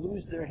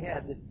lose their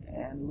head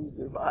and lose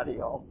their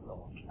body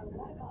also.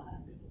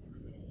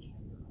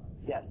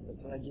 Yes,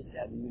 that's what I just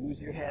said. You lose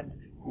your head.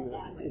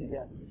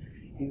 Yes,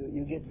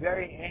 you get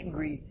very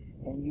angry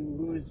and you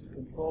lose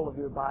control of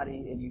your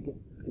body, and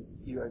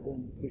you are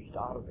then pushed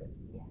out of it.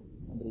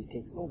 Somebody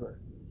takes over.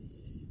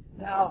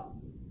 Now,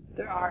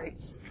 there are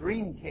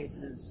extreme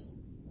cases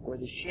where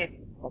the shape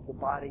of the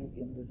body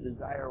in the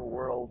desire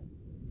world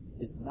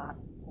is not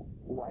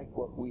like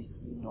what we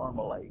see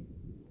normally.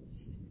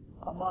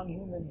 Among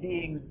human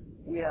beings,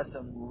 we have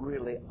some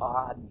really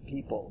odd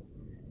people.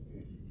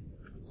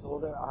 So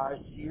there are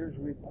seers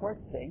report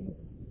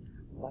things,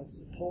 like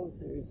suppose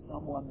there is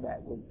someone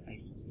that was a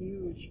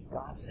huge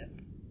gossip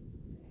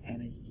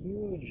and a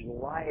huge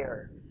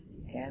liar,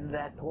 and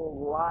that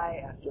told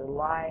lie after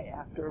lie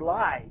after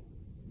lie.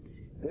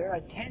 Their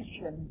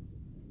attention,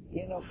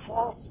 in a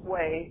false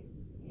way,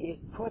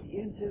 is put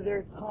into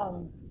their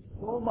tongue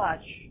so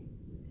much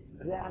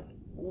that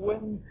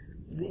when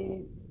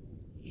the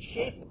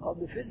shape of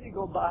the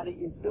physical body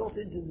is built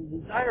into the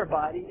desire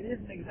body, it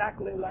isn't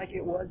exactly like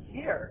it was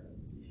here.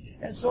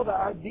 And so there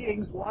are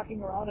beings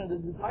walking around in the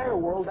desire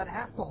world that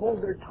have to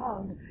hold their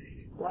tongue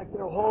like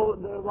they're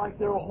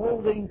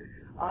holding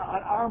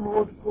an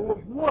armload full of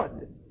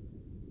wood.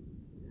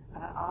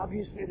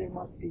 Obviously, there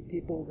must be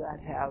people that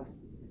have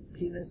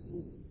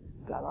penises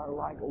that are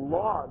like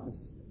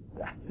logs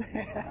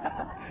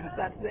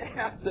that they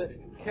have to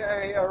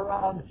carry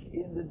around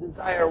in the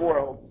desire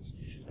world.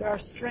 There are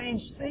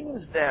strange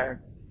things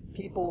there.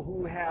 People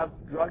who have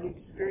drug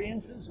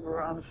experiences, who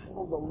are on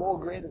full the low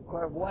grade of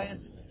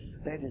clairvoyance,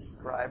 they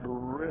describe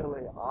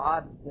really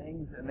odd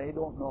things, and they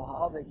don't know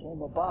how they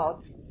came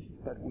about,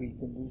 but we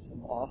can do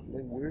some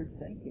awfully weird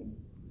thinking.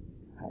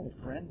 I had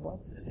a friend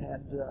once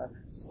that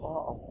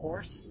saw a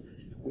horse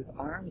with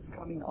arms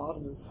coming out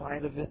of the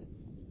side of it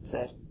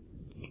that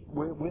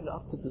went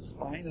up to the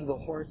spine of the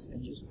horse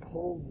and just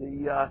pulled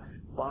the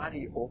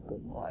body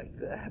open like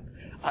that.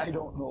 I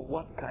don't know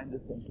what kind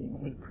of thinking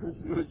would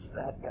produce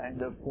that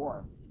kind of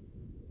form.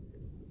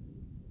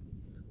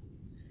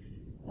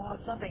 Now,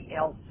 something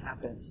else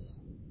happens,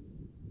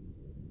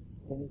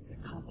 and it's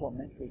a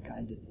complementary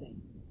kind of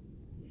thing.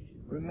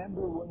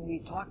 Remember when we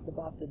talked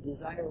about the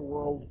desire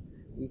world,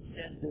 we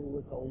said there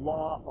was a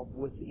law of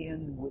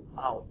within,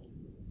 without.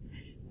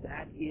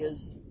 That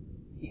is,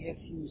 if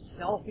you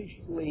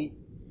selfishly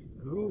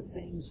drew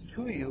things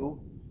to you,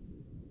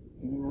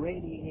 you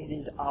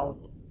radiated out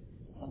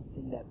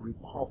something that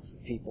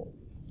repulsed people.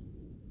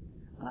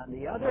 On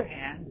the other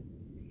hand,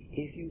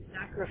 if you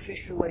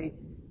sacrificially,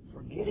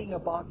 forgetting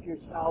about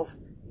yourself,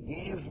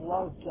 gave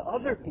love to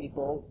other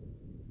people,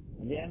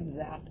 then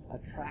that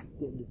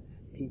attracted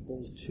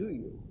people to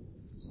you.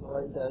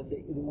 So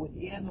the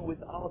within,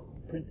 without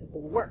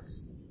principle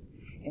works.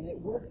 And it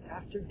works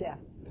after death,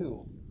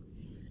 too.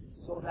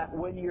 So that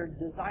when your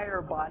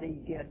desire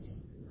body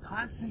gets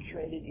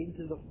concentrated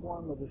into the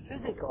form of the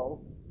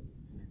physical,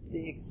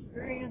 the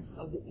experience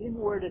of the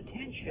inward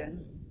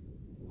attention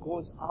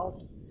goes out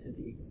to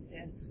the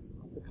extents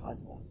of the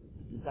cosmos,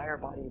 the desire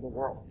body of the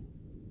world.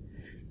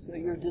 So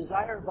your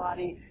desire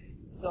body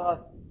is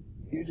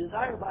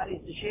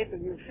the shape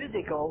of your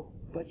physical,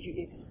 but you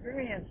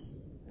experience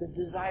the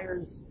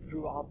desires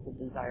throughout the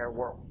desire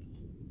world.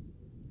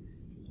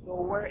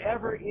 So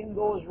wherever in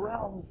those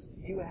realms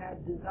you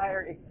had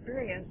desire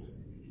experience,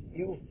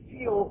 you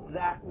feel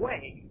that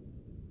way.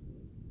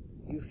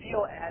 You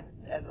feel I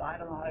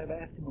don't know how I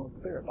have to be more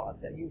clear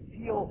about that. You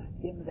feel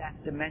in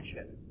that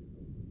dimension.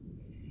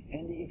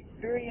 And the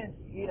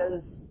experience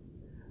is,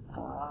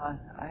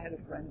 I had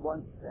a friend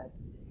once that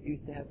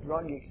used to have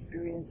drug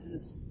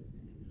experiences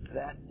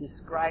that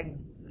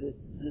described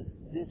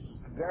this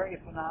very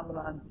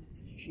phenomenon.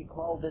 She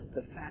called it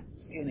the fat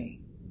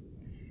skinny.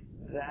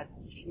 That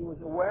she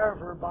was aware of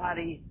her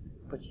body,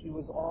 but she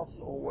was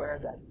also aware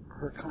that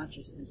her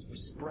consciousness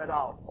was spread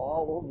out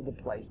all over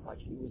the place, like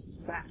she was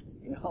fat,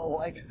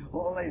 like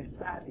only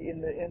fat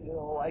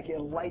like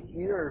in light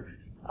year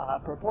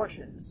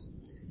proportions.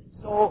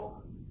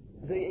 So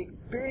the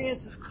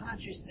experience of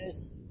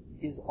consciousness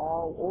is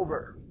all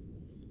over,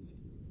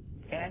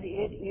 and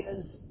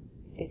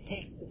it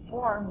takes the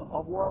form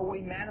of where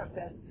we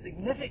manifest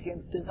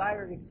significant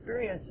desired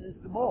experiences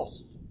the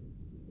most.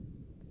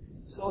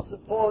 So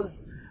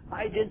suppose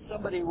I did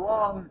somebody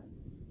wrong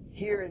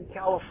here in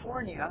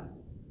California,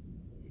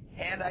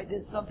 and I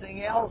did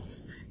something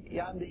else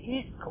on the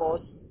East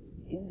Coast.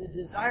 In the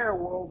desire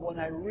world, when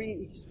I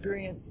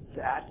re-experienced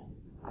that,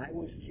 I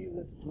would feel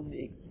it from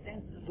the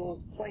extents of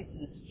those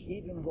places,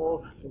 even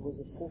though there was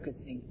a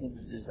focusing in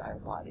the desire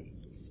body.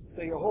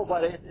 So your whole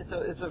body,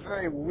 it's a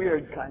very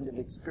weird kind of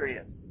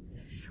experience.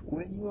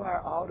 When you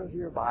are out of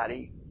your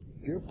body,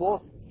 you're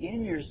both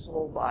in your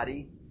soul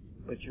body,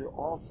 but you're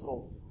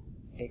also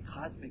a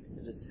cosmic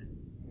citizen.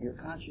 Your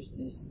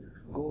consciousness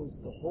goes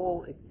the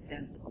whole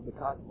extent of the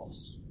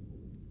cosmos.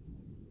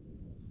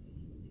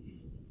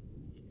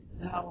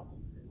 Now,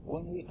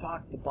 when we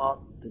talked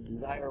about the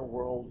desire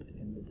world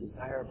and the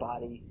desire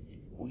body,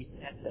 we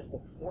said that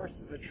the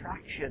force of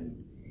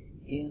attraction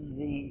in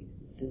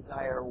the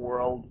desire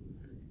world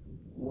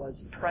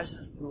was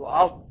present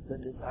throughout the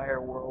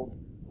desire world,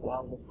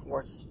 while the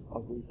force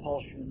of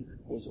repulsion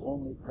was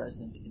only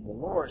present in the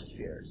lower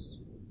spheres.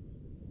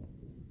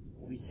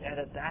 We said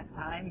at that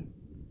time,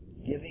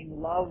 giving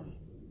love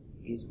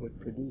is what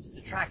produced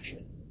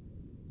attraction.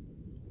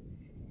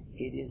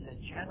 It is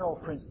a general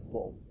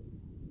principle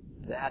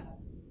that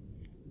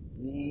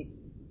the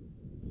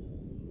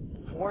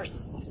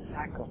force of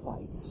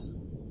sacrifice,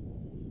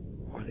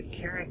 or the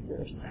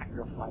character of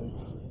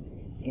sacrifice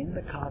in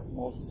the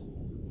cosmos,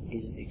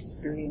 is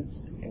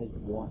experienced as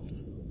warmth.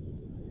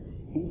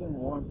 Even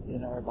warmth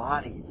in our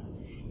bodies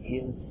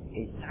is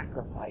a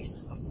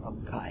sacrifice of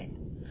some kind.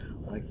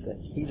 Like the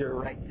heater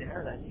right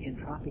there, that's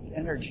entropic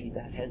energy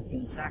that has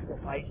been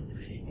sacrificed,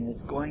 and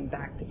it's going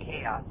back to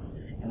chaos.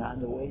 And on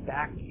the way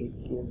back, it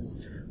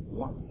gives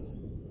warmth.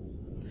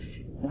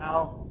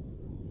 Now,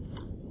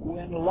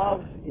 when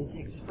love is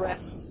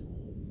expressed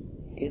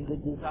in the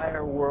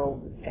desire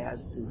world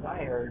as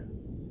desire,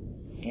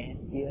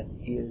 and it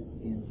is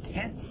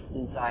intense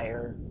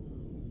desire,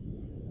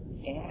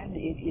 and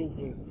it is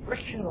a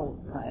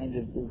frictional kind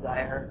of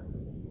desire,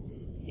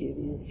 it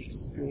is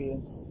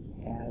experienced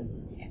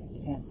as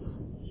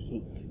intense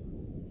heat.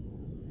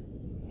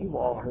 You've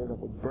all heard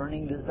of a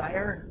burning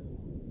desire,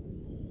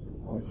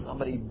 or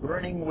somebody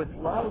burning with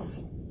love.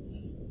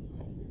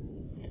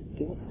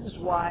 This is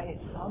why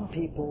some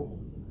people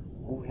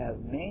who have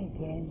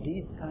maintained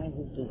these kinds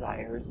of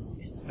desires,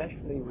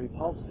 especially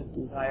repulsive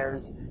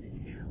desires,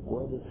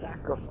 where the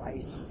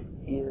sacrifice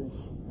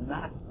is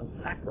not a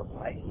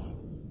sacrifice,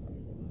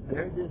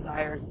 their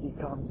desires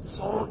become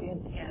so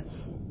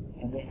intense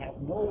and they have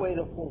no way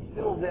to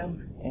fulfill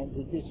them and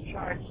to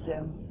discharge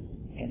them,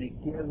 and it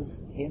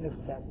gives, in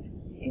effect,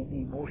 an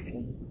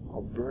emotion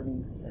of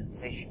burning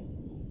sensation.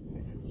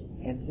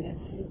 And this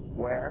is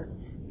where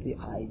the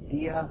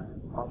idea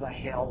of a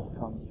hell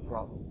comes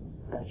from,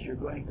 that you're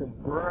going to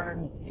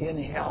burn in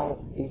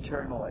hell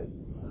eternally.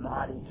 It's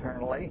not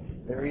eternally.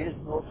 There is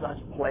no such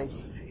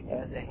place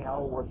as a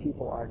hell where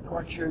people are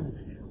tortured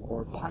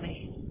or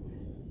punished.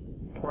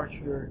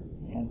 Torture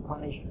and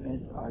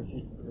punishment are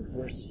just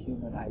perverse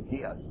human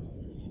ideas.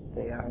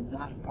 They are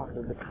not part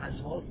of the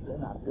cosmos. They're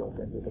not built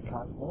into the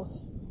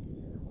cosmos.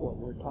 What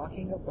we're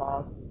talking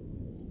about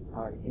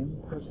are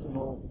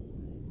impersonal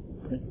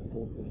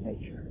principles of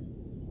nature.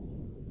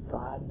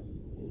 God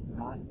is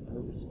not a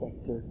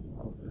respecter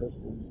of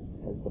persons,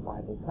 as the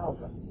Bible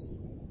tells us.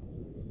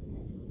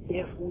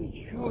 If we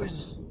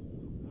choose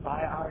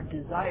by our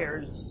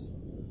desires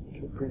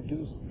to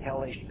produce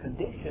hellish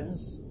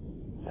conditions,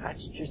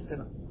 that's just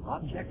an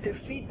objective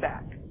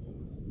feedback.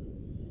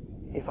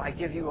 If I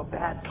give you a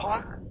bad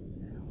talk,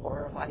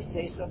 or if I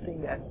say something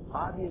that's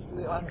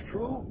obviously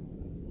untrue,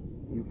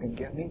 you can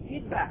give me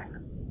feedback.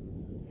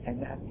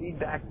 And that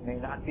feedback may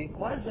not be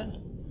pleasant,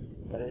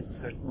 but it's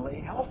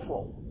certainly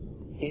helpful.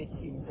 It's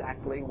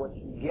exactly what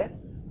you get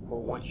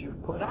for what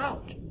you've put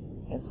out.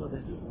 And so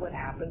this is what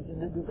happens in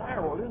the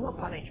desire world. There's no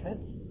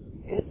punishment.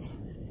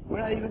 We're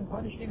not even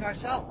punishing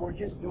ourselves. We're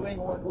just doing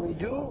what we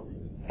do,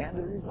 and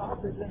the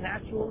result is a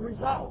natural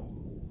result.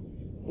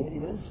 It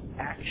is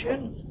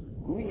action,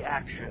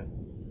 reaction.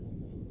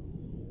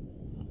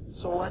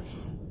 So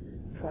let's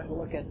try to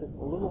look at this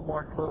a little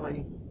more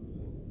clearly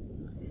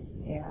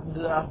and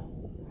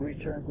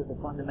return to the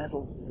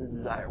fundamentals of the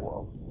desire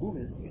world. Ooh,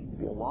 this is going to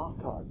be a long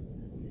talk.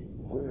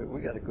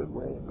 We got a good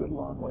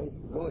long ways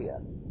to go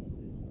yet.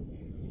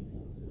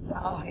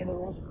 Now, in the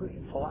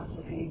Rosicrucian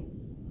philosophy,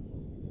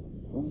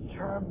 we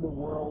term the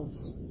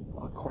worlds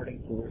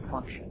according to their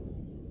function.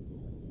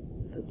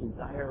 The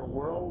desire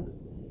world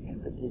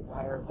and the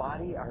desire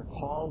body are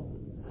called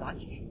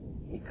such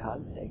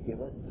because they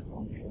give us the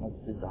function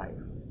of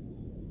desire.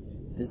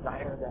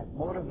 Desire that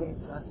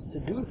motivates us to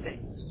do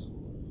things,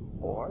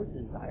 or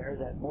desire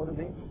that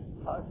motivates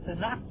us to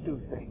not do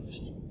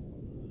things.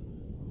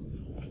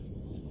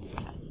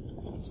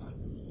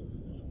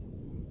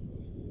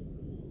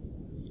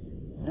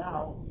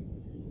 Now,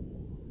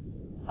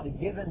 a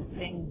given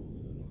thing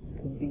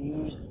can be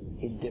used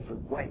in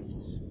different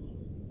ways.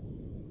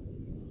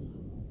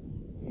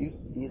 It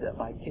used to be that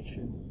my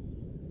kitchen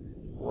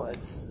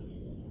was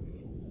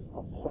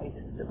a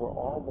place that where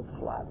all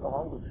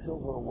the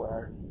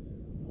silverware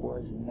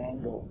was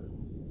mangled.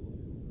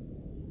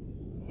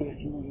 If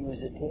you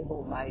use a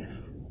table knife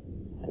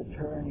to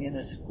turn in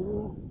a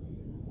screw,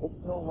 it's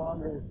no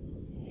longer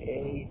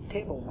a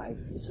table knife,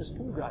 it's a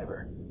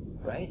screwdriver,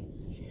 right?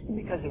 And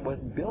because it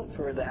wasn't built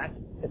for that,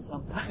 it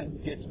sometimes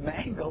gets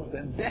mangled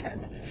and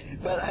bent.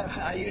 But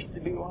I used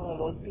to be one of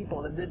those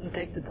people that didn't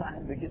take the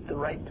time to get the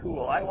right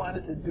tool. I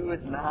wanted to do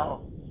it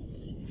now.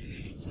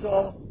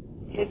 So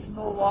it's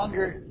no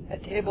longer a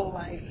table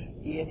knife.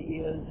 It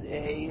is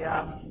a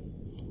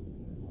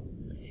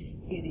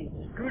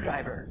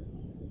screwdriver.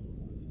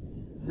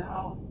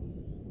 Now,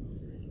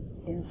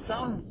 in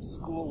some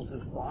schools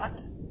of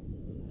thought,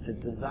 the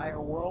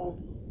desire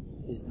world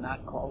is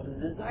not called the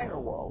desire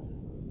world.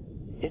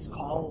 It's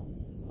called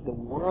the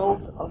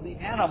world of the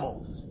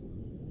animals,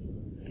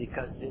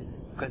 because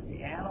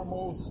the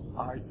animals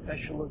are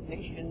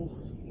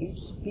specializations. Each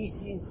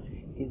species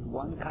is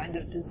one kind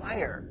of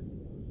desire.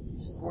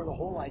 This is where the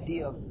whole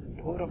idea of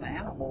totem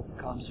animals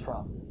comes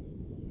from.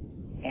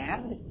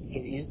 And it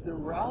is the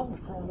realm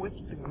from which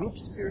the group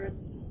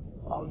spirits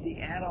of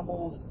the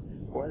animals,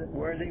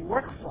 where they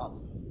work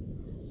from.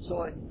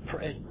 So it's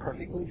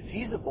perfectly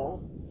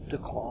feasible to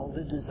call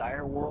the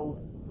desire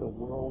world the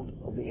world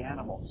of the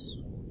animals.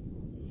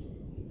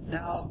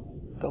 Now,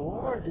 the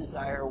lower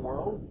desire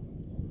world,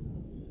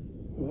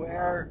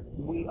 where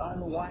we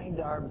unwind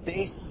our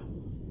base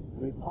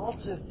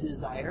repulsive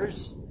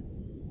desires,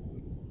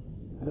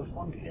 the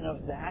function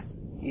of that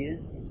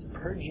is it's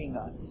purging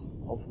us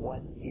of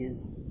what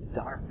is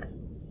dark.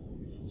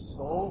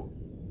 So,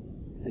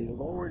 the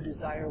lower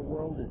desire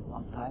world is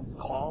sometimes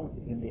called,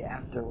 in the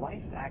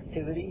afterlife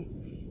activity,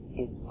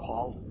 it's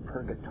called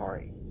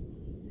purgatory.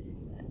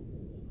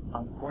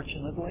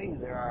 Unfortunately,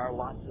 there are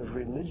lots of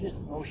religious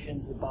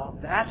notions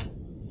about that,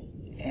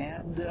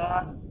 and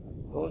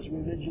those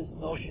religious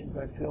notions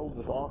are filled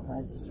with all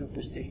kinds of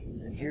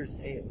superstitions and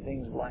hearsay and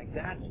things like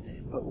that.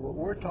 But what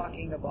we're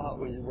talking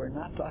about is we're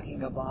not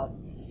talking about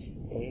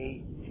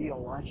a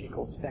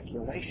theological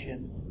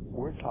speculation.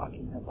 We're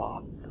talking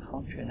about the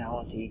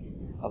functionality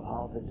of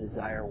how the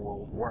desire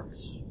world works.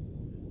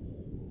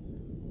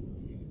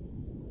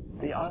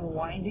 The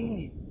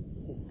unwinding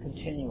is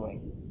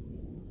continuing.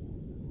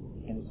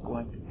 And it's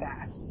going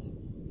fast.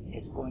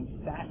 It's going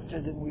faster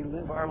than we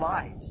live our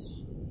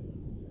lives.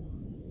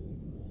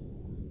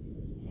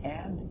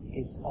 And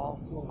it's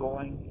also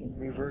going in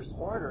reverse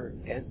order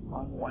as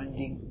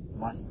unwinding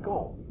must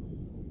go.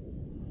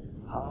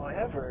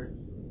 However,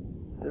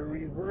 the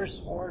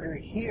reverse order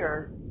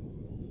here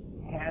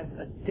has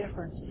a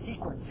different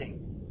sequencing.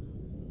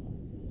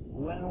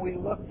 When we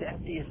looked at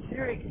the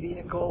etheric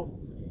vehicle,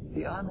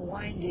 the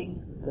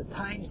unwinding, the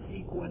time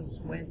sequence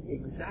went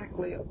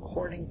exactly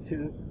according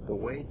to the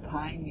way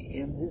time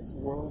in this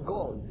world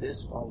goes.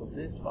 This follows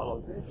this,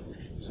 follows this.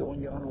 So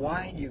when you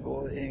unwind, you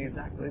go in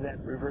exactly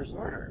that reverse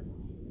order.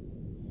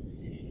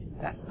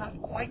 That's not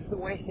quite the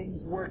way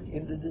things work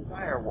in the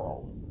desire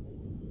world.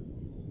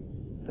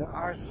 There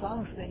are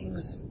some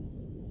things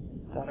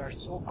that are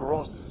so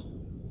gross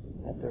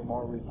that they're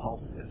more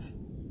repulsive.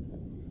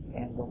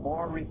 And the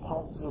more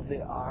repulsive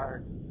they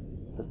are,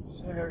 the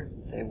sooner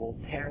they will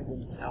tear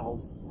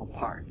themselves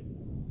apart.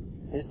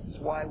 This is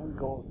why we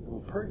go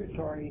through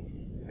purgatory,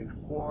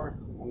 before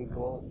we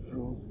go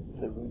through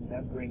the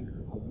remembering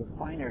of the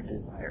finer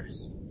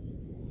desires.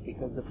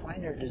 Because the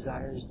finer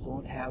desires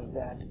don't have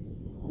that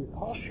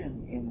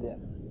repulsion in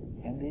them.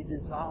 And they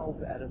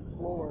dissolve at a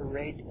slower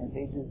rate, and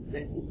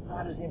it's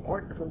not as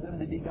important for them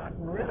to be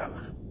gotten rid of.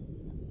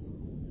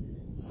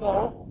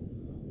 So,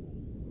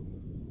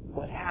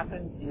 what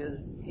happens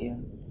is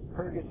in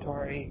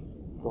purgatory,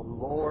 the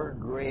lower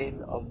grade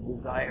of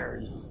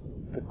desires,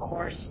 the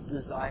coarse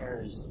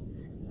desires,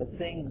 the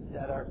things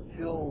that are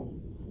filled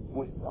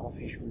with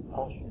selfish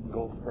repulsion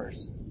go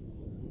first,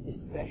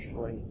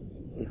 especially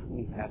if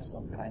we have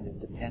some kind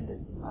of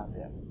dependence on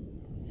them.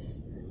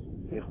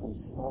 If we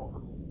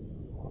smoke,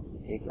 or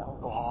take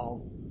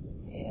alcohol,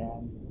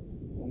 and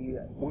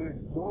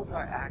those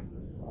are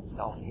acts of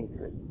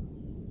self-hatred.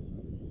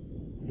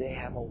 They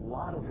have a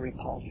lot of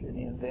repulsion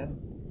in them.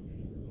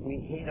 We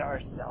hate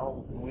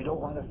ourselves, and we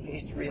don't want to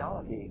face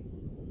reality.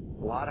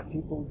 A lot of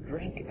people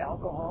drink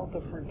alcohol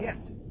to forget.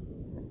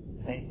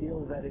 They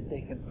feel that if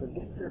they can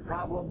forget their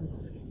problems,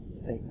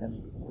 they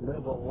can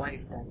live a life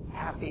that's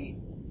happy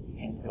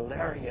and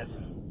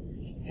hilarious,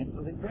 and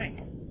so they drink.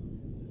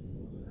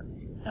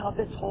 Now,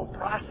 this whole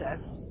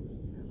process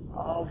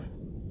of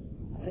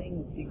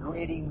things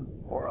degrading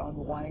or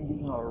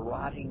unwinding or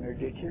rotting or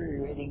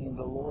deteriorating in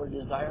the lower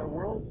desire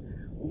world,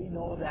 we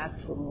know that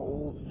from an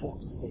old folk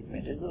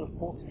statement. Is it a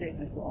folk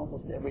statement for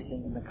almost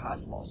everything in the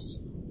cosmos?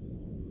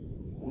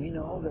 We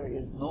know there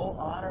is no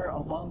honor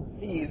among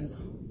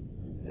thieves.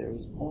 There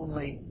is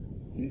only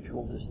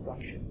mutual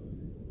destruction.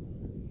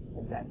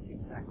 And that's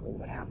exactly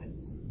what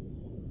happens.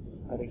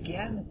 But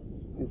again,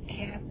 you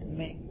can't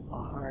make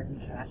a hard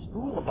and fast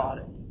rule about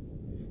it,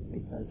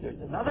 because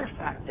there's another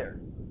factor.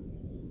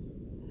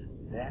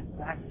 That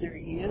factor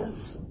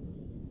is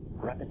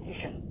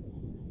repetition.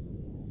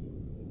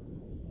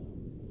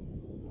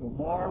 The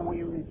more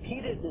we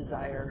repeat a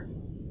desire,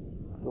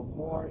 the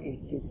more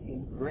it gets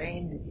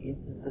ingrained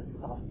into the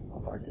stuff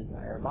of our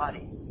desire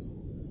bodies.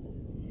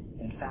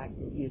 In fact,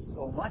 it's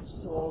so much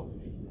so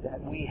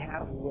that we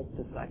have what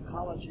the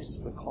psychologists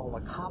would call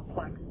a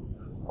complex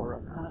or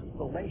a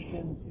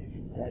constellation,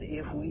 that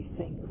if we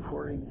think,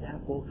 for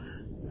example,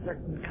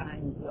 certain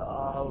kinds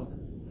of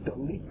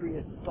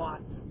deleterious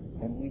thoughts,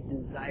 and we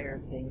desire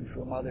things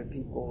from other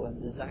people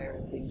and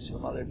desire things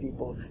from other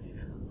people,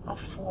 a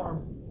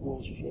form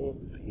will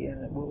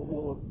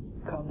will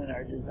come in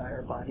our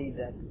desire body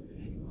that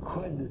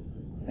could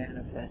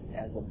manifest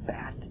as a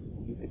bat.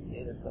 You could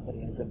say that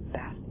somebody has a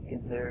bat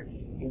in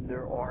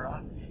their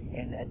aura,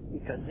 and that's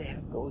because they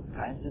have those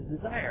kinds of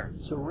desire.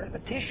 So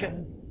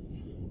repetition,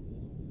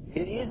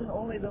 it isn't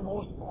only the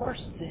most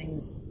coarse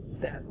things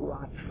that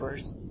rot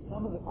first.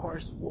 Some of the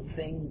coarse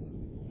things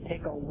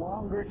take a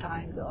longer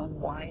time to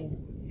unwind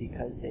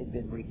because they've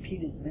been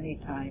repeated many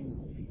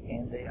times,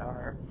 and they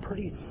are a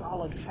pretty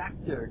solid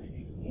factor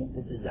in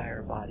the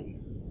desire body.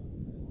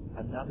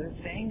 Another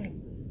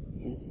thing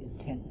is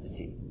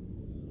intensity.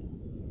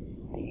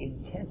 The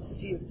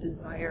intensity of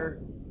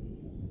desire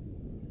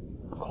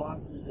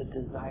causes a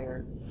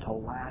desire to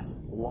last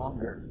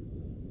longer.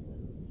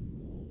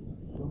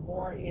 The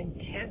more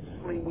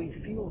intensely we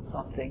feel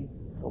something,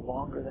 the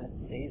longer that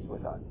stays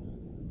with us.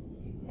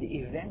 The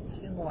events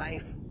in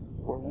life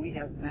where we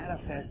have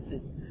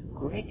manifested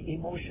great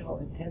emotional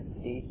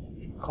intensity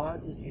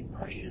causes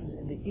impressions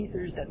in the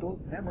ethers that those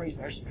memories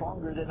are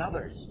stronger than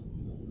others.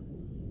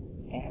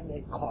 And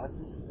it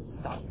causes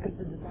stuff because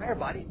the desire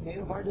body is made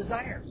of our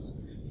desires.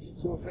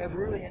 So if we have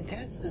really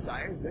intense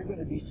desires, they're going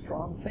to be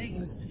strong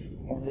things,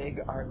 and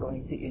they are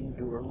going to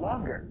endure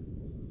longer.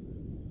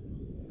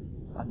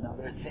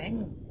 Another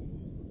thing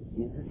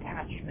is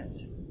attachment.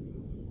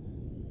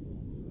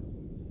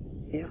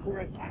 If we're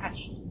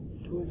attached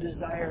to a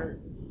desire,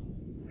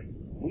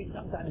 we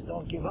sometimes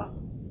don't give up.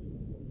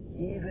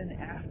 Even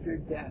after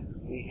death,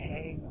 we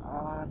hang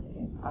on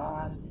and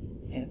on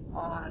and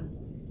on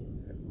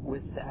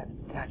with that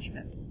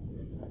attachment.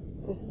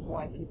 This is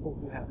why people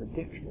who have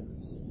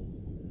addictions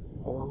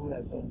or who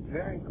have been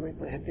very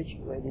greatly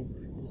habituated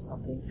to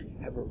something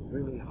have a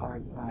really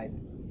hard time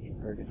in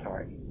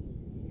purgatory.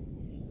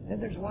 Then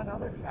there's one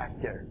other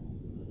factor,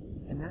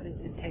 and that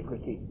is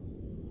integrity.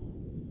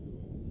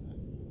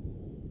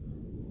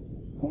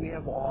 We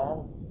have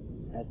all,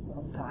 at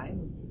some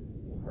time,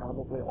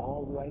 probably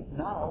all right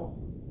now,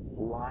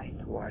 lie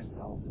to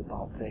ourselves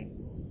about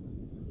things.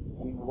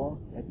 We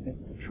won't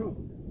admit the truth.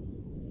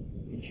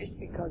 And just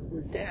because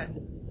we're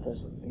dead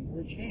doesn't mean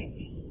we're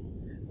changed.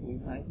 We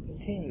might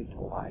continue to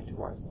lie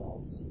to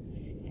ourselves.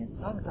 And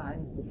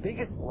sometimes the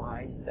biggest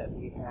lies that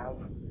we have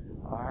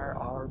are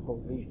our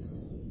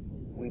beliefs.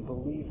 We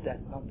believe that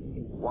something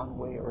is one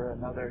way or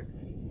another,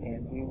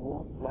 and we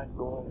won't let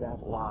go of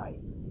that lie.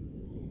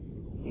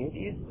 It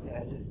is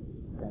said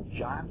that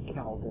John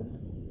Calvin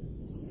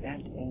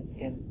spent an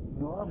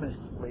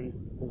enormously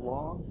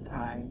long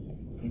time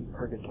in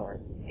purgatory.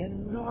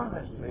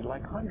 Enormously,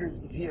 like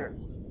hundreds of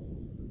years.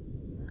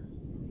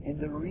 And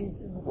the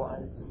reason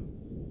was,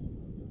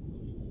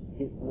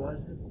 it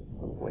wasn't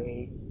the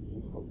way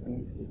he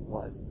believed it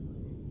was.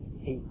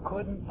 He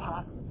couldn't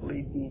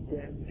possibly be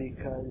dead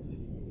because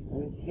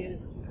with his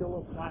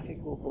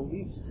philosophical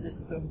belief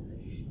system,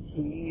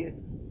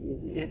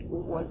 it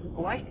wasn't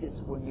like this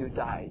when you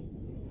died.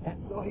 And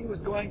so he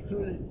was going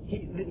through,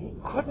 he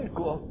couldn't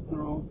go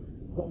through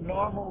the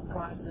normal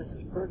process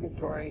of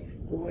purgatory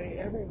the way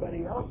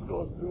everybody else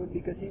goes through it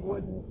because he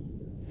wouldn't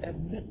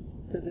admit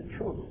to the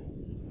truth.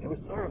 It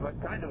was sort of a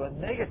kind of a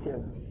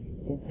negative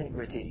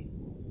integrity.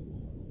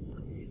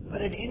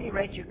 But at any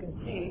rate, you can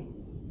see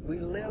we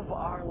live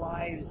our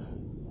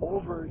lives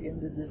over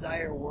in the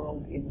desire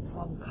world in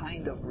some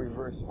kind of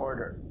reverse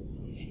order.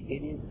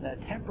 It is in a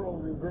temporal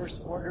reverse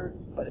order,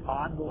 but it's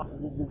on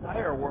the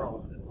desire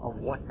world of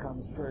what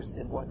comes first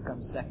and what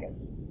comes second.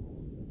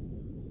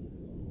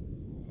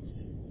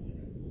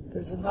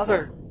 There's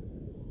another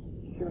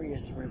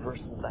curious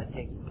reversal that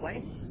takes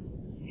place,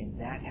 and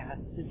that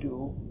has to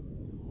do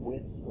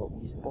with what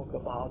we spoke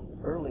about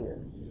earlier,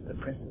 the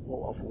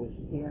principle of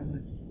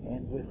within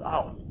and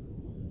without.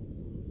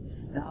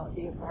 Now,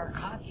 if our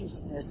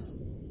consciousness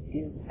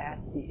is at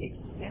the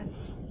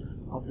expense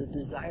of the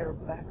desire,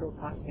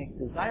 macrocosmic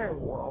desire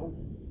world,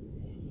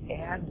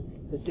 and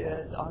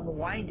the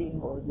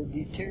unwinding or the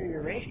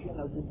deterioration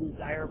of the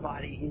desire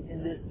body is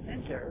in this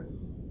center,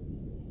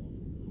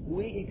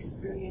 we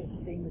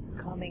experience things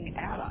coming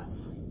at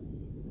us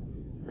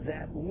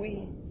that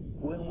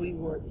when we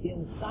were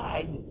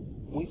inside,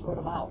 we put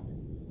them out,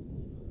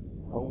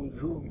 or we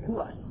drew them to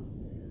us.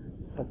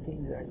 But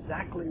things are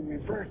exactly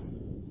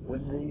reversed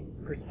when the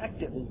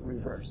perspective is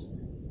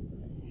reversed.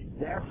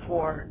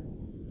 Therefore,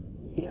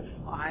 if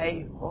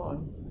I've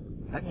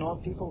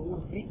known people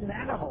who have beaten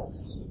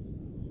animals,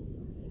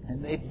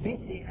 and they beat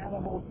the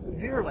animals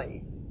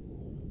severely.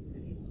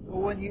 So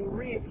when you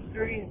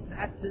re-experience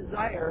that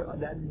desire,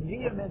 that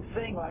vehement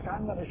thing, like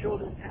I'm going to show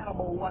this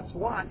animal what's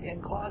what,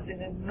 and cause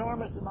an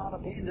enormous amount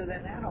of pain to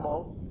that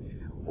animal,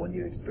 when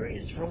you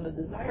experience from the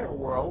desire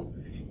world,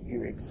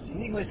 you're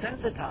exceedingly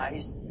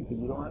sensitized because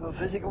you don't have a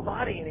physical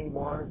body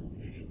anymore,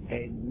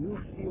 and you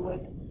feel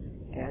it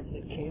as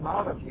it came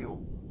out of you.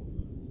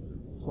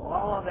 So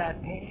all of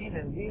that pain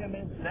and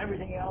vehemence and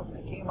everything else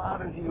that came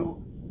out of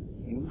you,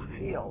 you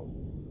feel.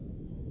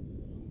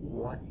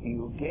 What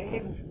you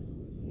gave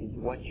is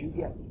what you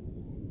get.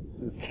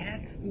 You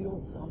can't feel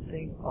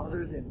something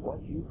other than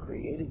what you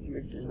created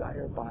your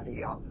desire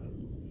body of.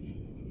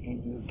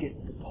 And you get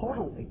the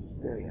total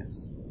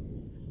experience.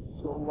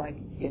 So like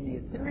in the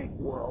etheric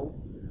world,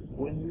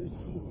 when you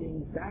see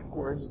things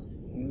backwards,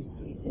 you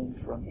see things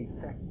from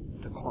effect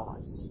to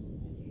cause.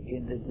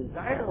 In the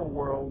desire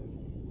world,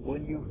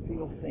 when you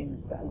feel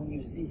things, when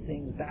you see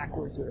things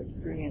backwards or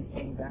experience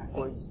things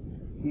backwards,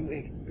 you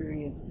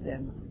experience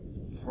them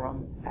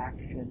from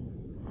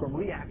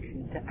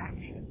reaction to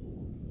action.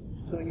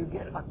 So you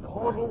get a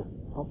total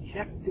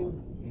objective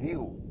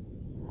view.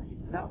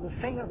 Now the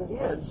thing of it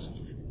is,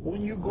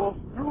 when you go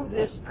through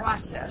this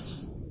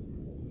process,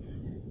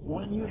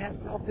 when you have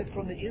felt it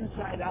from the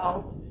inside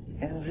out,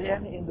 and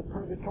then in the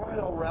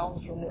purgatorial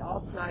realms from the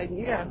outside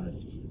in,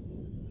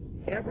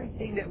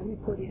 everything that we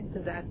put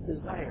into that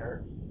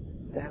desire,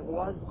 that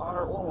was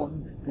our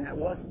own, that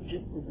wasn't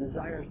just the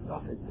desire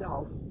stuff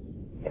itself,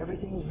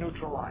 everything is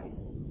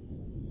neutralized.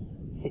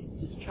 It's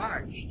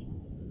discharged.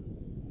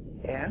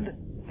 And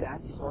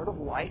that's sort of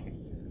like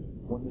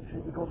when the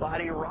physical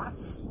body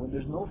rots, when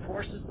there's no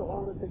forces to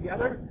hold it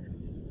together,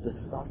 the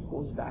stuff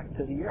goes back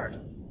to the earth.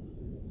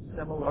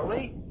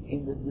 Similarly,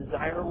 in the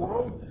desire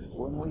world,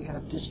 when we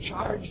have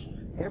discharged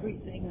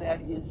everything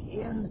that is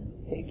in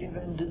a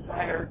given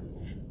desire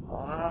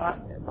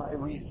by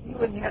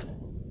refueling it,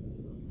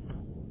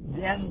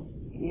 then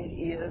it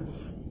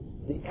is,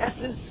 the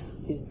essence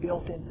is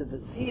built into the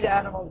seed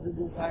atom of the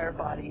desire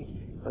body,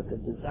 but the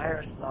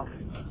desire stuff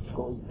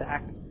goes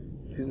back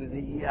to the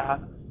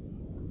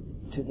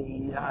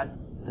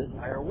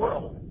desire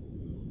world.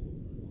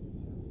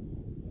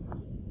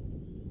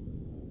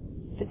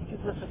 This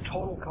gives us a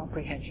total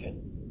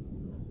comprehension.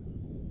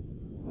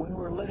 When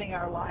we're living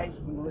our lives,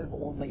 we live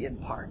only in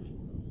part.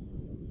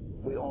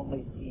 We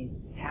only see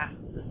half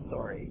the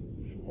story.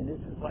 And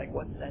this is like,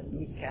 what's that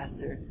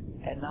newscaster?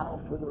 And now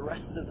for the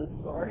rest of the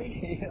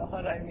story, you know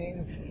what I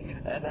mean?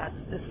 And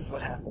this is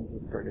what happens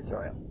with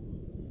purgatorio.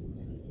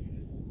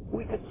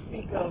 We could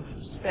speak of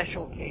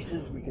special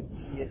cases. We could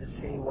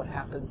say what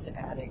happens to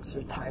addicts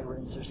or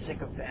tyrants or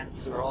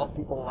sycophants or all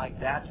people like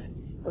that.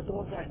 But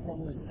those are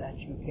things that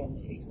you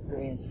can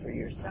experience for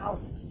yourself.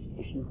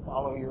 If you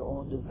follow your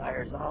own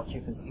desires out,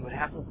 you can see what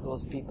happens to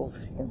those people.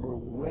 And we're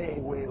way,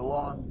 way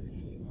long.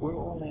 We're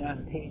only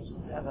on page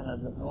 7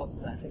 of the notes,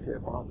 and I think there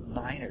are about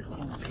 9 or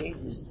 10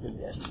 pages to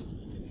this.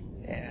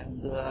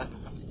 And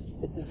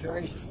it's a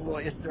very slow,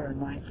 there are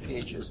 9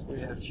 pages. We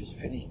have just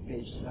finished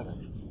page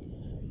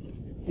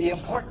 7. The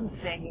important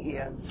thing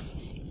is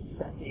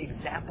that the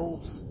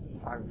examples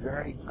are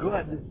very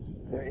good.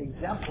 They're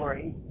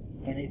exemplary,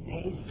 and it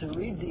pays to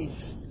read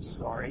these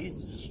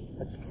stories.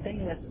 But the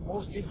thing that's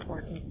most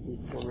important is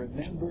to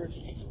remember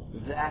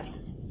that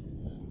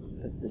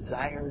the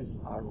desires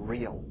are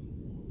real.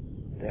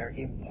 They're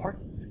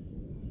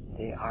important.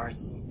 They are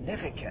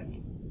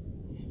significant.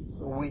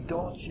 So we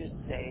don't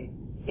just say,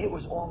 it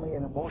was only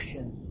an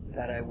emotion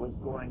that I was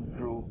going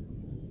through.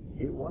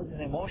 It was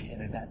an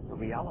emotion, and that's the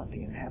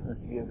reality, and it happens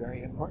to be a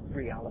very important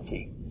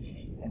reality.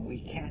 And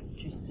we can't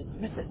just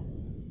dismiss it.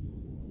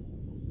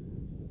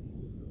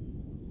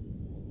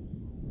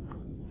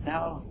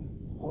 Now,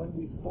 when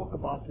we spoke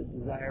about the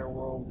desire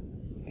world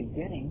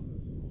beginning,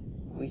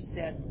 we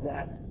said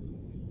that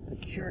the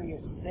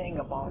curious thing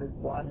about it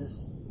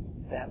was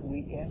that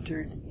we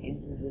entered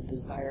into the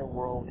desire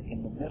world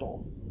in the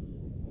middle.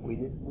 We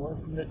didn't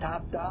work from the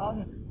top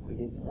down. We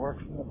didn't work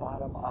from the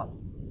bottom up.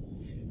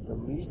 The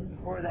reason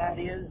for that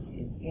is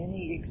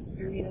any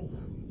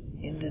experience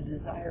in the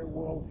desire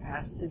world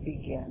has to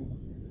begin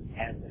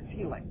as a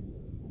feeling.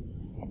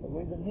 And the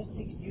way the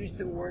mystics use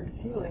the word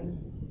feeling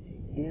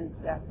is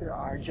that there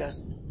are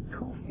just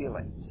two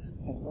feelings,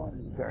 and one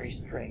is very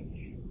strange.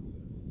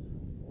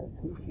 The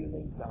two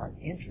feelings are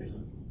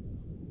interest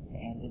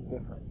and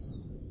indifference.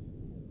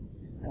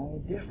 Now,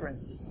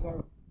 indifference is sort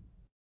of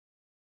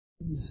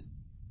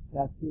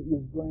that there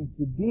is going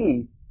to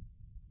be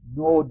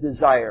no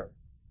desire.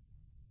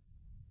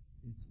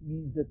 It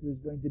means that there's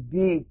going to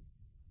be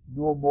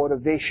no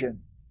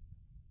motivation.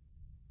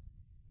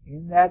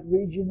 In that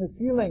region of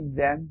feeling,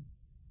 then,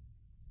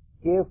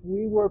 if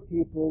we were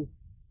people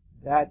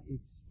that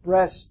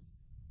expressed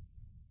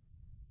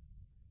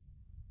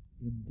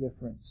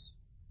indifference,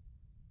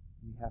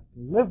 we have to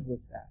live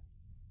with that.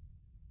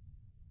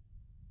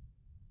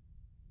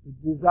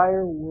 The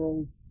desire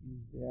world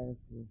is there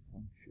for a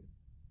function.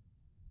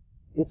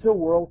 It's a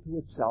world to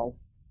itself.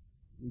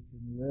 We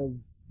can live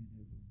in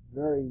a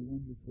very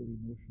wonderful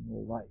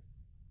emotional life.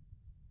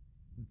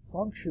 But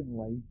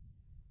functionally,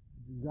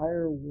 the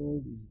desire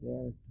world is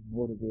there to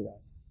motivate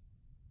us.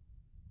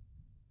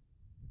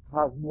 The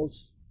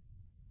cosmos,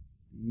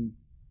 the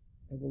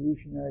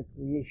evolutionary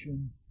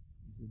creation,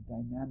 is a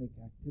dynamic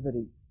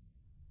activity.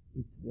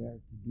 It's there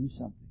to do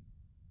something.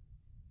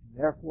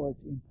 And therefore,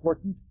 it's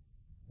important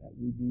that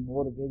we be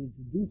motivated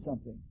to do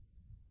something.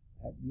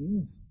 That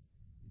means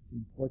it's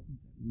important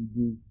that we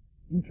be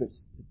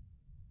interested.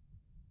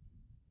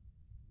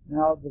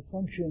 Now, the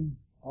function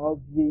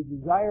of the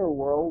desire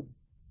world,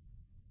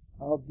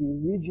 of the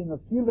region of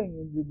feeling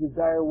in the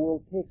desire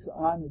world, takes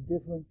on a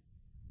different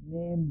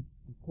name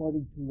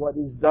according to what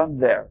is done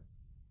there.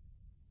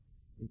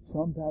 It's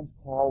sometimes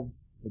called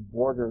the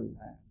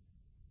borderland.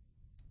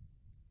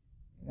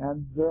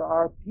 And there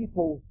are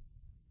people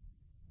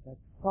that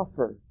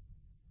suffer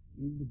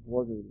in the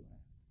borderland.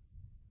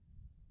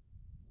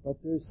 But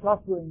their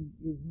suffering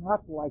is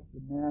not like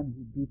the man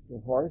who beat the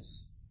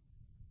horse,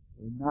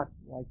 or not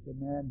like the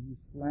man who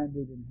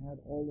slandered and had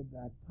all of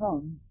that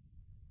tongue.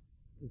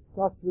 The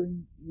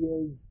suffering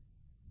is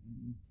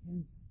an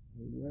intense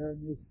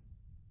awareness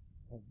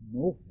of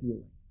no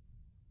feeling.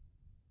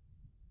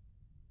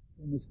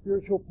 From a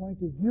spiritual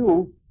point of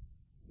view,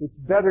 it's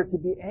better to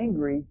be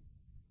angry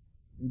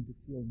than to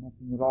feel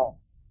nothing at all.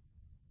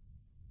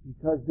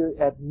 Because there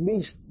at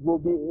least will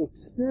be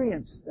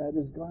experience that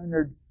is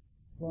garnered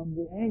from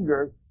the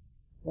anger,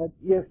 but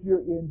if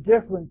you're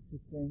indifferent to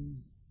things,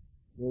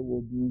 there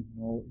will be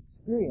no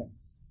experience.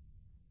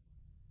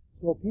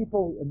 So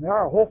people, and there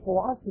are whole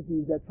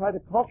philosophies that try to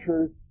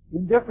culture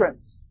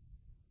indifference.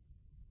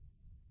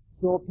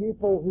 So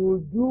people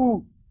who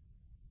do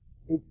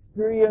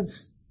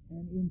experience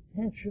and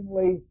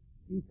intentionally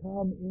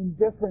become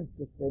indifferent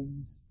to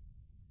things,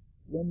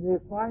 when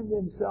they find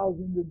themselves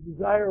in the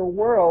desire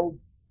world,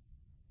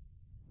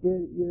 it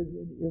is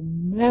an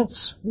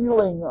immense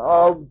feeling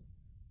of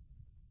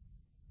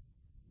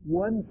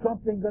when's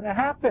something going to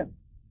happen?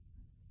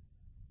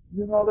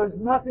 You know, there's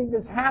nothing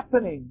that's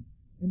happening.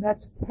 And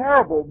that's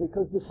terrible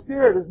because the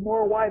spirit is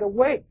more wide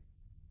awake.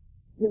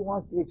 It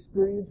wants to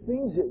experience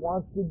things. It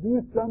wants to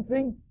do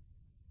something.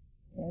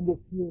 And it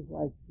feels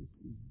like this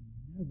is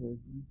never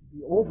going to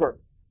be over.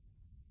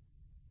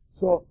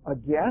 So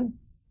again,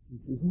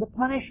 this isn't a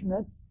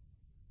punishment.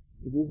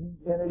 It isn't,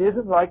 and it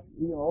isn't like,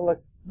 you know, like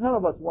none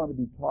of us want to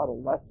be taught a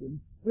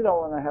lesson. We don't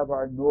want to have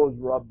our nose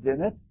rubbed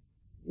in it.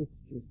 It's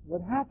just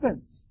what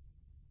happens.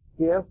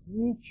 If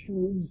we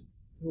choose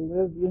to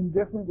live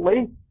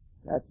indifferently,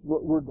 that's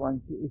what we're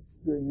going to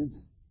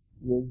experience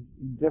is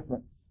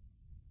indifference.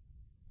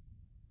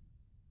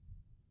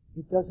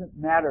 It doesn't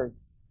matter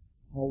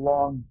how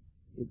long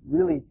it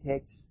really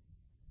takes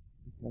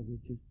because it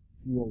just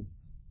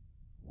feels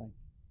like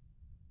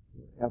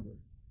forever.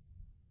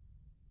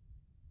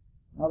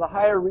 Now the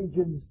higher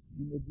regions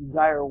in the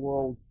desire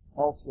world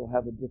also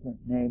have a different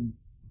name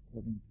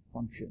according to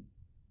function.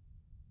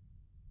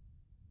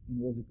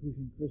 In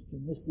Rosicrucian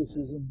Christian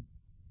mysticism,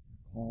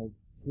 they're called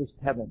first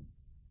heaven.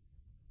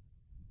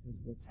 Because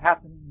what's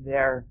happening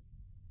there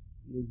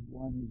is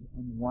one is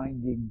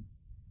unwinding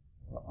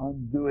or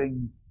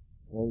undoing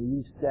or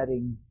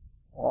resetting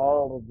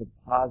all of the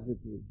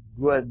positive,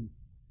 good,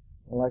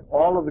 or like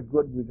all of the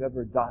good we've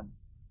ever done.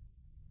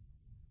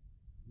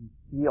 We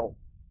feel.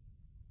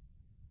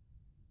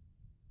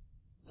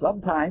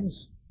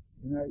 Sometimes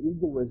in our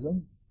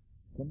egoism,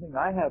 something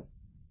I have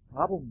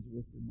problems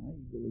with in my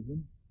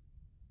egoism,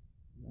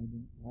 I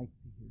don't like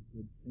to hear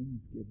good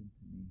things given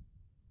to me.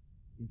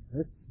 it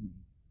hurts me.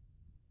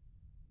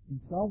 In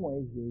some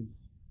ways, there's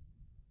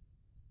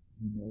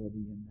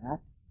humility in that.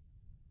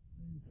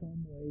 But in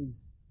some ways,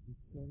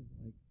 it's sort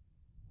of like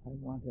I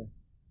want to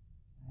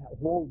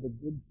hold the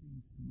good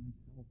things to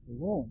myself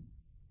alone.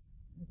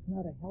 That's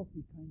not a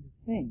healthy kind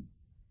of thing.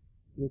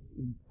 It's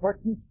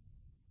important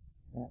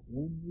that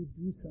when we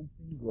do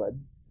something good,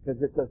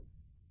 because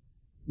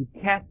you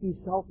can't be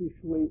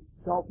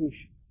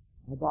selfish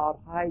about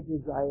high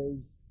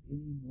desires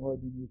any more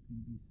than you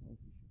can be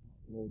selfish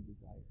about low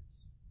desires.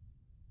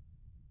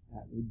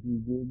 That would be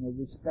being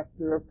a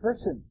respecter of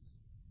persons.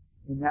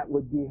 And that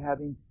would be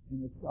having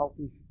a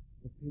selfish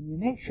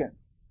opinionation.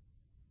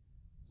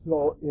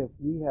 So if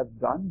we have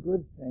done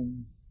good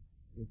things,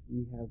 if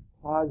we have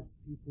caused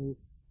people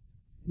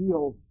to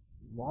feel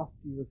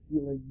loftier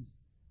feelings,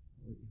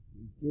 or if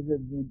we've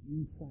given them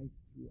insight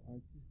through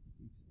artistic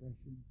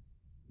expression,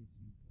 it's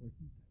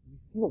important that we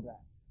feel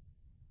that.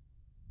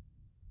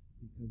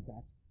 Because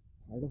that's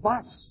part of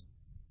us.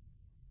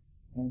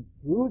 And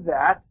through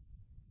that,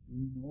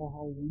 we know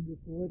how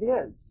wonderful it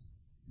is.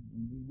 And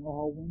when we know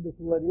how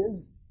wonderful it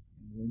is,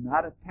 and we're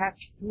not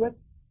attached to it,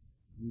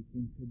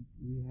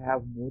 we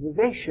have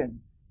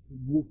motivation to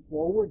move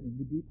forward and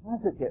to be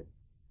positive.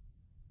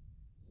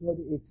 So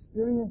the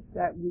experience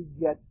that we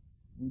get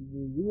when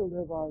we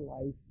relive our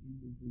life in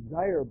the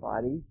desire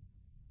body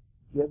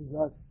gives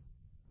us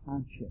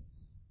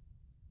conscience.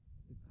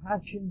 The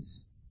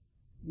conscience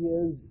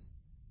is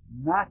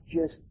not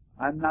just,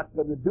 I'm not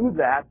going to do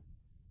that,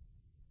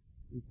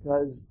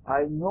 because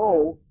I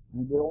know,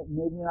 and I don't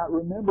maybe not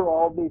remember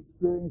all the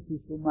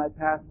experiences from my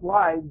past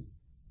lives,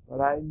 but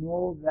I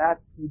know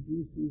that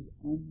produces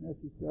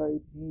unnecessary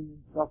pain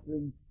and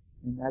suffering,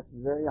 and that's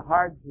very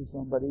hard for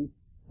somebody.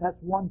 That's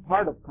one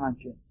part of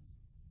conscience.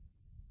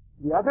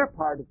 The other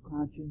part of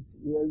conscience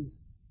is,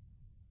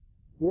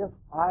 if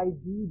I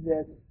do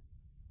this,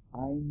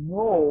 I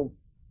know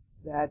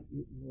that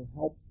it will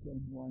help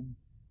someone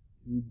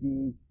to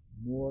be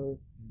more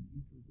an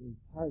integral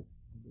part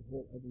of the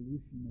whole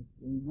evolution that's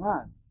going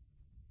on.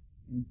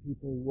 And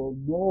people will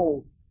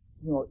know,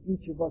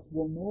 each of us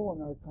will know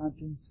in our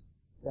conscience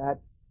that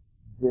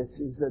this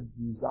is a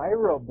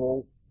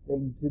desirable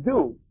thing to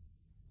do.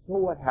 So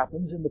what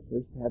happens in the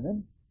first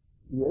heaven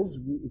is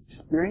we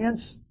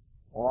experience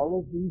all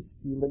of these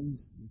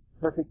feelings with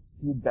perfect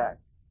feedback.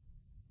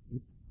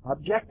 It's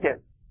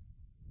objective.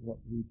 What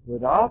we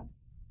put out,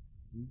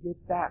 we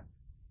get back.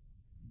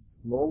 And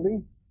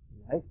slowly,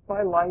 life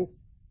by life,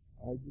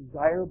 our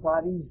desire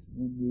bodies,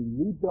 when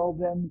we rebuild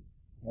them,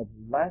 have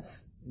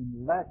less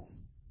and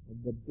less of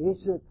the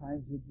baser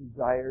kinds of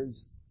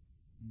desires,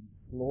 and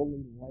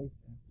slowly, life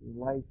after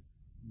life,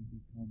 we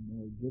become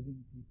more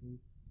giving people,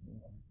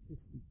 more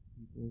artistic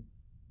people, more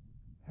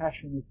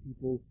compassionate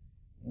people,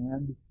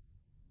 and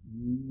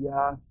we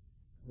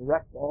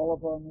correct all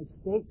of our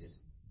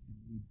mistakes, and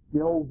we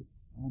build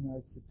on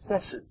our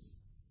successes.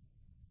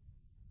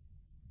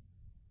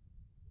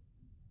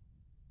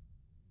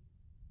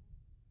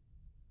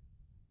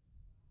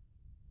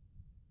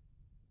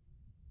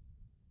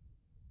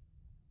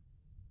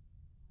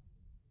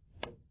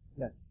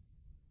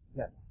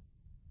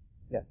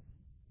 Yes.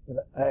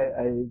 But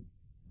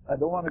I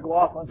don't want to go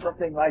off on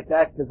something like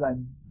that because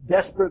I'm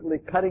desperately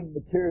cutting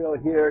material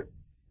here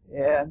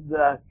and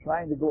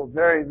trying to go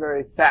very,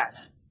 very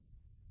fast.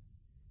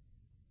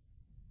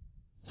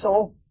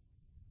 So,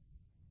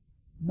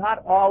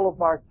 not all of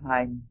our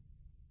time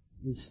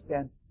is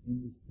spent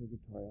in this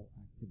purgatorial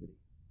activity.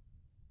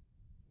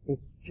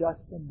 It's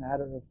just a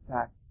matter of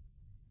fact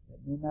that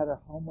no matter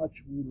how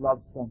much we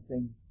love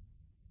something,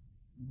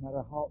 no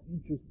matter how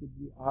interested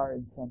we are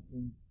in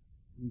something,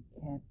 we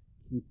can't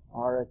keep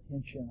our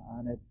attention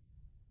on it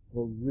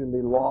for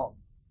really long.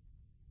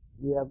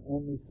 We have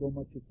only so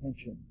much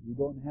attention. We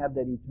don't have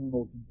that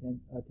eternal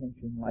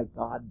attention like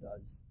God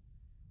does.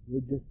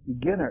 We're just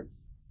beginners.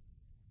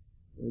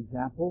 For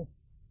example,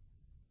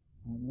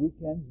 on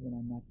weekends when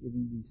I'm not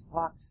giving these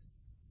talks,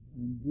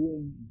 I'm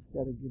doing,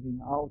 instead of giving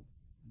out,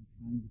 I'm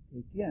trying to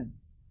take in.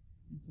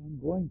 And so I'm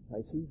going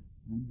places,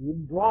 and I'm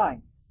doing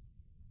drawings.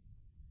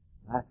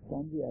 Last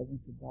Sunday, I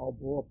went to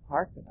Balboa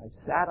Park, and I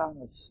sat on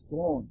a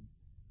stone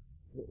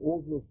for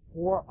over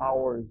 4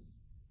 hours,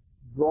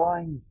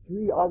 drawing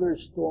 3 other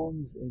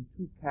stones and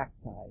 2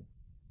 cacti.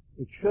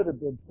 It should have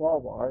been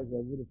 12 hours. I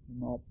would have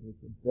come out with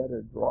a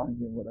better drawing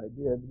than what I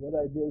did. What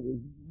I did was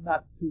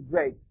not too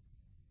great.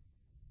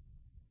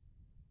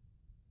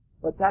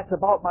 But that's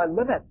about my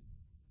limit.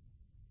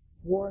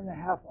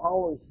 4.5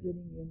 hours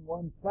sitting in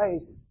one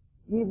place,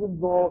 even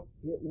though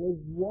it was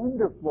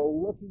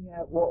wonderful looking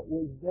at what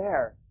was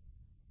there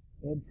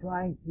and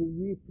trying to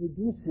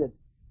reproduce it.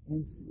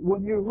 And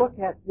when you look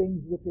at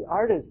things with the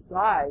artist's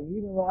eye,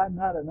 even though I'm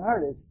not an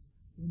artist,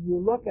 when you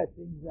look at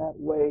things that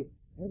way,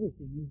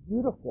 everything is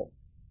beautiful.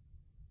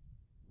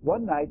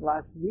 One night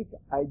last week,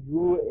 I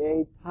drew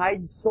a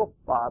Tide soap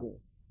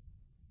bottle,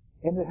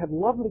 and it had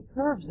lovely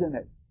curves in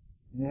it,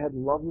 and it had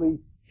lovely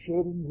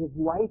shadings of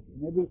light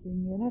and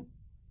everything in it.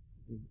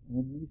 It was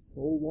only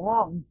so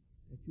long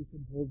that you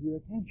can hold your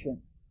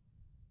attention.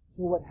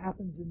 So what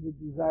happens in the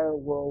desire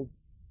world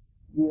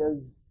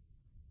is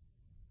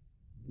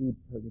the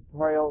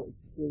purgatorial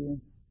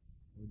experience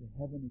or the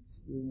heaven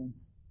experience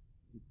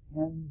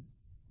depends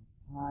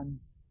upon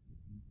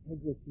your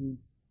integrity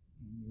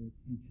and your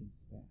attention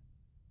span.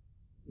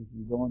 If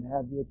you don't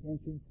have the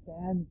attention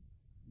span,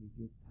 you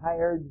get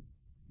tired,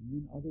 and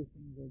then other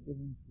things are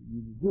given for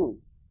you to do.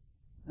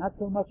 Not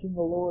so much in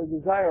the lower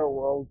desire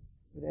world,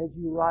 but as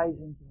you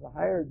rise into the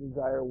higher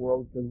desire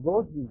world, because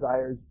those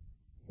desires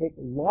take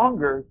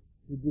longer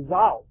to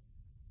dissolve,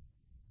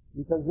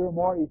 because they're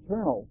more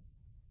eternal.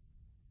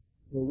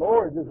 The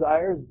lower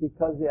desires,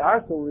 because they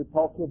are so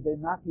repulsive, they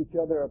knock each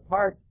other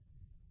apart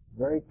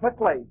very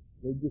quickly.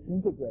 They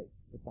disintegrate.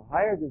 But the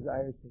higher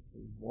desires take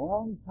a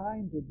long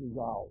time to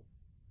dissolve.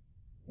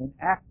 An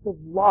act of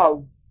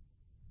love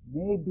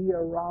may be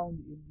around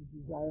in the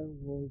desire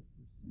world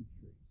for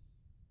centuries.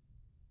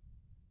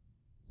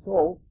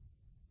 So,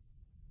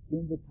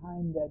 in the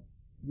time that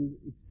you're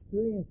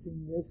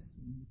experiencing this,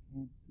 and you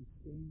can't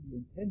sustain the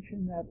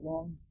intention that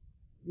long,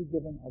 you're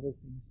given other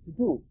things to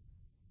do.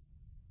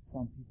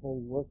 Some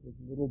people work with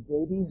little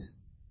babies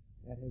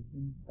that have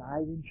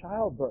died in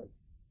childbirth,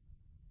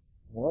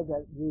 or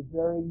that were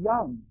very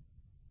young.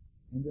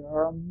 And there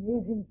are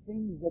amazing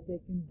things that they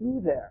can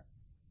do there.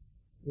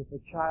 If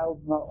a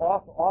child,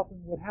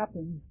 often what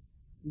happens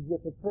is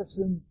if a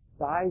person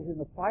dies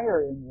in a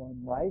fire in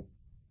one life,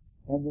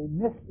 and they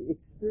miss the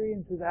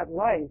experience of that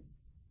life,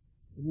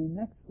 in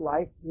the next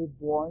life they're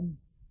born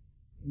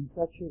in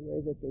such a way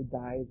that they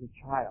die as a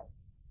child.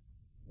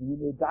 And when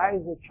they die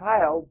as a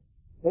child,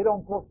 they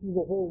don't go through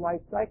the whole life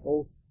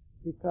cycle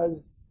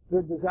because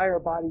their desire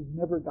bodies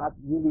never got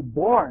really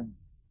born.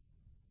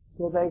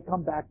 So they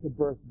come back to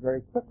birth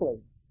very quickly.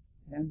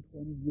 10,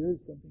 20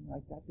 years, something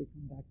like that, they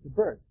come back to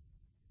birth.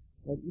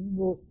 But in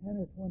those 10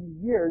 or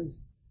 20 years,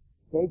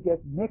 they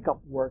get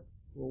makeup work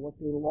for what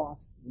they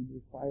lost when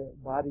their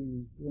body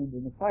was burned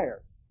in a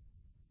fire.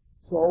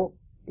 So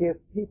if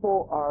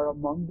people are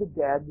among the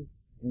dead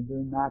and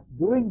they're not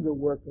doing the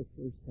work of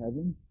first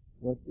heaven,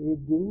 what they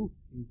do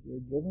is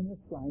they're given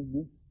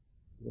assignments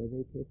where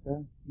they take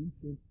an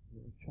infant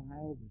or a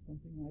child or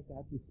something like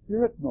that. The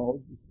spirit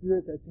knows, the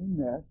spirit that's in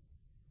there,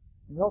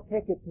 and they'll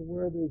take it to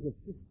where there's a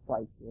fist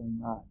fight going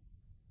on.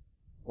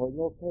 Or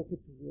they'll take it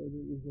to where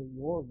there is a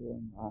war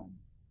going on.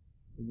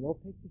 And they'll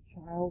take the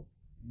child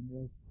and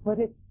they'll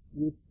put it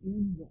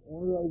within the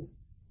auras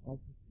of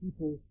the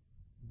people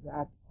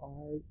that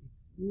are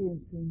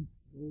experiencing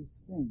those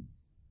things.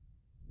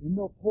 Then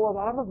they'll pull it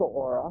out of the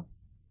aura,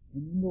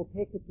 and then they'll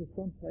take it to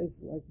some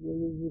place like where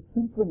there's a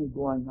symphony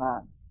going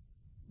on.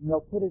 And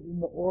they'll put it in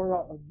the aura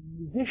of the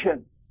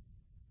musicians.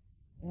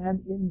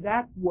 And in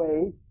that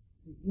way,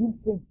 the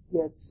infant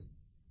gets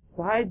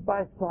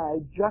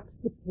side-by-side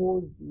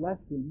juxtaposed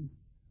lessons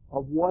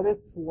of what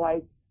it's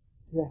like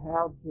to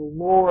have the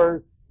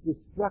lower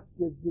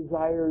destructive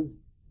desires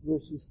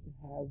versus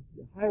to have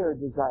the higher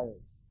desires.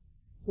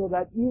 So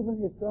that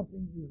even if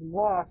something is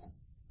lost,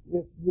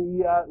 if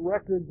the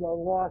records are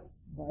lost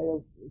by a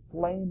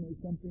flame or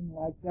something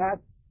like that,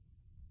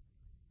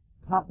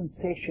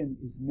 compensation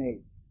is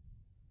made.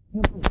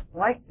 Humans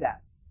like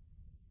that.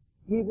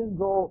 Even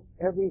though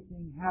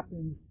everything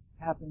happens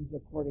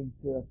according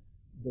to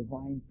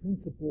divine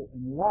principle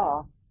and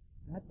law,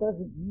 that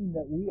doesn't mean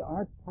that we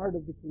aren't part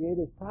of the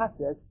creative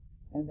process,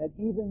 and that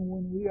even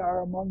when we are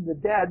among the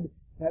dead,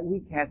 that we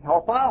can't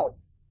help out.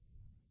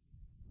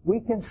 We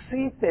can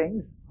see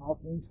things, how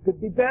things could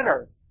be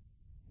better,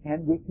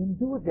 and we can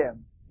do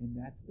them. And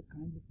that's the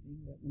kind of thing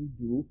that we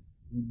do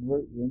when we're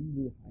in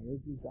the higher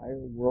desire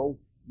world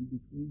in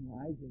between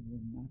lives and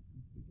we're not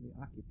completely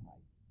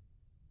occupied.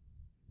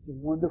 It's a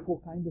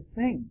wonderful kind of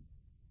thing.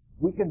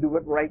 We can do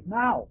it right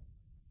now.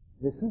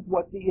 This is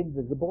what the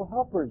invisible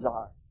helpers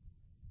are.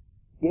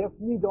 If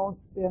we don't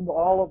spend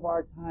all of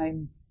our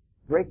time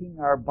breaking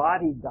our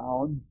body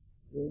down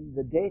during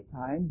the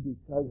daytime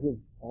because of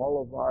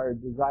all of our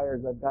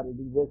desires, I've got to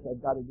do this,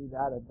 I've got to do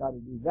that, I've got to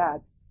do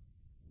that,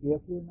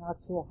 if we're not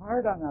so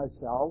hard on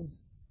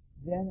ourselves,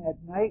 then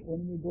at night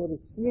when we go to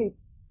sleep,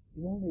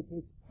 it only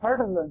takes part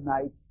of the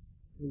night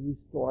to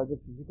restore the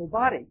physical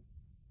body.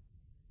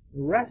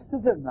 The rest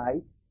of the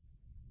night,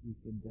 we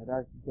can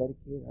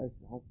dedicate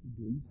ourselves to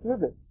doing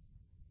service.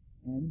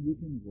 And we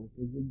can work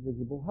as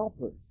invisible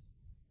helpers.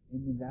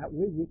 And in that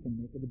way, we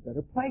can make it a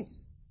better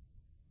place.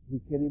 We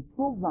can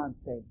improve on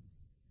things.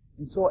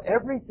 And so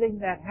everything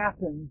that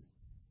happens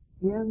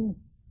in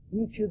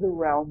each of the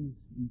realms,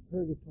 in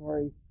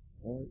purgatory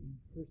or in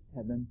first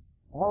heaven,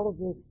 all of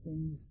those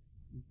things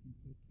we can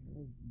take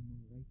care of when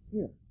we're right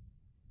here.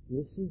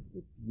 This is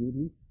the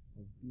beauty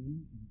of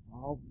being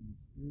involved in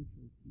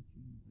spiritual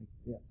teaching like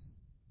this.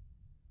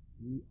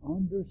 We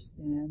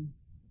understand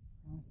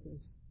the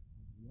process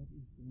of what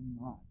is going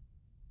on.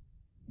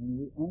 And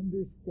we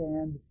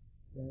understand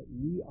that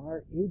we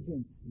are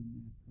agents in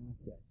that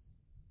process.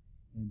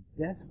 And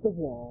best of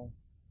all,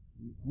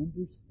 we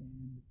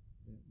understand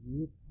that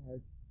we're part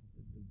of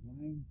the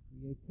divine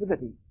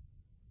creativity.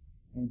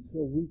 And so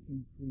we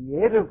can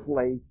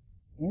creatively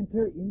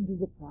enter into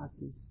the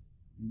process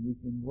and we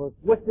can work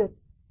with it,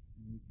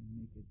 and we can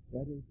make it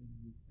better than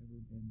it's ever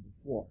been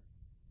before.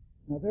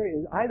 Now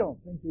I don't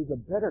think there's a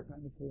better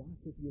kind of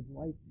philosophy of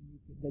life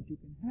that you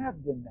can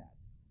have than that.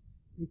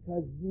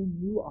 Because then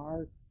you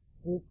are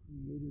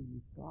co-creator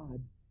with God,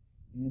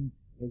 and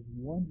as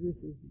wondrous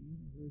as the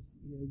universe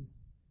is,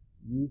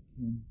 we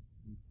can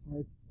be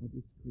part of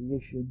its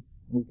creation.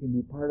 We can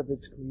be part of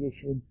its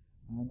creation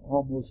on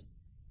almost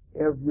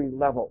every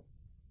level.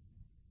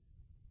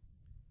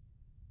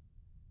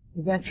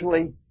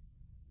 Eventually,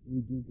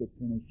 we do get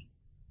finished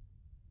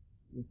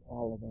with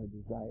all of our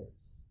desires.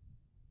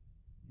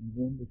 And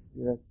then the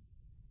spirit,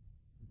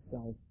 the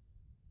self,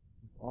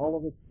 with all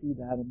of its seed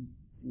atoms,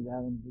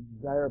 the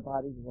desire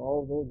body with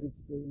all of those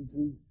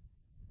experiences,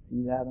 the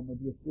seed atom of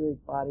the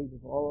etheric body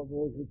with all of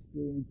those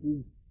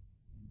experiences,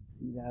 and the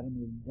seed atom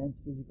of the dense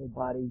physical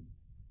body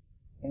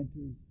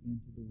enters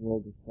into the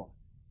world of thought.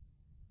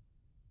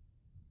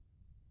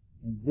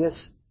 And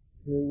this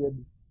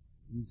period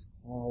is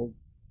called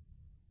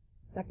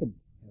second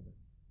heaven.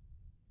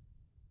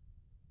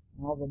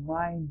 Now the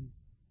mind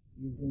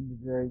is in the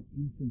very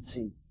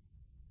infancy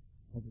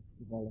of its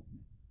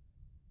development.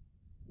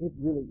 It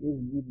really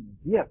isn't even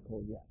a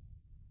vehicle yet.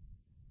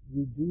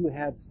 We do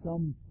have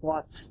some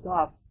thought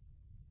stuff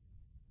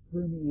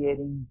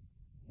permeating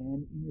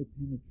and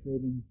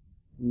interpenetrating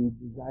the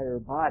desire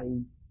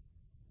body,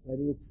 but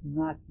it's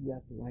not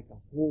yet like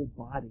a whole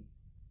body.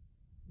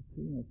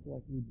 It's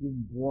like we're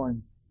being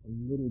born a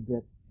little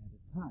bit at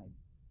a time.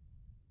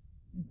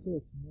 And so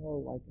it's more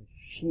like a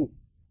sheath.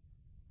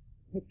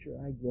 The picture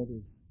I get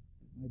is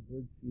my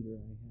bird feeder.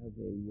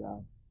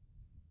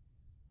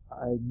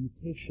 I have a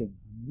mutation,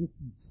 a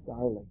mutant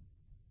starling.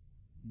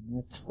 And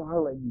that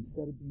starling,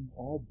 instead of being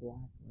all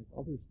black like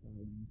other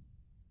starlings,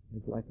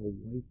 is like a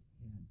white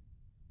head.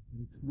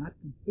 But it's not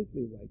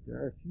completely white. There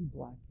are a few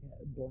black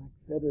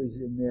feathers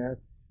in there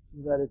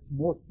so that it's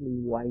mostly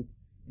white.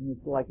 And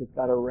it's like it's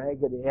got a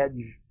ragged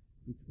edge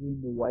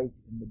between the white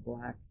and the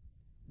black.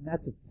 And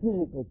that's a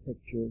physical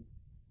picture.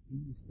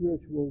 In the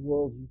spiritual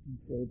world, you can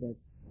say that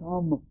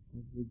some of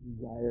the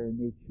desire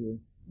nature,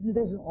 and it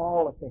isn't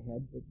all at the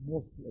head, but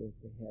mostly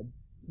at the head.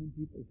 Some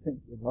people think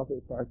with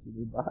other parts of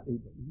their body,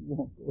 but we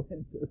won't go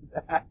into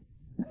that.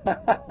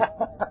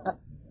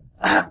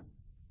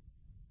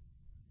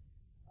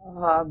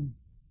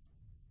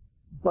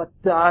 But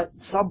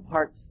some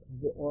parts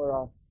of the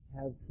aura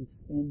have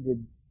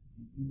suspended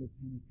and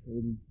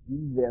interpenetrated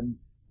in them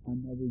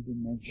another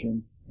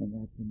dimension, and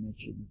that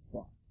dimension of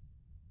thought.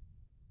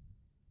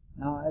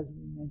 Now, as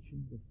we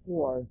mentioned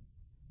before,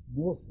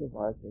 most of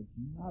our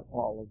thinking, not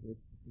all of it,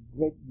 but the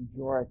great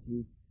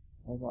majority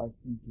of our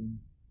thinking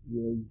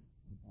is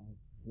about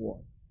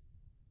form.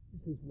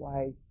 This is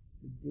why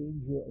the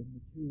danger of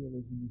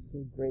materialism is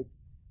so great,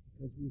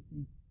 because we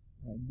think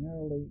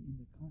primarily in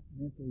the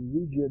continental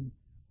region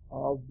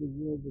of the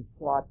world of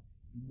thought,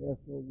 and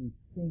therefore we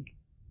think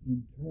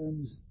in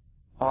terms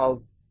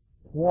of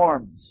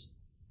forms.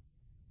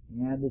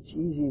 And it's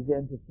easy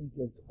then to think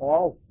it's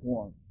all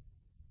form,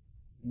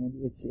 and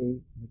it's a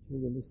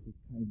materialistic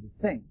kind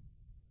of thing.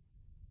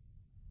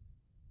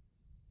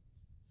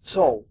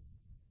 So,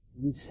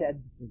 we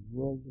said the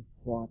world of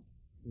thought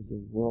was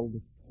a world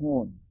of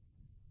tone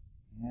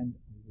and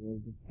a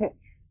world of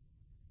pitch.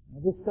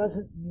 Now, this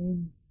doesn't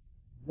mean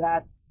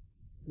that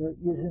there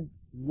isn't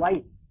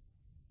light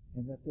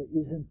and that there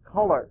isn't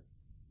color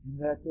and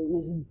that there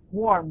isn't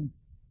form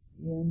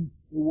in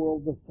the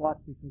world of thought,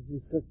 because there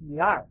certainly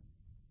are.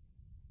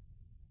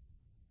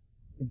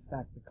 In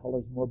fact, the color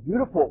is more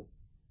beautiful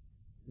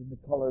than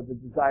the color of the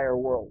desire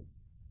world.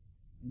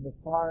 And the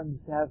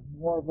forms have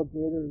more of a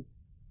greater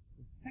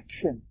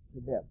perfection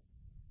to them.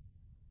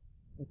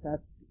 But that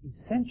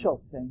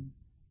essential thing,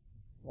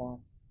 thought,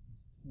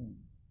 is tone.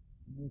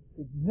 The most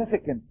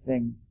significant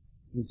thing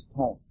is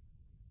tone.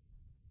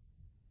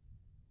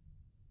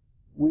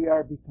 We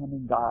are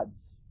becoming gods.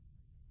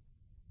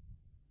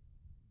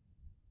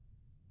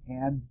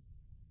 And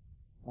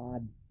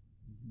God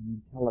is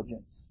an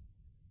intelligence.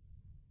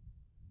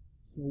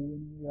 So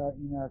when we are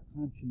in our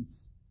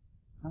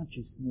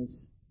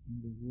consciousness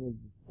in the world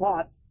of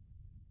thought,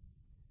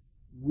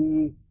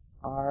 we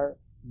are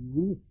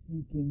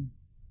rethinking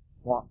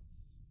thoughts.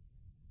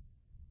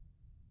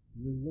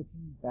 We're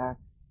looking back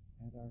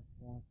at our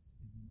thoughts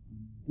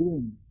and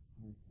undoing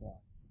our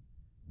thoughts.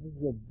 This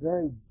is a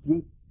very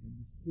deep and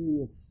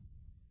mysterious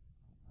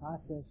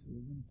process.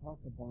 We're going to talk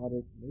about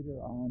it later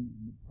on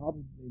in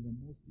probably the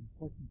most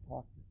important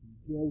talk that we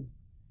give,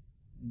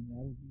 and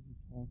that will be the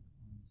talk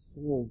on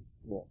soul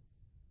growth.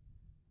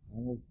 I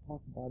will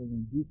talk about it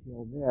in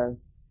detail there,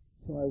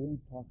 so I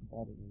won't talk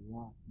about it a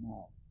lot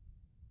now.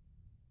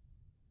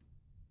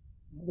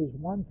 Now, there's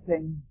one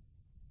thing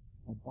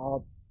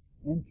about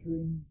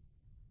entering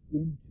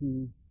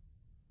into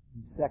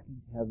the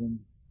second heaven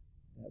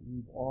that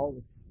we've all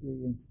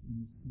experienced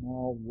in a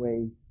small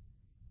way,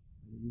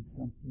 but it is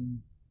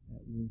something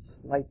that we're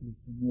slightly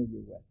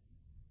familiar with.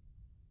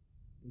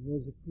 The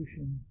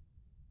Rosicrucian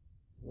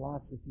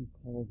philosophy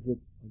calls it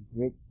a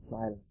great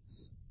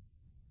silence.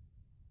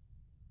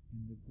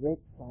 And the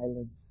great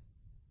silence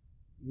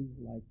is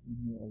like when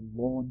you're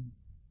alone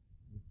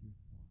with your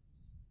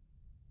thoughts.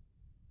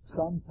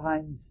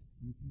 Sometimes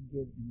you can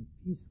get in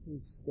a peaceful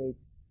state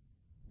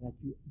that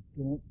you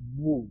don't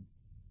move.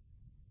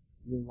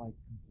 You're like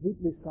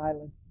completely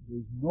silent.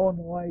 There's no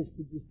noise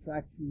to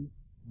distract you,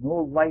 no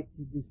light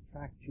to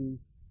distract you.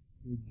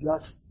 You're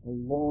just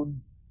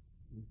alone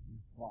with your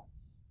thoughts.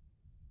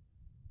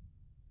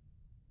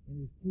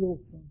 And it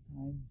feels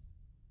sometimes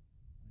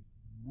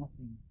like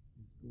nothing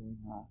is going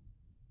on.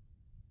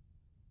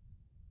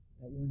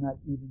 That we're not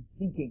even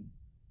thinking.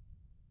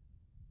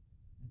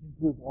 I think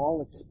we've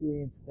all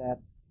experienced that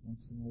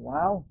once in a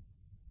while,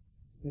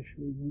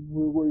 especially when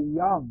we were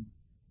young.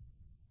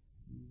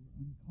 We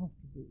were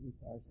uncomfortable with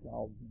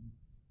ourselves, and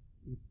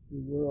if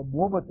there were a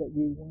moment that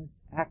we weren't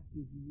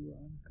active, we were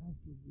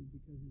uncomfortable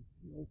because it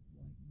felt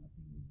like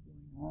nothing was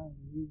going on.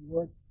 We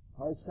weren't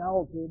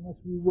ourselves unless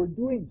we were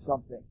doing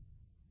something.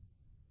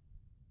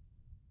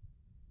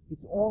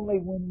 It's only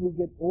when we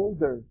get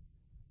older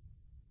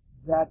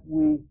that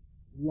we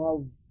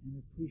love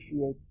and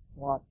appreciate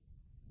thought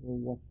for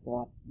what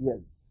thought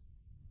is.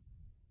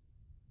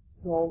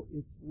 So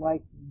it's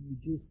like when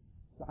you just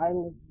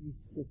silently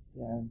sit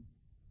there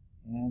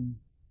and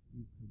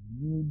you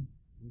commune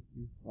with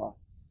your thoughts.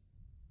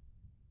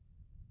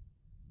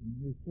 When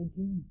you're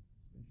thinking,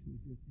 especially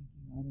if you're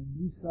thinking on a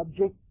new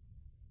subject,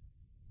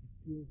 it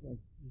feels like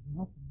there's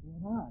nothing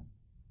going on.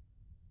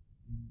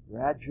 And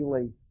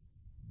gradually,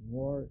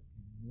 more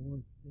and more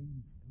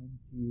things come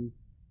to you,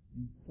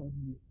 and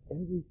suddenly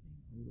everything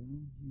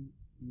around you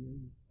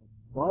is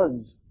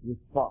abuzz with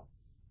thoughts.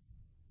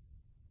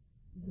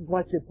 This is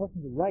why it's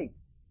important to write,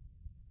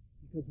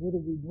 because whether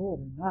we know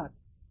it or not,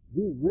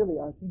 we really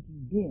are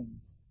thinking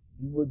beings,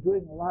 and we're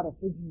doing a lot of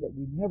thinking that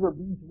we never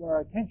bring to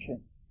our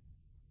attention.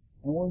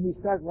 And when we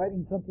start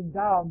writing something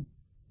down,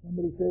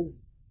 somebody says,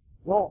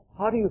 well,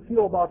 how do you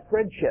feel about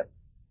friendship?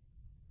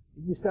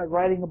 And you start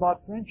writing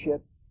about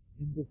friendship,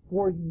 and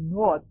before you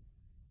know it,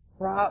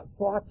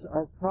 thoughts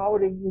are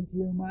crowding into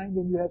your mind,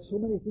 and you have so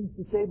many things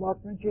to say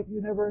about friendship,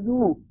 you never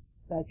knew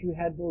that you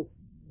had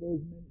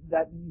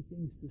that many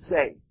things to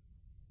say.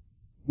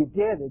 You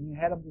did, and you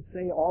had them to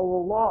say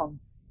all along.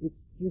 It's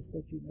just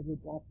that you never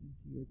brought them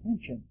to your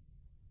attention.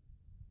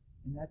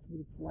 And that's what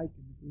it's like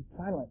in the great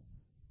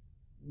silence.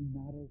 We're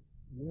not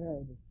aware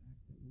of the fact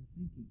that we're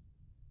thinking.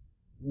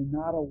 We're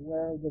not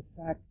aware of the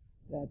fact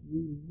that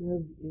we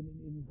live in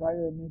an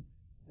environment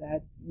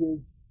that is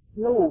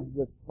filled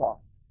with thought.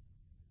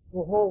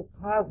 The whole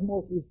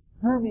cosmos is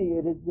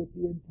permeated with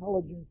the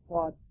intelligent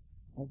thought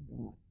of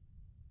God.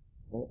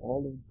 Or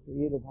all the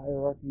creative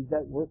hierarchies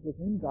that work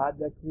within God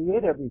that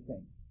create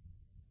everything.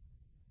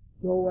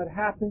 So what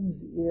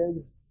happens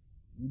is,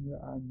 when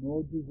there are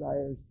no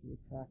desires to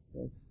attract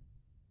us,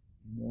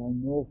 and there are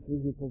no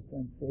physical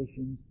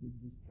sensations to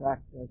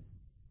distract us,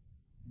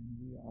 and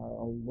we are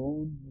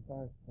alone with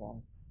our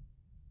thoughts,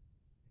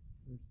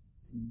 at first it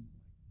seems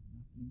like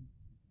nothing is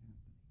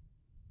happening.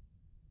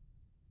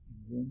 And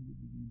then you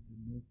begin to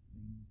note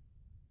things,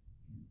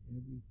 and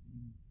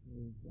everything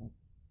fills up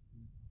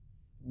with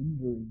a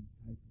thundering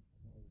type of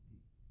quality.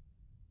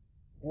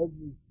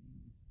 Everything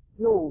is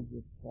filled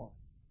with thought.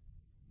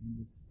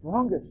 And the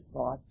strongest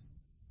thoughts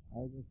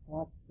are the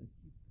thoughts that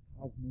keep the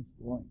cosmos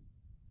going.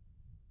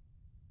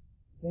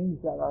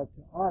 Things that are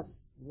to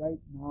us right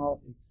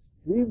now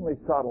extremely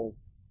subtle,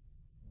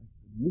 like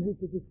the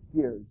music of the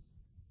spheres.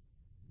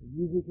 The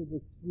music of the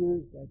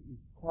spheres that is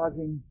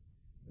causing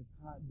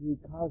the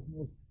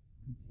cosmos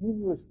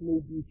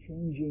continuously be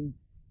changing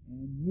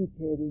and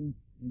mutating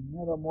and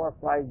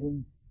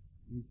metamorphizing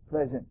is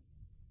present.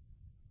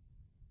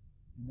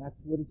 And that's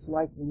what it's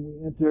like when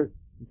we enter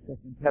the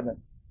second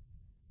heaven.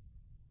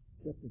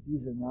 Except that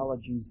these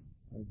analogies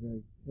are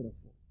very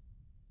pitiful.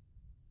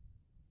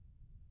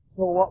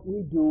 So what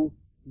we do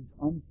is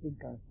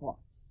unthink our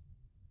thoughts.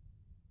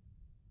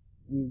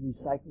 We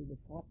recycle the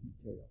thought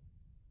material.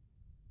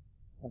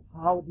 But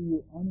how do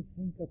you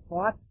unthink a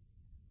thought?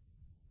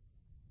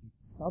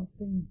 It's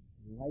something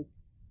like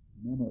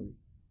memory.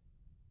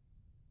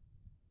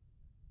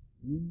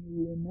 When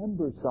you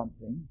remember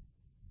something,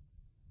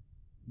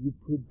 you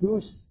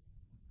produce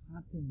a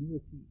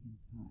continuity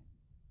in time.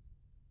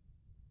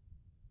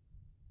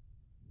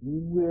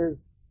 When we're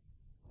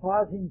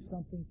causing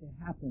something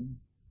to happen,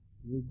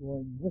 we're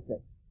going with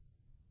it.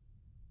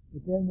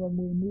 But then when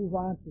we move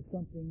on to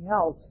something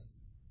else,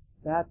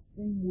 that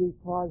thing we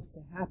caused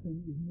to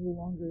happen is no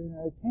longer in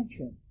our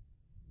attention.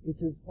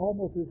 It's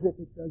almost as if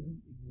it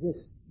doesn't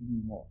exist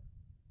anymore.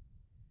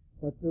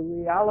 But the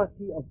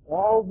reality of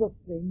all the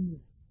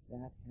things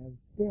that have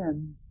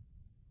been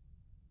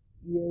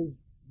is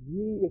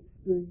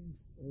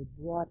re-experienced or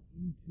brought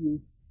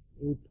into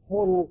a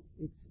total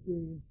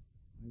experience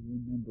by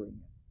remembering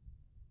it.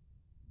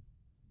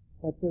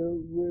 But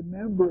the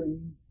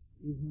remembering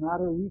is not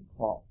a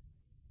recall.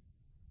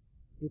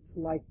 It's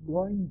like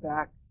going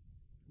back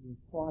to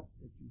a thought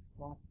that you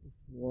thought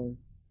before,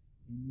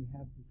 and you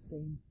have the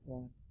same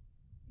thought,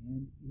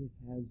 and it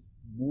has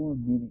more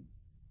meaning.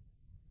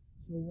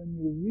 So when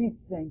you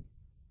rethink,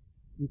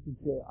 you can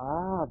say,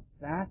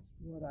 that's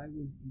what I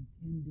was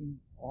intending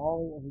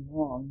all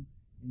along.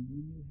 And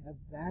when you have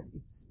that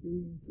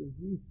experience of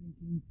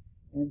rethinking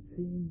and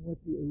seeing what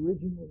the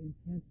original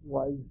intent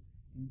was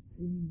and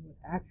seeing what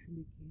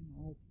actually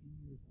came out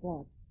in your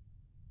thought,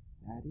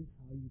 that is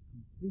how you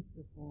complete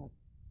the thought,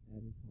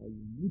 that is how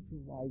you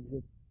neutralize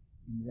it,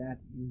 and that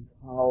is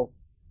how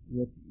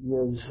it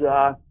is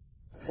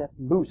set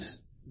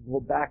loose to go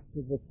back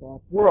to the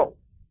thought world.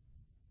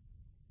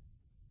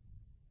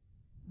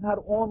 Not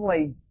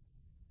only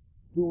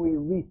do we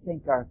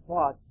rethink our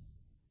thoughts,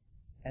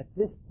 at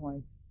this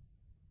point,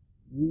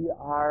 we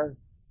are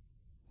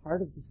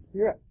part of the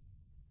Spirit.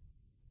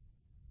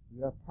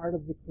 We are part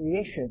of the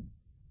creation.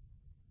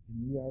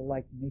 And we are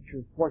like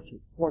nature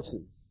forces.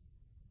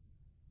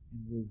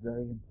 And we're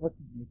very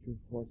important nature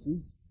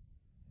forces.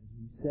 As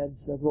we said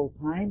several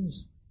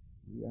times,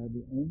 we are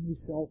the only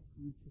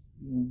self-conscious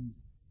beings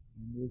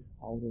in this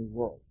outer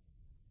world.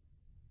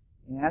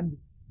 And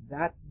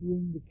that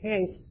being the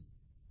case,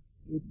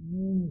 it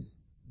means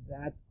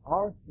that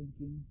our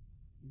thinking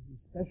is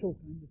a special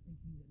kind of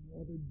thinking that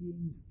no other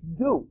beings can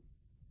do.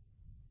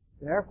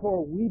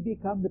 Therefore, we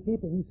become the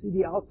people who see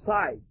the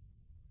outside.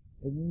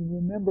 And we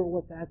remember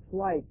what that's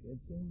like. And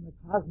so when the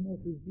cosmos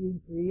is being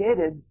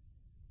created,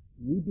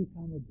 we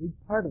become a big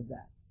part of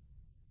that.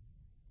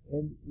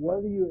 And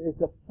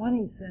it's a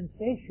funny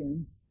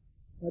sensation,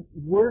 but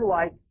we're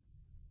like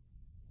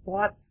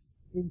thoughts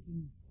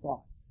thinking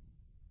thoughts.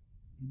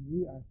 And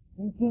we are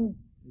thinking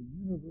the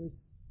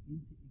universe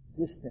into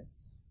existence.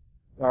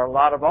 There are a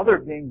lot of other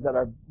beings that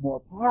are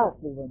more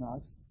powerful than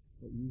us,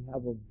 but we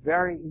have a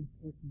very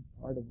important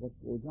part of what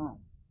goes on.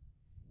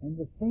 And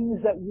the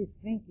things that we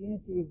think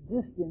into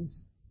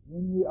existence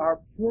when we are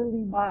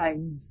purely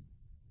minds,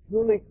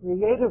 purely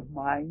creative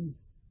minds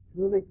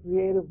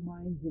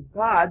of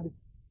God,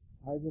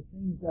 are the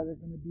things that are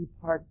going to be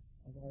part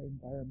of our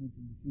environment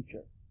in the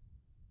future.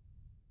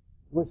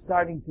 We're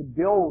starting to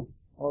build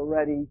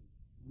already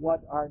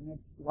what our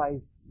next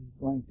life is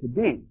going to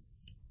be.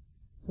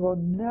 So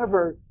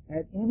never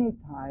at any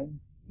time,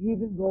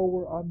 even though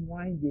we're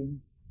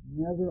unwinding,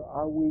 never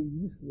are we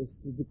useless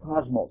to the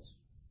cosmos.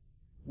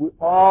 We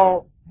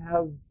all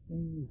have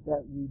things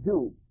that we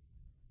do.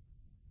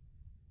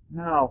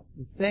 Now,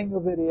 the thing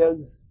of it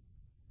is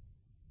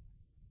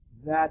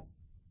that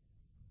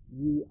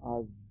we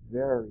are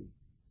very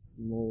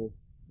slow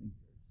thinkers.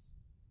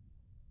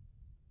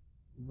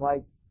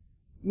 Like,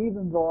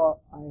 even though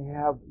I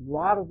have a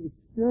lot of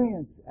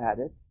experience at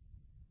it,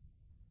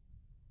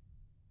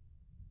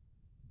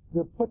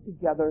 to put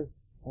together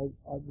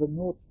the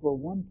notes for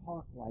one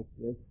talk like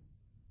this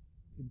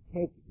can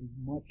take as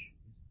much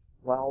as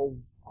 12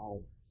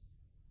 hours.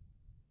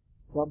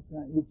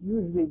 Sometimes it's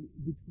usually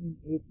between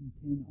 8 and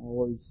 10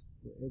 hours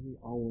for every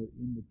hour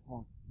in the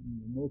talk,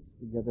 putting the notes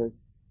together,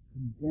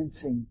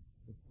 condensing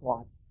the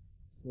thought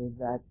so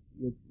that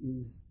it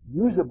is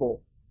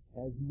usable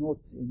as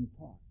notes in the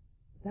talk.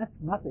 But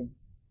that's nothing.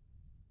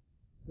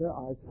 There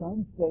are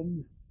some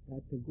things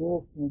that to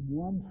go from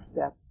one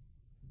step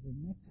to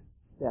the next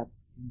step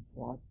in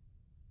thought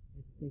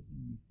has taken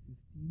me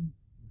 15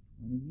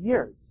 or 20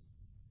 years.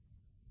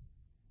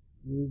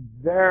 We're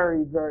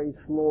very, very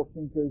slow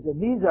thinkers,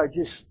 and these are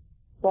just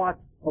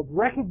thoughts of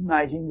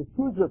recognizing the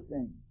truths of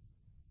things.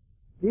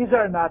 These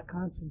are not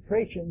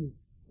concentrations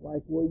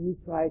like where you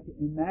try to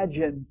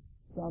imagine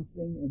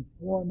something and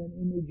form an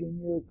image in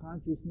your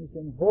consciousness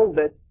and hold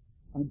it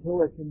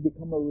until it can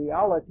become a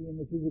reality in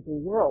the physical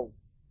world.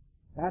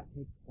 That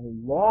takes a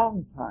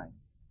long time.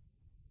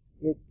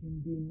 It can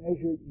be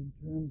measured in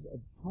terms of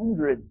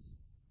hundreds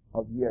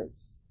of years.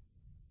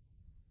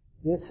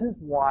 This is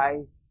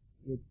why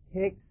it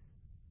takes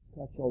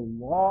such a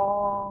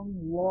long,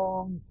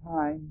 long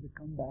time to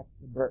come back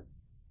to birth.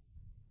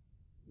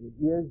 It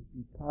is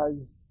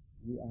because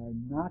we are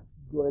not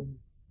good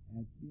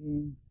at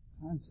being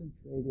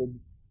concentrated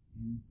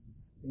and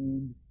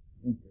sustained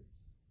thinkers.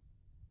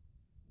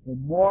 The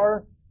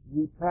more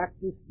we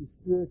practice the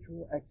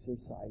spiritual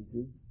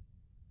exercises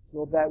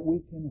so that we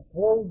can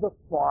hold the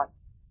thought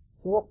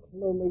so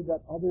clearly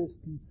that others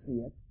can see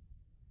it,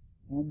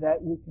 and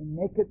that we can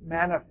make it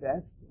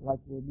manifest, like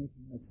we're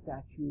making a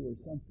statue or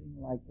something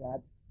like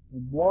that, the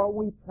more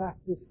we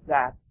practice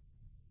that,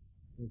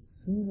 the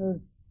sooner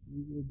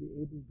we will be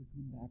able to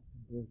come back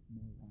to birth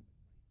more rapidly.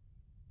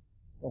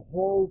 The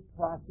whole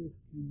process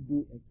can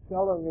be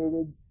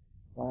accelerated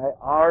by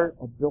our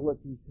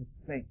ability to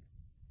think.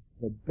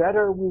 The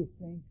better we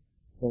think,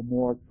 the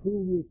more true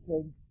we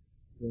think,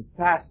 the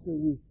faster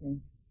we think,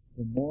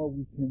 the more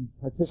we can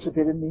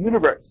participate in the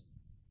universe.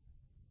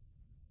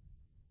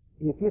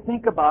 If you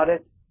think about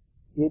it,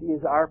 it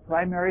is our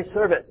primary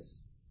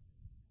service.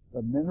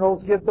 The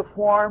minerals give the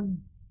form,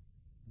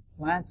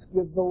 the plants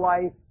give the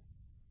life,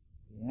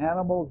 the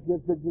animals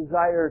give the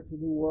desire to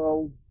the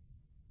world,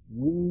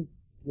 we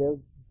give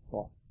the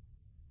thought.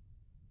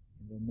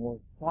 And the more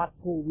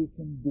thoughtful we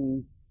can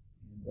be,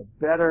 and the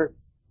better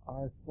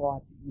our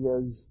thought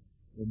is,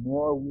 the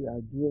more we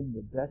are doing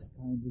the best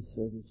kind of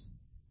service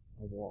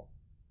of all.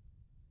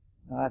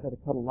 Now, I've had to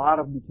cut a lot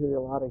of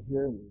material out of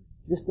here. We're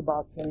just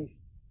about finished.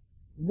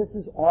 When this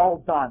is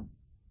all done,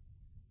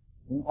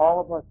 when all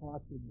of our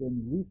thoughts have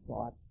been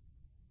rethought,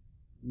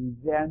 we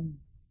then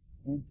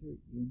enter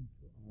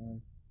into our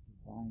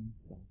divine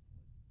self.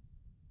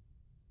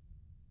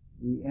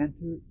 We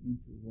enter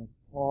into what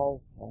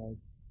Paul called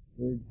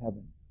third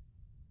heaven.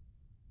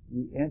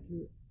 We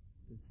enter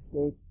the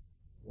state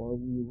where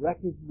we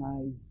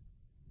recognize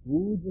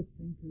who the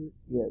thinker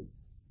is.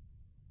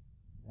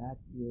 That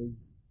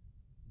is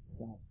the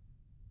self.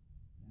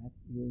 That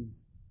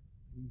is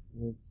the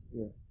threefold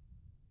spirit.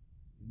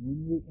 And when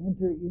we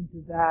enter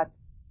into that,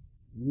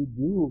 we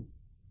do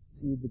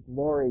see the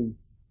glory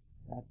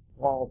that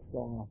Paul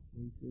saw.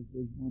 He says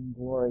there's one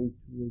glory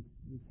to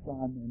the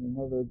sun and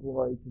another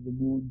glory to the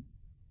moon.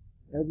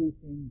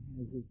 Everything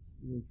has its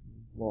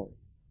spiritual glory.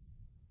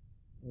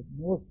 But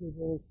most of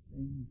those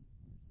things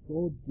are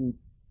so deep,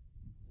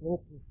 and so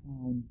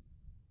profound,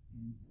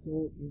 and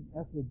so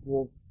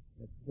ineffable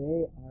that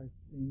they are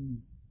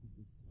things of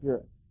the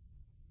spirit.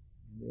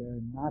 And they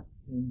are not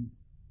things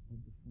of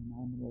the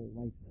phenomenal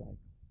life cycle.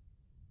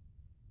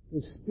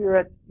 The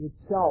spirit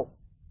itself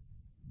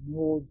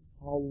knows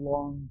how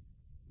long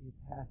it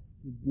has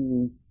to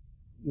be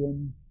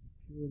in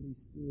purely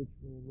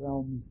spiritual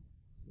realms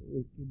so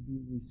it can be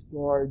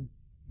restored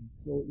and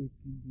so it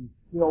can be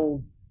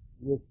filled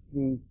with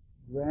the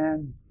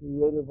grand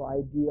creative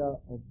idea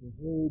of the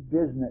whole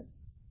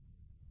business.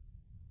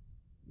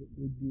 It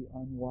would be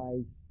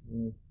unwise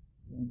for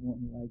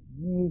someone like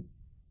me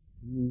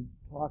to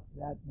talk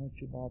that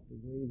much about the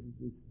ways of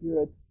the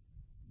Spirit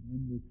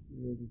when the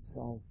Spirit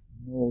itself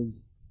knows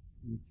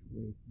which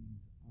way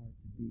things are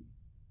to be.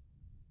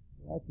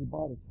 So that's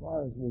about as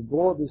far as we'll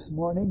go this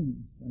morning.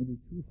 It's going to be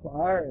too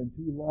far and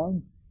too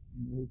long,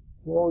 and we'll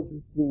close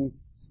with the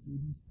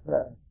student's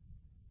prayer.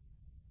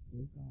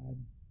 Dear God,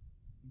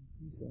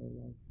 increase our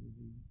love for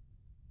Thee,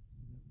 so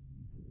that we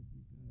may serve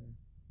Thee better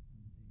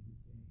from day to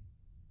day.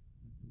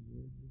 Let the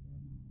words of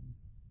our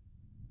mouths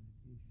and the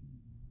meditation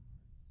of our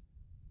hearts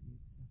be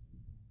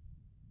acceptable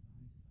in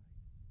Thy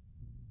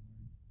sight, O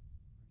Lord,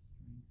 our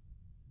strength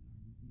and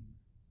our Redeemer.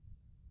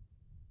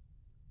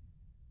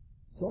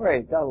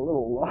 Sorry, it got a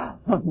little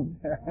long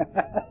there.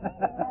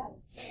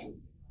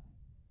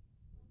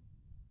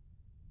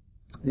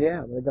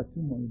 Yeah, but I got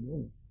 2 more to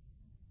go.